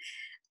thoughts.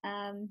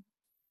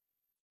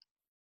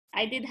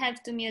 I did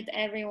have to mute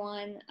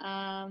everyone.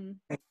 How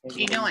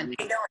you doing?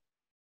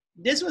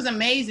 This was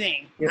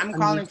amazing. I'm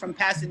calling from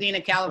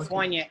Pasadena,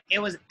 California. It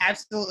was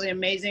absolutely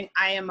amazing.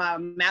 I am a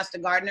master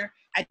gardener.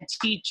 I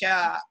teach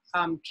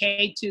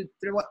K to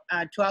through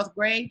 12th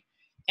grade.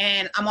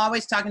 And I'm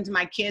always talking to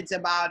my kids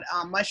about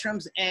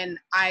mushrooms. And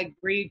I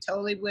agree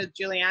totally with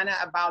Giuliana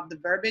about the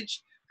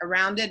verbiage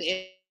around it.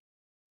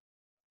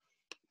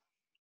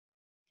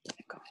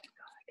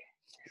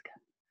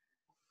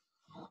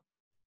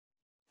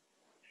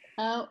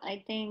 Oh,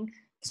 I think.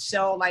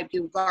 So like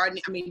do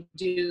gardening,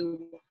 do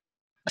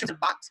the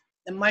box,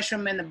 the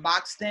mushroom in the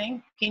box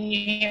thing. Can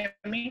you hear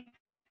me?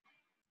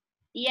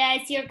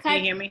 Yes, you're cutting. Can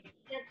you hear me?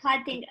 You're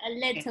cutting a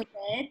little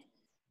bit.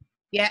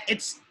 Yeah,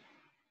 it's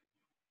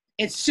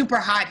super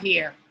hot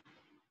here.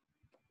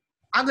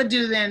 I'm gonna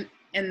do then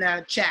in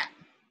the chat.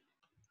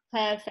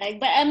 Perfect,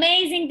 but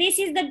amazing. This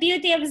is the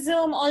beauty of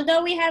Zoom.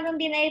 Although we haven't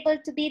been able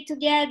to be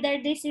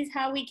together, this is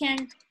how we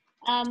can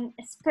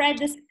spread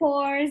the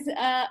spores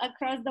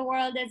across the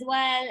world as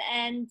well.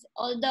 And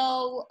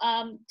although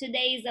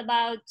today is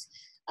about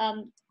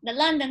the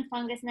London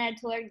Fungus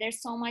Network,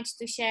 there's so much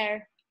to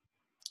share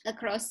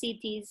across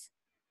cities.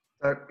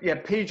 Yeah,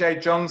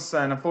 PJ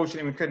Johnson,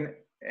 unfortunately we couldn't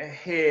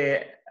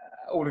hear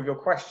all of your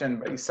question,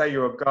 but you say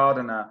you're a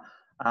gardener.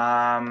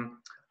 And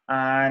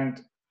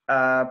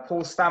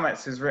Paul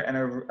Stamets has written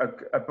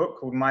a book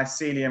called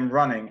Mycelium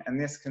Running, and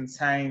this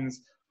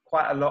contains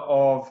quite a lot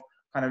of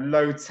kind of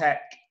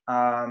low-tech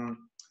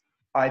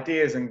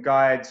ideas and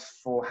guides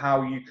for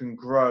how you can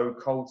grow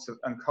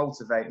and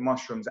cultivate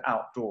mushrooms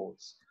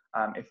outdoors,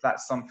 if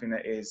that's something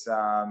that is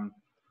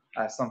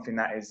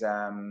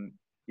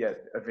yeah,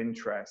 of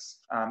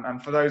interest.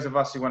 And for those of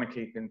us who want to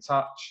keep in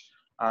touch,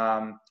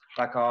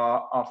 like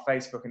our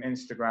Facebook and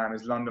Instagram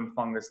is London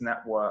Fungus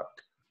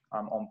Network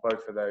on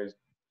both of those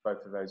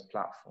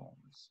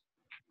platforms.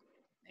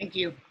 Thank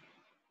you.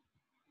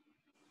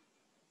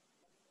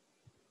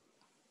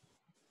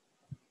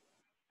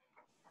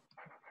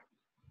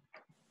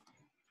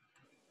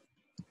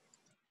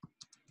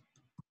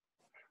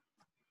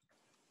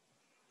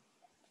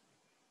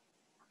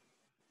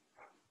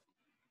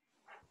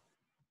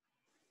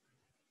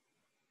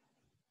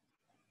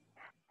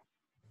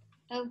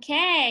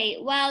 Okay,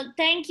 well,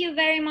 thank you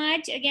very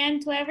much again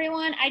to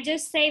everyone. I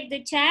just saved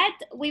the chat.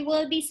 We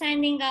will be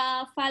sending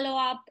a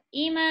follow-up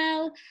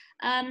email,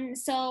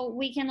 so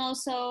we can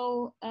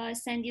also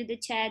send you the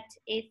chat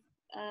if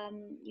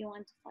you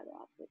want to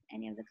follow up with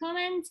any of the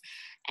comments,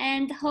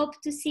 and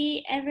hope to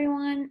see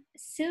everyone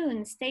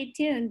soon. Stay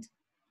tuned.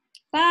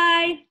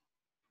 Bye.